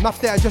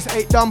 Nothing, I just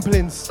ate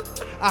dumplings.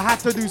 I had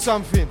to do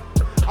something.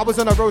 I was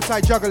on the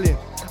roadside juggling.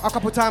 A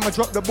couple times I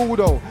dropped the ball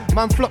though.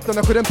 Man flopped and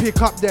I couldn't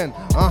pick up then.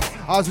 I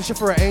was wishing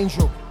for an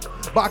angel,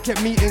 but I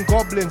kept meeting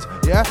goblins,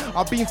 yeah?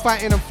 I've been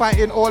fighting and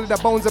fighting all of the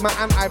bones of my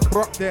hand, I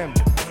broke them.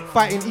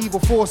 Fighting evil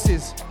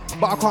forces,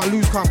 but I can't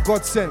lose, can't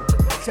God sent.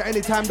 So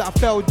anytime that I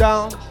fell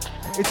down,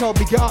 it told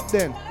me get up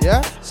then,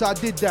 yeah? So I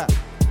did that.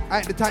 I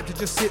ain't the type to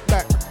just sit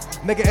back.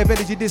 Negative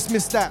energy,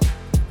 dismiss that.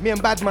 Me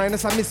and bad mind,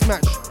 that's a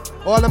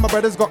mismatch. All of my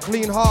brothers got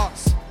clean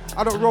hearts.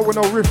 I don't roll with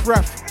no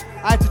riff-raff.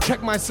 I had to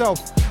check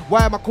myself.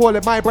 Why am I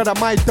calling my brother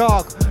my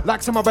dog?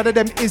 Like some of my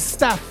brother them is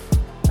staff.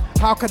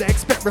 How could I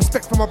expect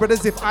respect from my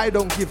brothers if I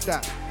don't give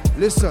that?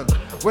 Listen,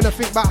 when I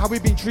think about how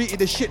we've been treated,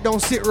 the shit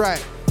don't sit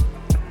right.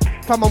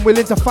 Fam, I'm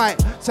willing to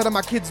fight so that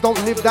my kids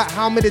don't live that.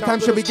 How many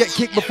times should we get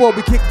kicked before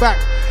we kick back?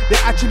 They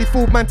actually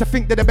fooled man to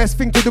think that the best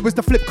thing to do is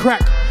to flip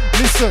crack.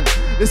 Listen,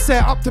 they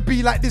set up to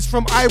be like this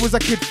from I was a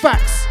kid,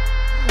 facts.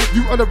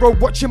 You on the road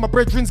watching my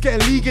brethrens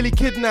getting legally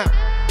kidnapped.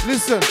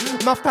 Listen,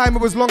 enough time,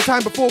 it was long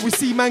time before we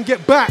see man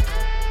get back.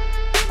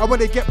 And when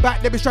they get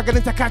back, they be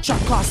struggling to catch up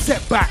cause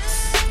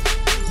setbacks.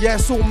 Yeah,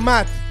 it's all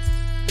mad.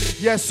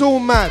 Yeah, it's all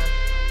mad.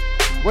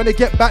 When they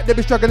get back, they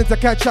be struggling to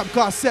catch up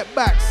cause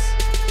setbacks.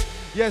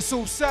 Yeah, it's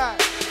all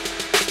sad.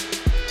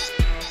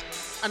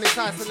 And it's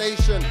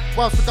isolation,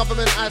 whilst the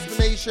government has the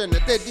nation. A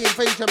deadly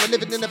invasion, we're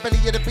living in the belly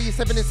of the beast,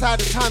 living inside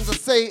the times of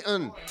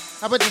Satan.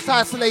 And we're just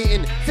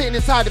isolating, sitting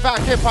inside without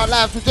care for our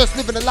lives. We're just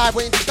living a life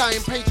waiting to die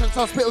in patience.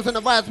 Hospitals and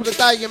the rise with a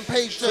dying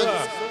patience.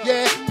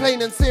 Yeah,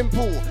 plain and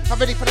simple. I'm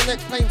ready for the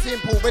next plain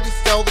simple. Ready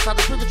to delve inside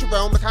the spiritual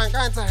realm. I can't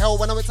go into hell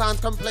when I'm at times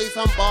come play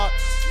some parts.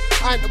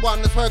 I ain't the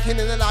one that's working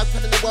in the life,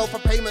 telling the world for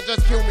payment,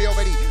 just kill me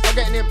already. I'm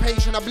getting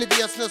impatient,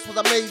 obliviousness was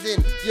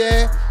amazing,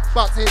 yeah.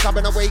 But since I've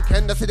been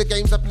awakened, I see the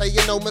games I play,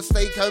 no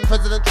mistaken.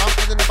 President Trump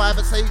is in the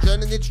virus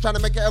agent, and he's trying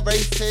to make it a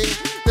race thing.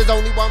 There's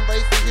only one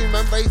race, the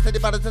human race,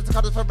 everybody just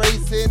cut us for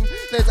racing.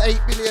 There's 8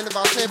 billion of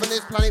us here on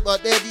this planet,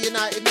 but they're the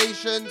United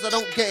Nations. I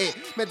don't get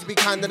it, meant to be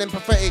kind and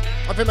empathetic.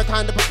 I feel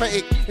kind of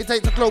pathetic. It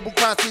takes a global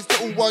crisis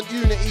to all want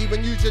unity,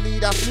 when usually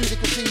that's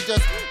ludicrousy.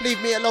 Just leave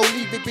me alone,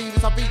 leave me be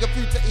with some vegan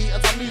food to eat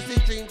and some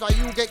lucid dreams. Like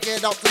you get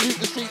geared up to loot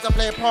the streets, I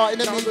play a part in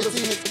the movie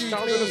scene, excuse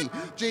me.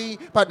 G,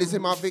 but this is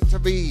my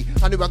victory.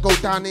 I knew I'd go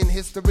down in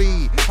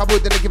history. I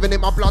wouldn't have given it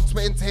my blood,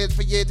 sweat and tears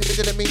for years if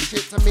it didn't mean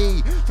shit to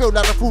me. Feel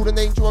like a fallen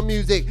angel of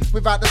music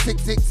without the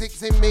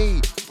 666 in me.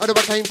 I know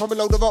I came from a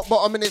load of rock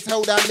bottom and it's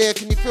held down there,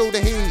 can you feel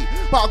the heat?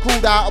 But I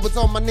crawled out, I was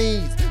on my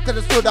knees. Then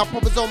I stood up, I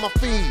was on my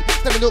feet.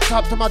 Then I looked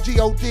up to my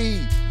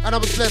G.O.D. And I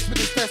was blessed with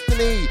this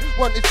destiny.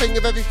 Want this thing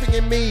of everything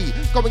in me.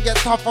 Go and get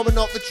tough, I'm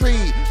not the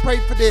tree. Pray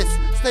for this,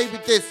 stay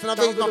with this. And I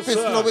raise my fist,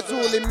 know it's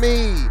all in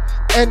me.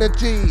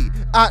 Energy,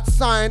 at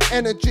sign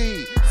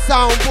energy.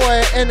 Sound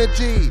boy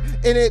energy.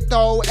 In it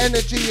though,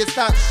 energy is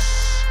that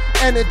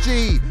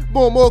energy.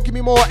 More, give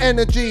me more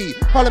energy.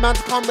 Parliament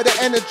to come with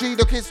the energy.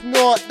 Look, it's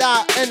not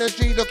that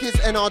energy. Look, it's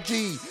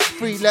NRG.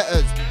 3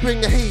 letters, bring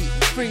the heat.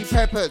 3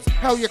 peppers,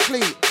 hell your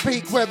cleat.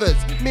 Peak weathers,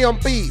 me on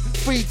beat.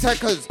 3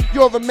 techers,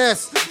 you're a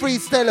mess. 3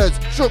 stellars,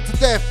 shook to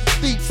death.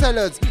 Deep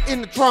sellers,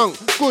 in the trunk.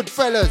 Good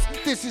fellas,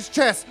 this is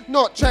chess,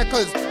 not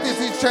checkers. This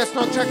is chess,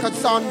 not checkers,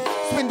 son.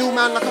 Swindle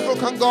man like a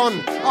brook and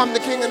gone. I'm the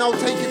king and I'll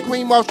take your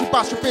queen while she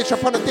bust your bitch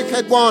up on a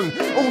dickhead one.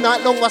 All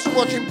night long while she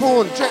watching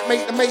porn.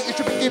 Checkmate the mate, you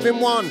should be giving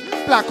one.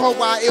 Black or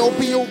white, it'll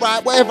be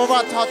alright. Whatever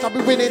I touch, I'll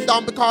be winning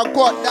down because I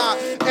got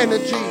that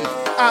energy.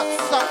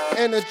 Outside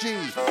energy,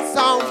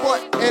 sound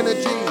boy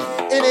energy.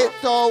 In it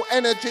though,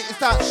 energy, it's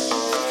that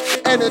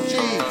energy.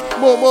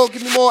 More,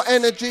 give me more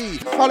energy.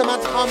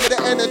 Parliament to come with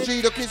the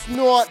energy. Look, it's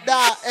not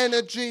that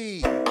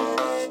energy.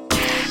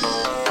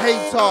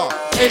 Hater,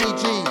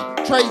 energy,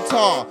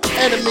 traitor,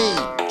 enemy,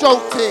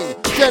 jolting,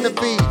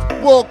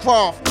 Genevieve,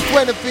 Warcraft,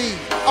 Guinevere.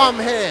 I'm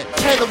here,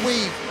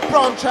 Halloween,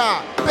 branch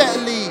out, better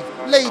leave,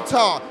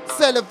 later,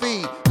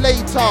 Celavi,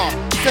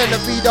 later.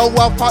 Celavido,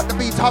 well fuck the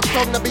beat, up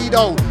strong the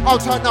beato. I'll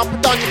turn up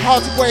and down your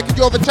party work and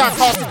you're the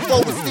jackass if you go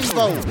with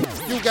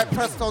Steve-O. You get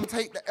pressed on,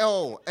 take the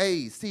L.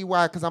 Hey, see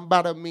why? Cause I'm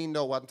bad at mean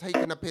though. I'm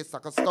taking a piss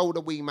like I stole the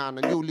wee man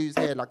and you'll lose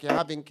hair like you're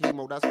having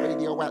chemo. That's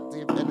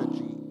radioactive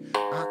energy.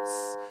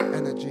 That's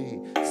energy.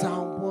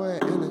 Sound boy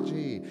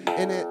energy.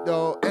 In it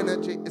though,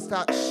 energy. It's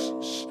that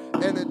shh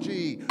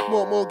energy.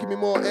 More, give me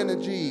more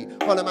energy.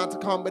 Follow man to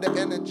come with the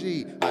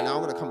energy. Alright, now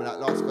I'm gonna come with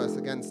that last verse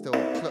again still.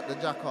 Look, the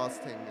jackass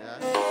thing, yeah?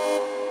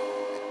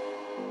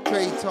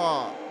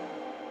 Traitor.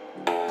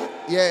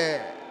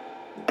 Yeah.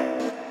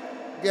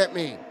 Get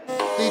me.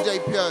 DJ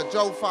Pure,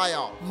 Joe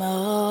Fire.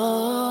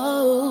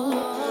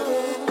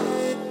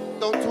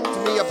 Don't talk to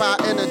me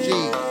about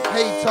energy.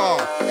 Hater,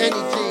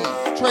 energy,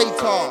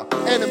 traitor,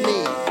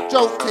 enemy,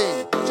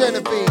 jolting,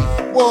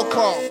 Genevieve,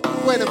 Warcraft,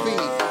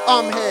 Guinevere.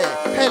 I'm here,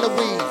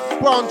 Halloween,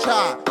 branch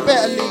out,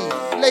 better leave,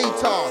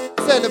 later,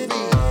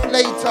 Celavi,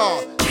 later,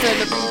 send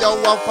libido,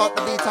 well fuck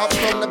the beat up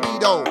from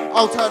libido.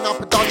 I'll turn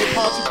up and down your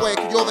party boy,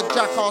 cause you're a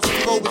jackass and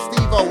you roll with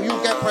Steve-O. You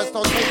get pressed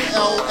on take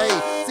L.A.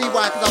 See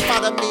why, cause I'm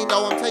bad at me,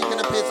 no, I'm taking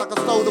a piss like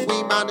I stole the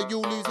weed, man, and you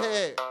lose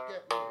hair.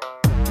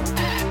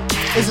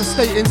 It's a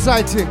state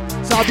inciting,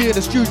 so I'll be in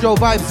the studio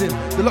vibes in.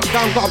 The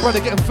lockdown got a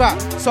brother getting fat,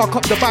 so I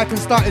copped the bike and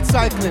started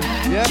cycling.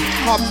 Yeah,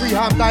 carb free,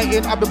 I'm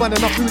dieting, I've been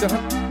running up through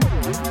the.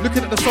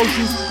 Looking at the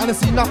socials, and I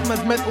see enough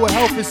man's mental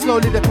health is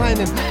slowly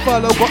declining.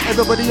 Furlough got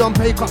everybody on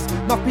pay cuts,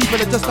 enough people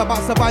are just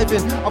about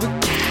surviving.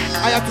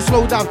 I had to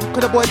slow down,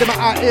 cause the boy them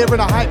out here in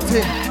a hype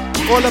thing.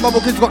 All them other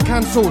kids got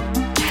cancelled,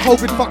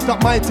 COVID fucked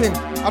up my thing.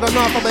 I don't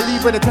know if I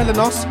believe what they're telling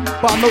us,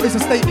 but I know it's a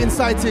state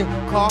inciting.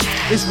 Car,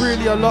 it's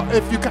really a lot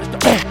if you catch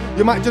the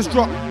you might just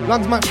drop,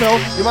 lungs might fail,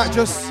 you might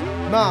just,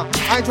 nah.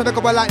 I ain't trying to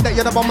go out like that,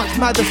 you're never much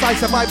mad,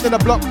 decisive vibes in the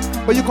block.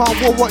 But you can't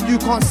war what you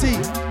can't see,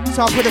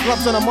 so I put the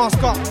gloves on and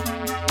mask up.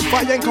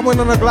 But you ain't coming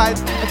on a glide,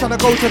 I'm trying to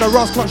go to the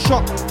Roscott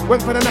shop.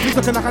 Went for the nappies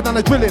looking like I done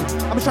a drilling,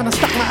 I'm trying to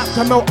stack my app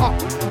to melt up.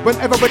 When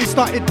everybody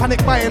started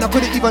panic buying, I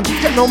couldn't even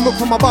get no milk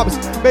from my bubs.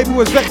 Baby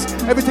was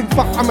vexed, everything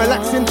fucked, I'm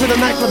relaxing till the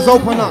nightclubs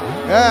open up.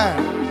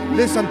 Yeah.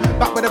 Listen,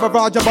 back with the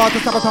barrage of bars to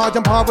sabotage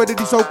and par with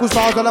the so-called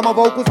stars. All of my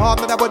vocals hard,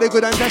 but that boy they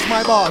good and test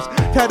my bars.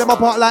 Tear them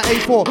apart like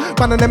A4,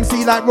 man and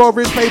MC like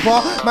Rory's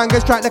paper. Man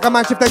gets tracked like a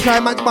match if they try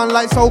match man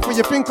like sofa.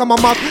 You think I'm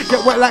a mug,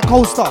 get wet like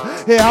coaster.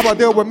 Here how I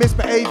deal with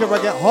misbehavior, I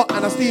get hot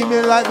and I steam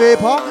in like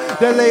vapor.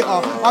 Then later,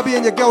 I'll be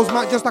in your girl's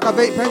mat just like a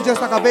vape pen,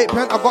 just like a vape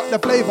pen. I got the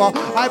flavour,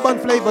 I bun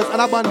flavors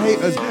and I bun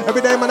haters.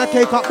 Every day man I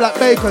cake up like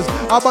bakers.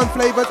 I bun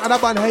flavors and I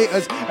bun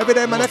haters. Every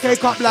day man I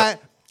cake up like,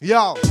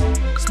 yo.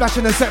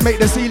 Splashing the set make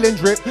the ceiling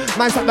drip.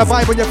 Nice up the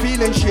vibe when you're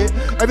feeling shit.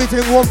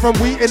 Everything warm from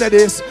wheat into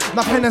this.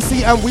 My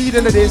Hennessy and weed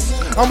into this.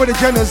 I'm with the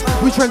Jenners,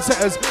 we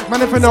trendsetters.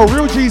 Man, if I know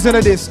real G's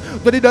into this.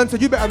 But it done, so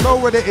you better know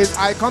what it is.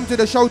 I come to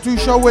the show to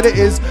show what it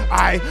is.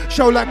 I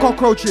show like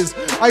cockroaches.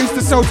 I used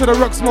to sell to the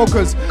rock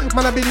smokers.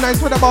 Man, I've been nice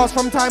with the bars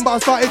from time, but I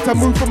started to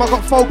move from I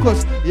got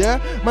focused. Yeah,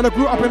 man, I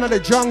grew up in the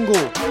jungle.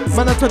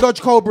 Man, I had to dodge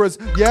cobras.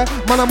 Yeah,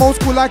 man, I'm old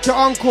school like your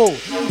uncle.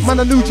 Man,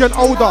 a new gen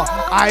older.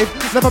 I've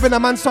never been a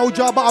man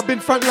soldier, but I've been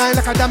frontline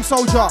like a damn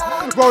soldier.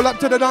 Roll up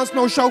to the dance,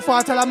 no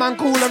chauffeur. Tell a man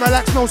cool and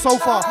relax, no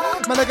sofa.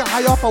 Man, I get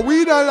high off a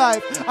weed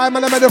alive. I'm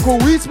a medical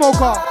weed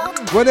smoker.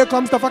 When it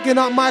comes to fucking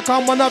up mic,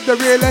 I'm one of the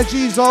realest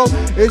G's. Oh,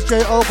 it's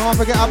J.O. Can't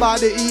forget about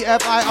the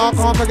E.F.I.R.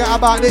 Can't forget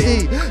about the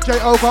E.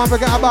 J.O. Can't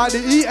forget about the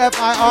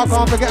E.F.I.R.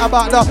 Can't forget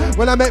about the.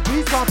 When I make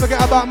peace, can't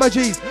forget about my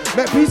G's.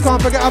 Make peace,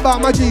 can't forget about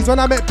my G's. When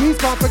I make peace,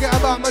 can't forget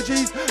about my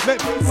G's. Make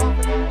peace,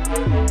 can't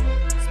forget.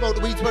 Smoke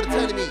the weeds, brother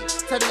telling me.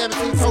 Telling them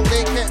it's told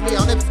they ain't kept me.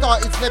 I never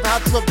started, never had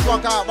to rub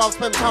drunk out. While I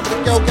spend time with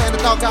a girl getting the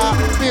dog out.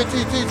 Being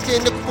too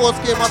skin, looking for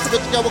skin. Once a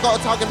bitch girl, we got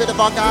a target with a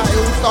bug out. It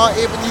all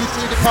started when you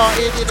two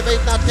departed. In the base,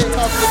 now take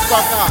off with the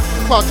bug out.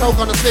 Well, choke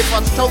on the slip,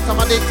 watch choke on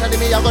my dick.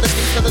 Telling me I got a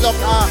keep to the lock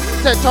out.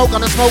 Said choke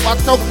on the smoke, watch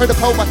choke through the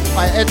pole. But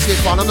I edge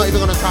this one, I'm not even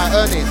gonna try to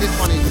earn it. This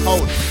one is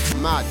cold.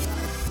 Mad.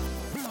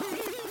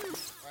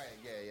 Right,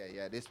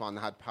 yeah. This one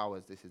had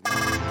powers. This is mad.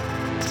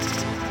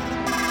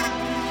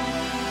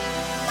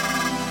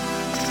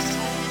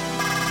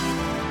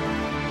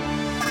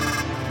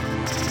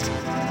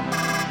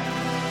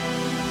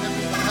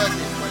 Heard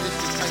this, but this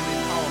is came in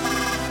powerful.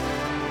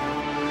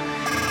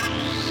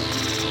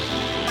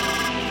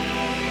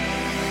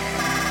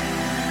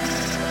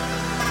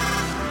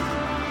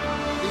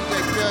 DJ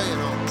Pure, you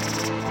know.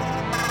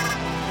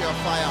 Pure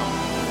fire.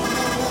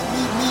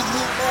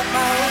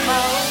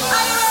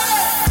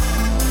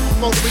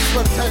 Smoke the weed,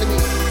 brother telling me.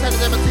 Telling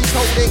them a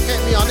told they ain't get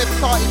me. I never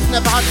started,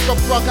 never had to drop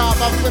drug out.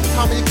 But when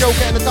time with your girl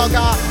getting the dug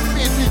out.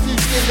 Being too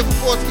skin, looking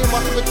for skin.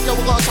 Once a bitch girl,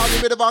 we got a target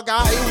with a bug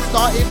out. It all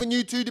started when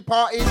you two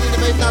departed. In the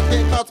main now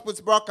getting cuts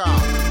with Brock out.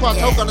 Well,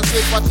 choke on the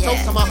slip, watch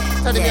choke come up.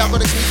 Telling me I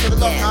got a key to the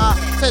lock out.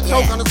 Said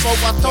choke on the smoke,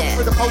 watch choke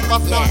through the poke.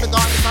 Busting out the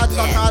garden inside the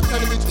lock out.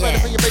 Telling me to spread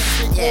it for your baby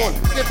street corn.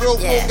 Get real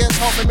cool, get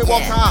hot, make me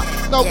walk out.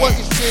 Know what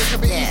is shit, can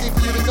be easy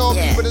for you to know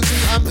me with a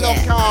zoo and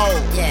block out.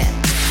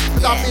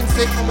 Cause I've been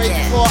sick from way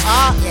before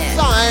I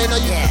sign. I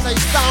used to say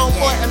sound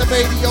boy and the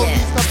radio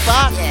used to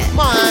back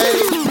mine.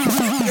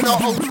 You know,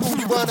 old school,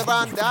 you weren't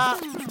around that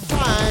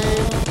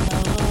time.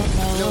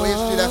 Little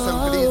history lesson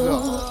for these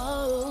lot.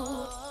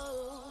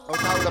 Old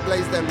how the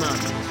blaze them, man.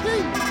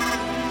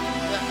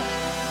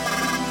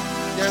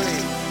 Jerry.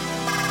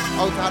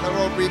 Old how the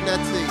road breed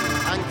Netty.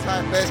 Hang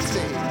tight Betsy.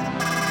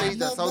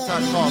 Jesus, old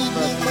tight fast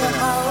first.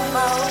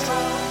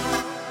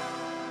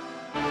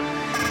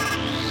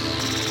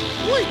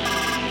 Wait.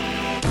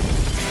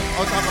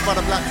 Old time about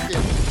a black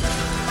skin.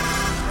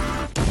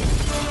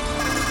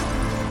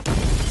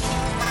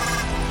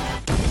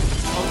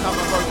 Old time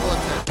about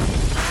Vortex.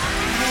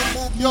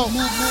 Yo.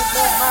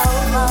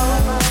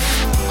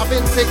 I've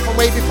been sick from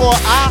way before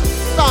I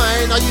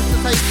signed. I used to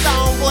say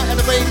sound boy and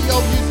the radio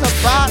used to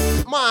back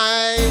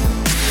mine.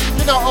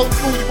 You know old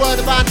school, you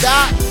weren't about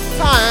that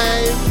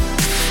time.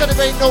 So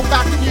there ain't no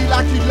backing you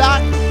like you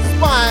like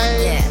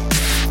spine.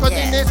 Cause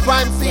in this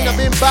rhyme scene I've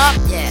been back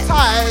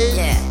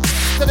tight.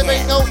 So there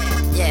ain't no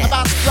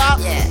about strap,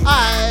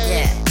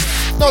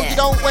 No, you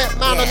don't wet,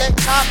 man, or let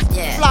cops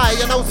fly.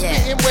 You know,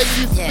 spitting when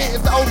you spit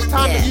is the only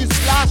time that you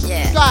splash.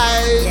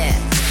 Guys,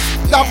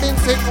 I've been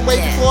sick from way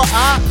before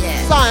I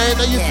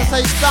signed. I used to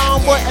say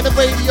sound, what, and the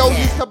radio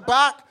used to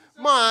back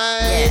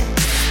mine.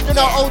 You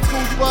know, old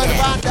school, you weren't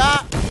around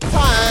that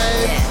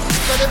time.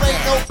 So there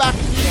ain't no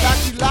backing you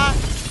like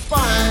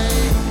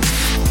fine.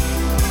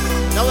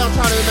 Now I'm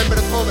trying to remember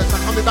the chorus.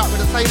 I'm coming back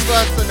with the same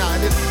verse and that,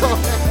 and it's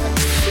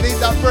you need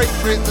that break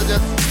for it to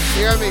just,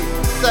 you hear me?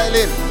 Settle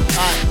in.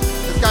 Alright,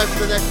 let's go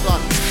for the next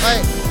one.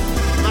 Wait,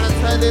 man, I'm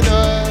telling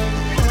her.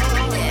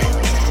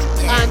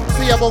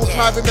 Auntie, I won't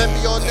try to remember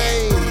your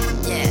name.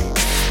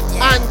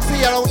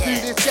 Auntie, I don't do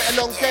this get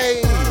along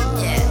game.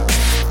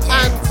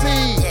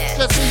 Auntie,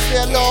 just leave me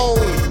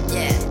alone.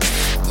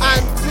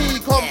 Auntie,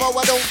 combo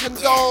I don't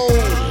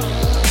condone.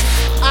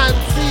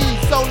 Auntie,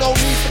 so no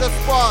need for the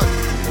spot.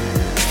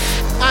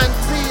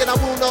 Auntie, and I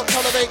will not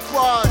tolerate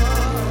crime.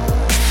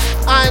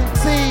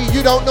 Auntie,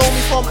 you don't know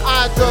me from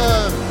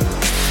Adam.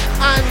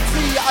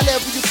 Auntie, I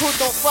level you could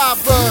not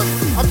fathom.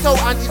 I'm so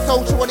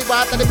anti-social when it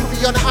rap that it put me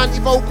on an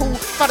anti-vocal.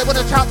 But I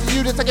wanna chat to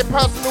you to take it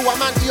personal.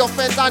 I'm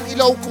anti-offense,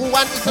 anti-local,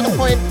 anti to the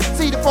point.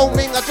 See the phone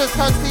ring, I just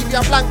turned Stevie,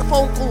 I blank the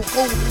phone call.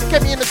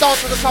 Get me in the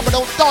dance of the club, I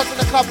don't dance in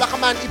the club like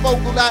I'm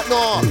anti-vocal like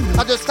no.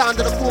 I just stand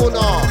in the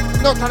corner,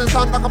 not trying to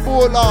sound like a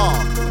baller.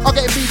 I'm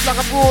getting beats like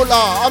a brawler,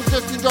 I'm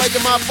just enjoying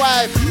my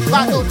vibe.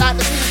 Right, don't like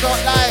the things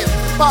not live.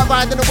 But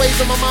riding the waves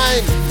of my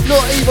mind.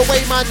 Not either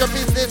way, mind your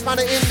business, man,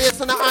 in this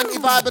and the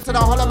anti-vibe to the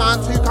hollow man.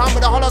 Two come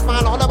with the hollows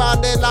man,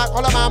 then like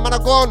hollow man a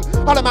gone.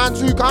 Hollow man,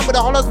 two come with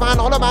the hollows man,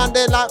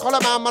 then like hollow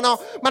man a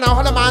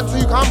hollow man,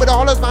 two come with the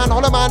hollows man,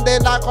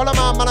 then like hollow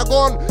man a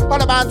gone.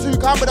 Hollow man, two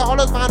come with the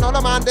hollows man,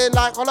 then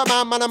like hollow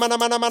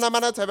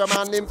man, tell a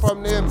man limb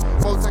from him.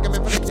 Won't take me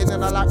for the king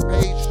and I like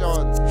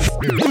patience.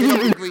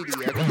 I'm greedy,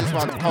 yeah, because this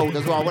one's cold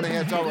as well. I want to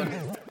hear Joe on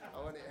it.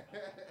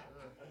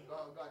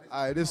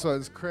 Alright, this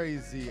one's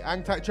crazy.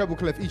 Hang tight treble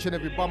clef each and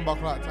every bumper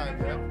clock time,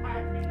 yeah?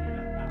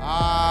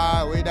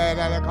 We there,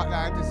 cut the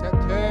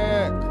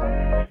antiseptic.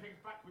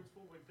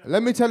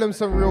 Let me tell him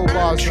some real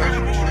bars,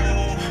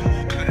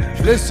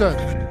 man. Listen,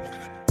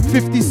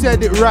 50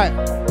 said it right.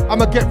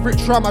 I'ma get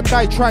rich, I'ma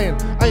die trying.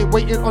 I ain't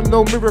waiting on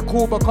no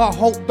miracle, because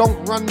hope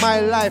don't run my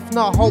life.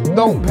 Nah, hope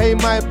don't pay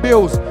my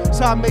bills.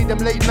 So I made them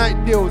late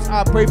night deals.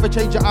 I pray for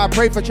change, I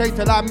pray for change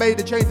till I made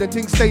a change and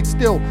things stayed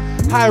still.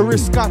 High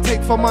risk I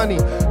take for money.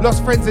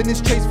 Lost friends in this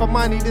chase for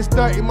money. This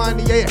dirty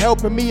money ain't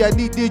helping me. I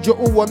need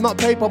digital or not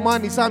paper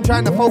money. So I'm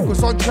trying to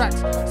focus on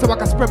tracks so I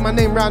can spread my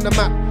name round the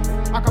map.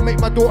 I can make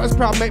my daughters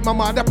proud, make my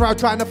mother proud,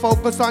 trying to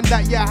focus on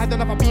that. Yeah, I had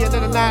enough of being in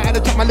the night, and I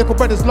dropped my little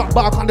brother's lock,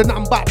 but I can't do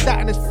nothing but that,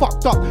 and it's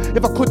fucked up.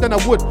 If I could, then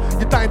I would.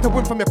 You're dying to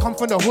win from your come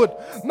from the hood.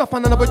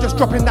 Nothing and I was just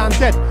dropping down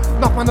dead.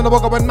 Nothing and I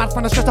was going mad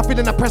from the stress, I'm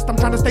feeling oppressed. I'm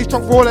trying to stay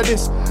strong for all of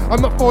this. I'm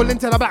not falling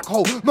into the black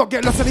hole, not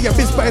get lost in the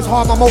abyss, but it's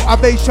hard. My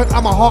motivation,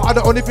 I'm a heart, I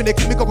the only thing that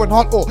keep me going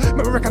hard. Or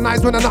make me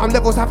recognize when I know I'm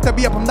levels have to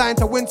be up. I'm dying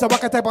to win, so I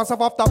can take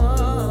myself after.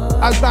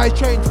 As I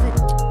change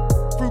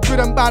through good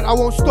and bad, I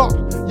won't stop.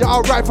 You're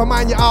out right for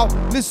mine, you're out.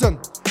 Listen.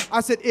 I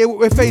said, here what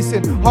we're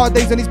facing. Hard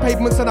days on these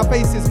pavements and our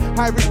faces.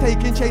 High risk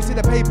taking, chasing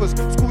the papers.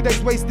 School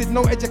days wasted,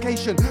 no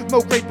education.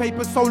 No grade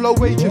papers, so low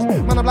wages.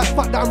 Man, I'm like,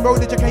 fuck that, I'm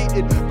road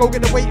educated. Go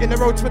get the weight in the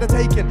roads for the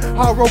taking.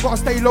 Hard road, gotta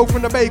stay low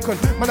from the bacon.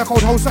 Man, I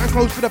cold hold something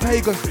close for the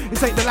pagans.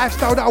 This ain't the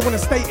lifestyle that I wanna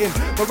stay in.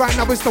 But right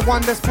now it's the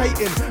one that's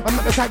painting. I'm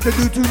not the type to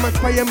do too much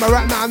praying. But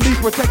right now I need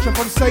protection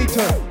from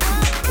Satan.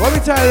 Let me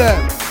tell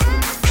them.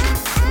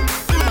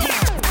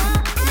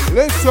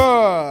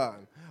 Listen.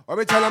 Let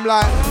me tell them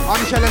like,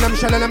 I'm shelling them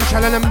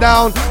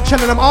down.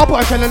 Shelling them all, but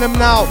I'm shelling them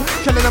now.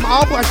 Shelling them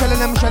all, but I'm shelling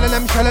them down.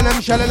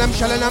 Shelling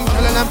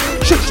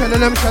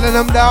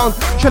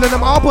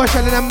them all, but I'm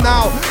shelling them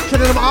now.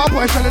 Shelling them all, but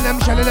I'm shelling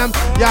them.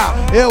 Yeah,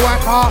 here I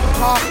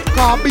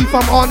car beef,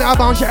 I'm on it. I'm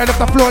bound, shitting up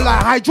the floor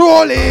like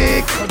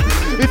hydraulics.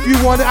 If you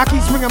want it, I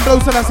keep swinging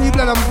blows till I see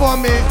blood and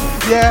vomit.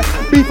 Yeah,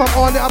 beef, I'm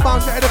on it. I'm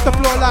bound, shitting up the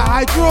floor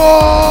like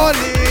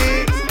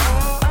hydraulics.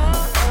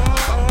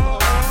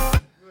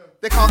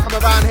 They can't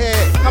come around here,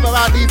 come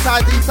around these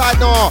side,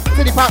 no.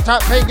 City Park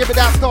trap, can't give it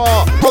that score.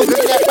 Hold it,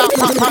 let back,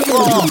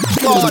 raw.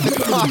 God, they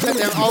can't hit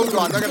them old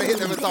ones. They're gonna hit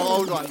them with some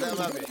old ones. Let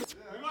them have it.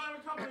 We might have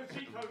a couple of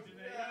cheat codes in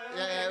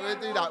there. Yeah, we'll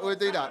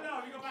do that.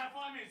 No, we've got about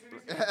 5 minutes.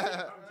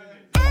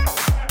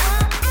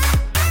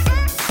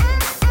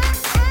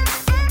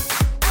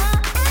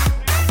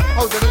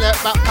 Hold it, let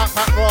back,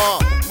 raw.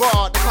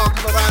 They can't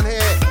come around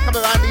here, come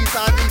around these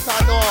side,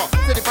 no.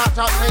 City Park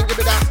trap, can't give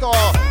it that score.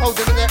 Hold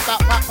it, let back,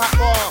 raw.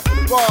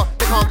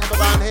 They can't come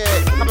around here,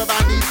 come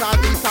around these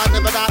side,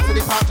 never that. City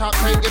Park trap,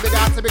 can't give it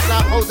that. To be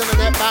clap, holding the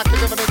net back,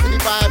 give it a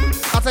city vibe.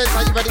 I said, so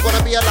you really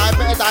wanna be alive,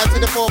 better die to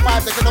the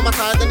 4-5. They can on my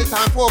side,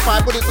 anytime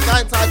 4-5. Bullets to go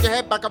inside your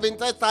head, back of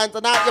intestines,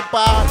 and out your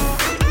bar.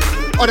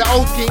 Or the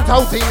old king,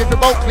 toe team, if you're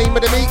both clean,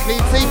 but the meat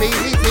clean, see me,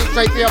 heat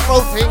straight for your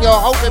protein. You're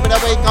hoping when I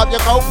wake up,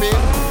 you're coping.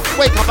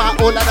 Wake up out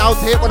all that out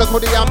here, wanna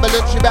call the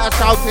ambulance, you better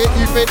shout it.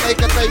 You think they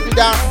can save you,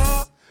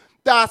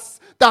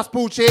 that's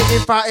bullshit.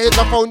 In fact, here's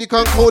the phone, you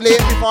can call it.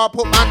 Before I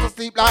put man to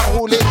sleep like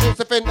Hooley,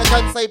 Josephine, they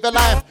can save your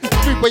life.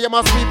 Street where you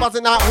must be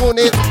buzzing out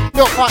hornets.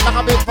 Milk part like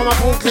a bit from a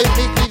pool clip.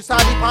 Me leave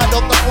side part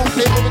of the pool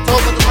clip. When we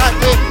talk with the track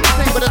clip.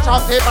 See with the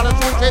chart tip and the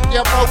true tip.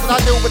 Yeah, bro, cause I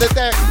deal with the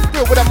deck.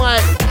 Deal with the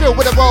mic. Deal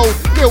with the roll.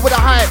 Deal with the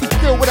hype.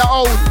 Deal with the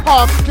old.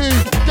 Half Q.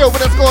 Deal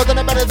with the scores and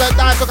the better than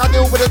dice. Look, I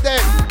deal with the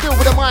deck. Deal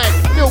with the mic.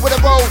 Deal with the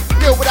roll.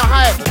 Deal with the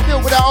hype. Deal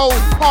with the old.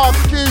 Half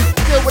Q.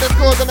 Deal with the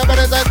scores and the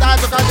better than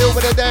dice. Look, I deal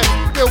with the deck.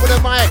 Deal with the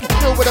mic.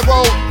 Deal with the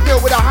roll. Deal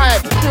with the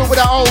hype. Deal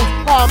with the old.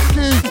 Half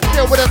Q.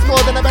 Deal with the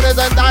scores and the better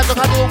than dice. Look,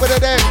 I deal with the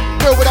deck.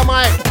 Deal with the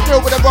mic.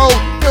 Deal with the roll.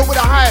 Deal with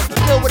the hype.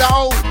 Deal with the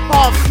old.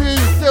 Half Q.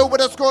 Deal with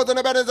the scores and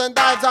the better than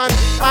dice.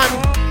 And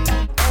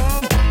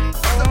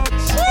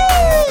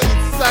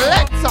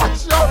selector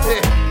Johnny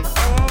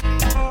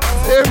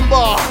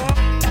Timber.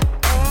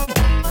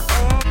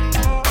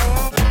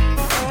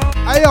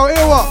 Hey yo,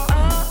 hear what?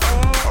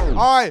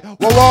 Alright,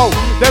 whoa,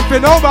 them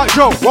fin know about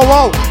Joe,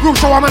 whoa, group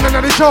show a man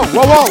in the show,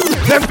 whoa,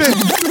 them fin.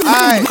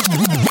 Alright,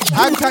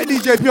 I'm tight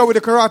DJ Pure with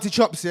the karate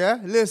chops, yeah?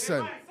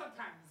 Listen.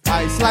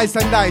 Alright, slice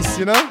and dice,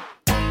 you know?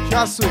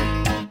 Just sweet.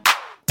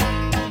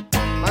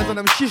 Man's on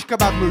them shish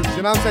kebab moves,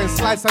 you know what I'm saying?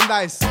 Slice and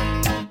dice.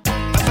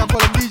 That's why I call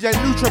them DJ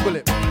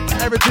Nutribullet.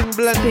 Everything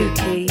blended.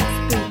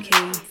 Spooky.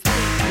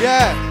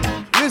 Yeah,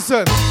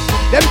 listen.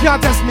 Them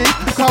can't test me,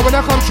 cause when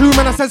I come through,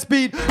 man, I said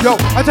speed. Yo,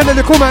 I tell the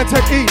little man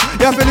take heed.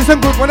 You have to listen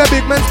good when a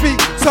big man speak.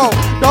 So,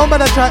 don't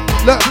bother try.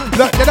 Look,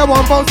 they're the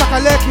one bounce like a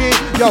lecky.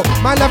 Yo,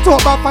 man left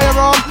talk about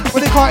firearm,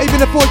 but they can't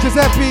even afford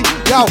Giuseppe.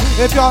 Yo,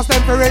 if you ask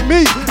them to rate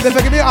me, then they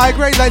give me high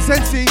grade like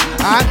Sensi.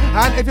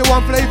 And if you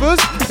want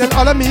flavors, then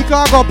all of me,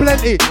 cause I got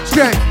plenty.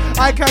 Strength,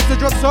 I catch the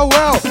drop so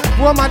well.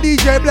 When my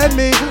DJ blend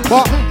me,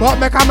 but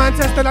make a man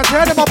test and I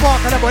tear them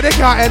apart, and they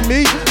can't end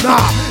me. Nah,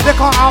 they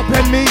can't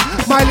outpen me.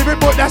 My lyric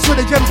book, that's where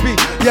the gems be.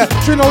 Yeah,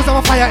 she knows I'm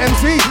a fire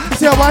MC.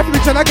 See a wife,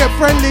 bitch, and I get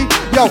friendly.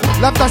 Yo,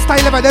 love that style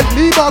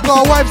evidently, but I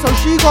got a wife, so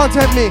she gon'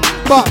 tempt me.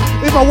 But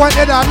if I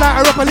wanted her, I'd light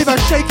her up and leave her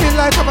shaking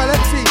like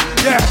epilepsy.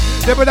 Yeah,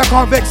 they better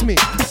can't vex me.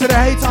 So they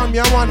hate on me,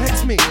 I want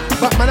hex me.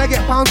 But man, I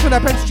get pounds to the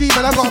pen street,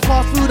 man, I got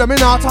fast food, I'm in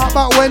our talk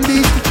about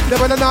Wendy's. They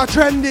better not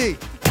trendy.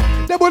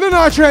 They better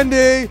not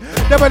trendy.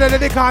 They better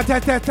they can't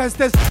test.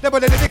 They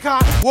better they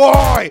can't.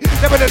 Why?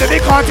 They better they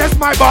can't test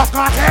my boss.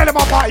 Can't tear them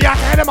apart. Yeah,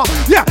 tear them up.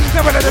 Yeah.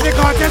 They better they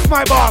can't test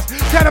my boss.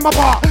 Tear them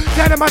apart.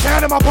 Tear them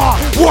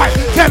apart. Why?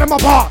 Tear them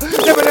apart.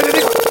 They better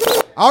they.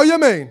 How you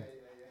mean?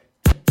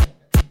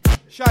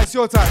 Shy, it's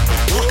your time.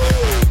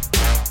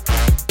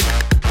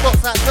 What's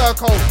that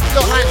circle?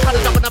 Look like trying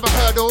to jump another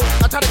hurdle.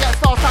 I try to get a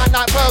star sign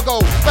like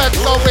Virgo.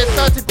 Vertigo with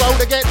 30 bro.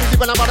 They get busy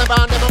when I run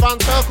around them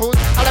around circles.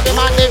 I love it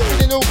my name,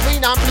 feeling all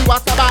green and blue. I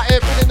step out here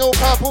feeling all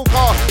purple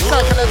car.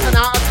 Circle a 10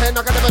 out of 10.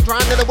 I can never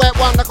drown in a wet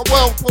one like a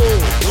whirlpool.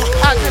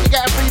 I tend to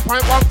get a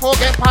 3.14,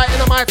 get pie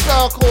in my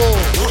circle.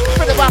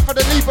 For the rap for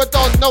the Libra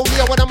Don, no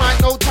Leo when I might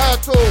no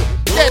turtle.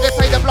 Yeah, they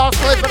say the blast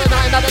words, but they're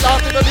not in the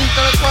last in the league.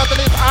 And it's worth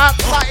it, it's out.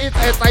 That is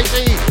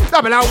S-A-G.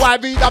 Double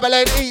L-Y-V, double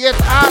N-E,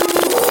 it's out.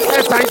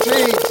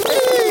 S-A-G.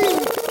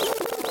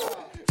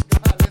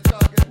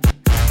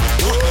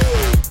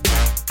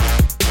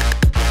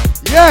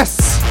 Yes!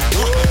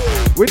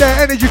 With their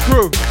energy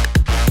crew.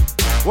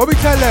 What we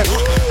tell them?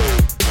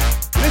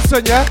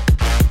 Listen, yeah?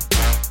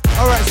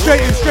 Alright,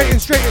 straight in.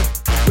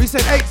 We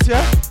said 8s,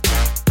 yeah?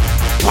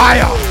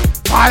 Fire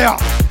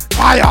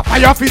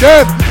for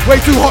them. Way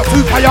too hot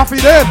to fire for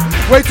them.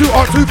 Way too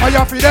hot to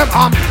fire for them.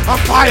 I'm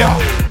fire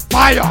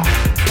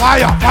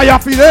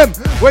for them.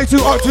 Way too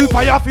hot to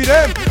fire for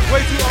them.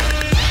 Way too hot.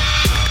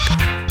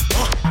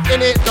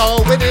 In it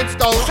though, when it's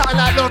though, something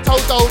like Lotto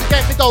though,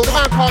 get me though, the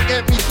man can't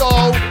get me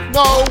though.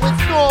 No,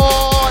 it's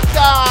not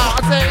that.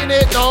 I say in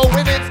it though,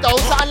 when it's though,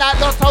 something like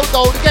Lotto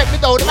though, get me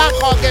though, the man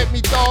can't get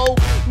me though.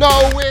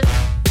 No, it's.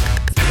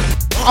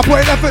 I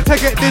put in effort to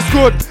get this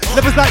good.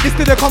 Levels like this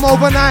didn't come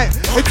overnight.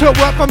 It took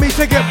work for me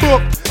to get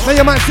booked. Now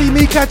you might see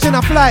me catching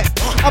a flight.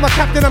 I'm a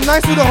captain, I'm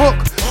nice with a hook.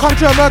 Come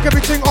to work,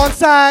 everything on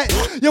site.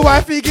 Your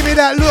wifey give me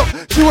that look.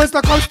 She wants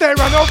to come stay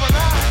run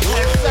overnight.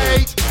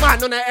 SH,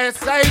 man on the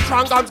SA.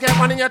 Trunk guns get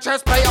one in your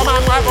chest plate. Oh man,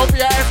 right over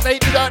your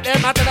estate. You don't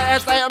them after the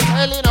SA, I'm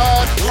telling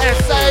her.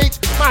 SH,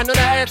 man on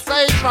the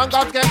SA. Trunk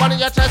guns get one in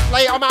your chest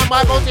plate. Oh man,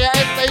 right over your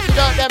estate. You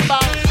don't them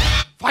bounce.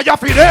 Fire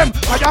for them,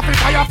 fire for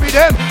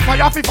them,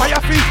 fire for,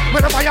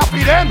 man fire for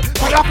them,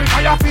 fire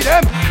for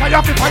them, man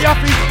fire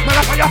for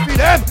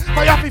them,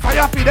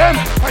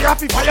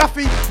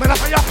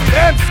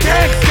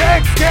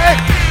 skeg.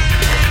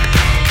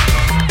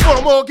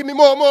 More, give me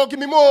more, give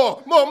me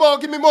more, give me more,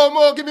 give me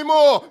more, give me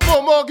more, give me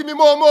more, give me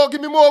more,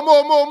 give me more, give me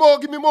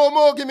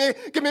more,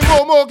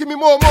 give me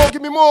more,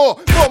 give me more,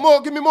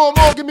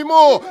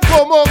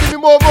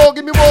 give me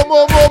more,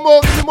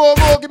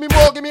 give me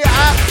more, give me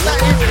that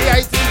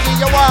is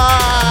D-A-T-D-Y.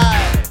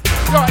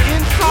 You're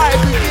inside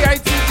with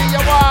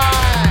D-A-T-D-Y.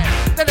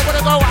 Then they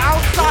wanna go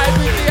outside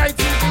with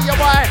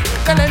D-A-T-D-Y.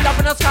 They'll end up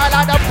in the sky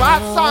like the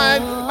bad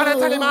sign. But I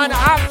tell him I'm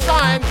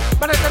outside.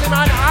 But I tell him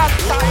I'm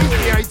outside.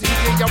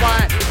 B-I-T-G-Y.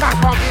 That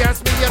can't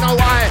BS me, you know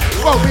why.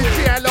 Go with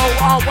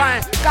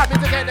G-L-O-R-Y. Got me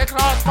to get the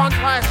class fun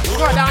twice.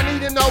 God, I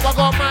need him, no, I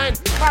got mine.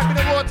 Got me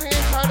the water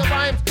inside the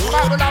rhymes.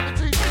 I will have the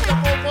 2 3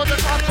 4 for the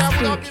touch. I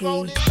will not be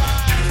rolling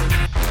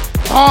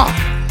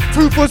down.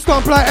 2 foot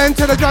stomp like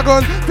enter the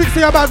dragon. Fix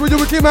your bad with your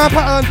wicked man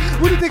pattern.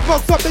 When you think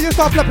box up, then you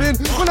start flipping.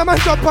 When a man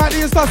jump party,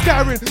 you start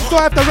scattering. So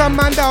I have to ram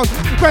man down.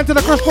 Grind to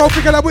the crush pro,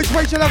 figure out which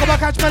way shall I go back,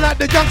 catch man at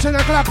the junction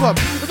and clap up.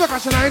 If I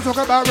catch I ain't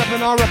talking about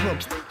rapping, I'll rap him.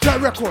 That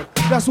record,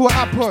 that's what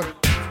happened.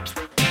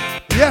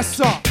 Yes,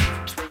 sir.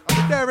 I've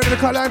been there in the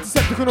cut like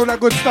antiseptic and all that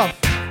good stuff.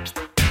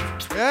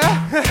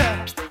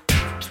 Yeah?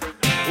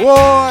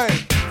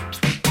 Boy.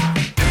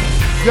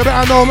 You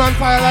better know man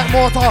fire like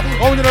mortar.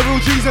 Only the real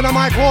G's in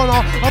my corner.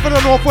 Up in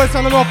the northwest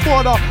and the north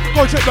border.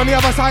 Go check on the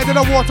other side of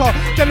the water.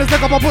 Then let's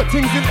look up and put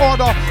things in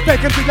order.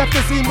 They can be left the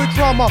scene with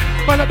drama.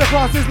 Man at the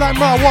classes like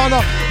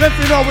marijuana. Then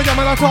you know when your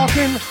man are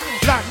talking.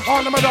 Like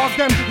all of my dogs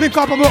them. Link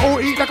up and we'll all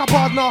eat like a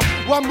partner.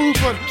 One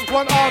movement,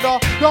 one order.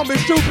 Don't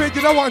be stupid, you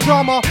don't want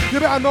drama.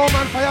 You better know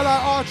man fire like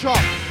Archer.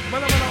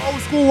 Man I'm an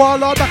old school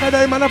warlord. Back in the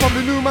day man I'm from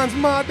the new man's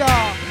mother.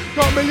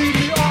 Don't believe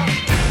me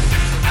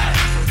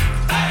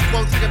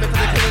Won't take me for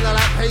the killing, I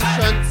like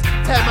patience.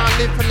 Tear man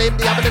limb for limb,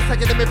 the other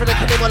second me for the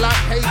killing, I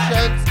like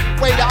patience.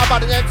 Way that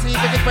about an MC,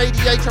 biggest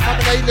radiation from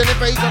an alien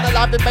invasion.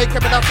 Alive in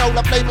bacon with a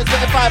solar flame is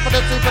getting fired for the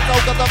super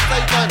soldiers of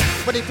Satan.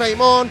 When he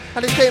fame on,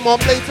 and his game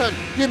on blatant.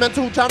 Human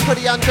tool champ,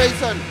 Freddy and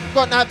Jason.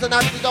 Got knives and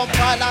knives, don't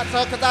fight like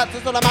circus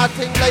actors, all of my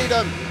ting laid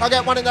them. I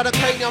get one into the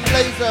cranium,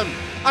 blaze them.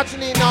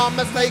 Actually, no, I'm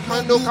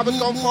mistaken. Look, I was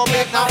gone for a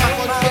bit, now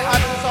I'm on shit, I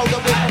just sold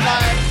them with the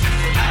life.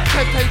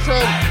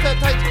 Temptation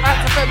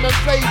at the feminine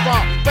flavour.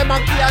 When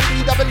Monkey and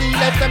DWE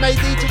left them AD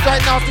to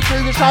join nasty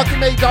crew, the Sharky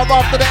Major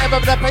after the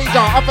ever the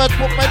pager. I first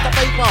put pen to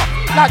paper.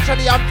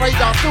 Naturally I'm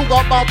Fraser, still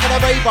got bars for the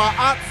raver.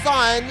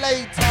 Outside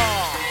later.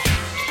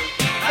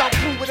 Don't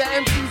cool with the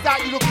MCs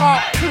that you look up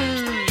to.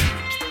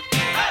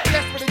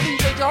 Blessed with the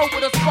DJ, you hope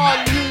with a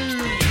spun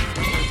you.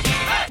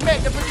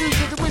 Met the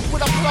producers who wish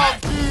would have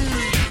plugged you.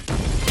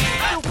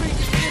 Still think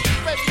it's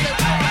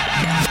disrespectful.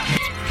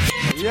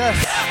 Yes.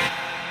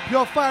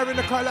 Pure fire in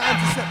the car like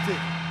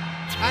antiseptic.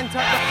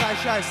 Antac that guy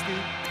Shiesty.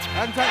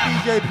 Antac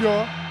DJ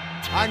Pure.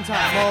 Antac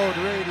Mode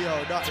Radio.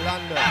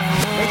 London.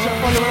 Make sure you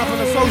follow up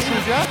on the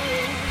socials, yeah?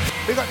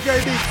 We got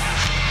JB.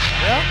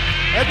 Yeah?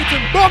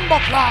 Everything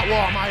bomba clock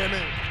war,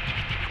 Miami.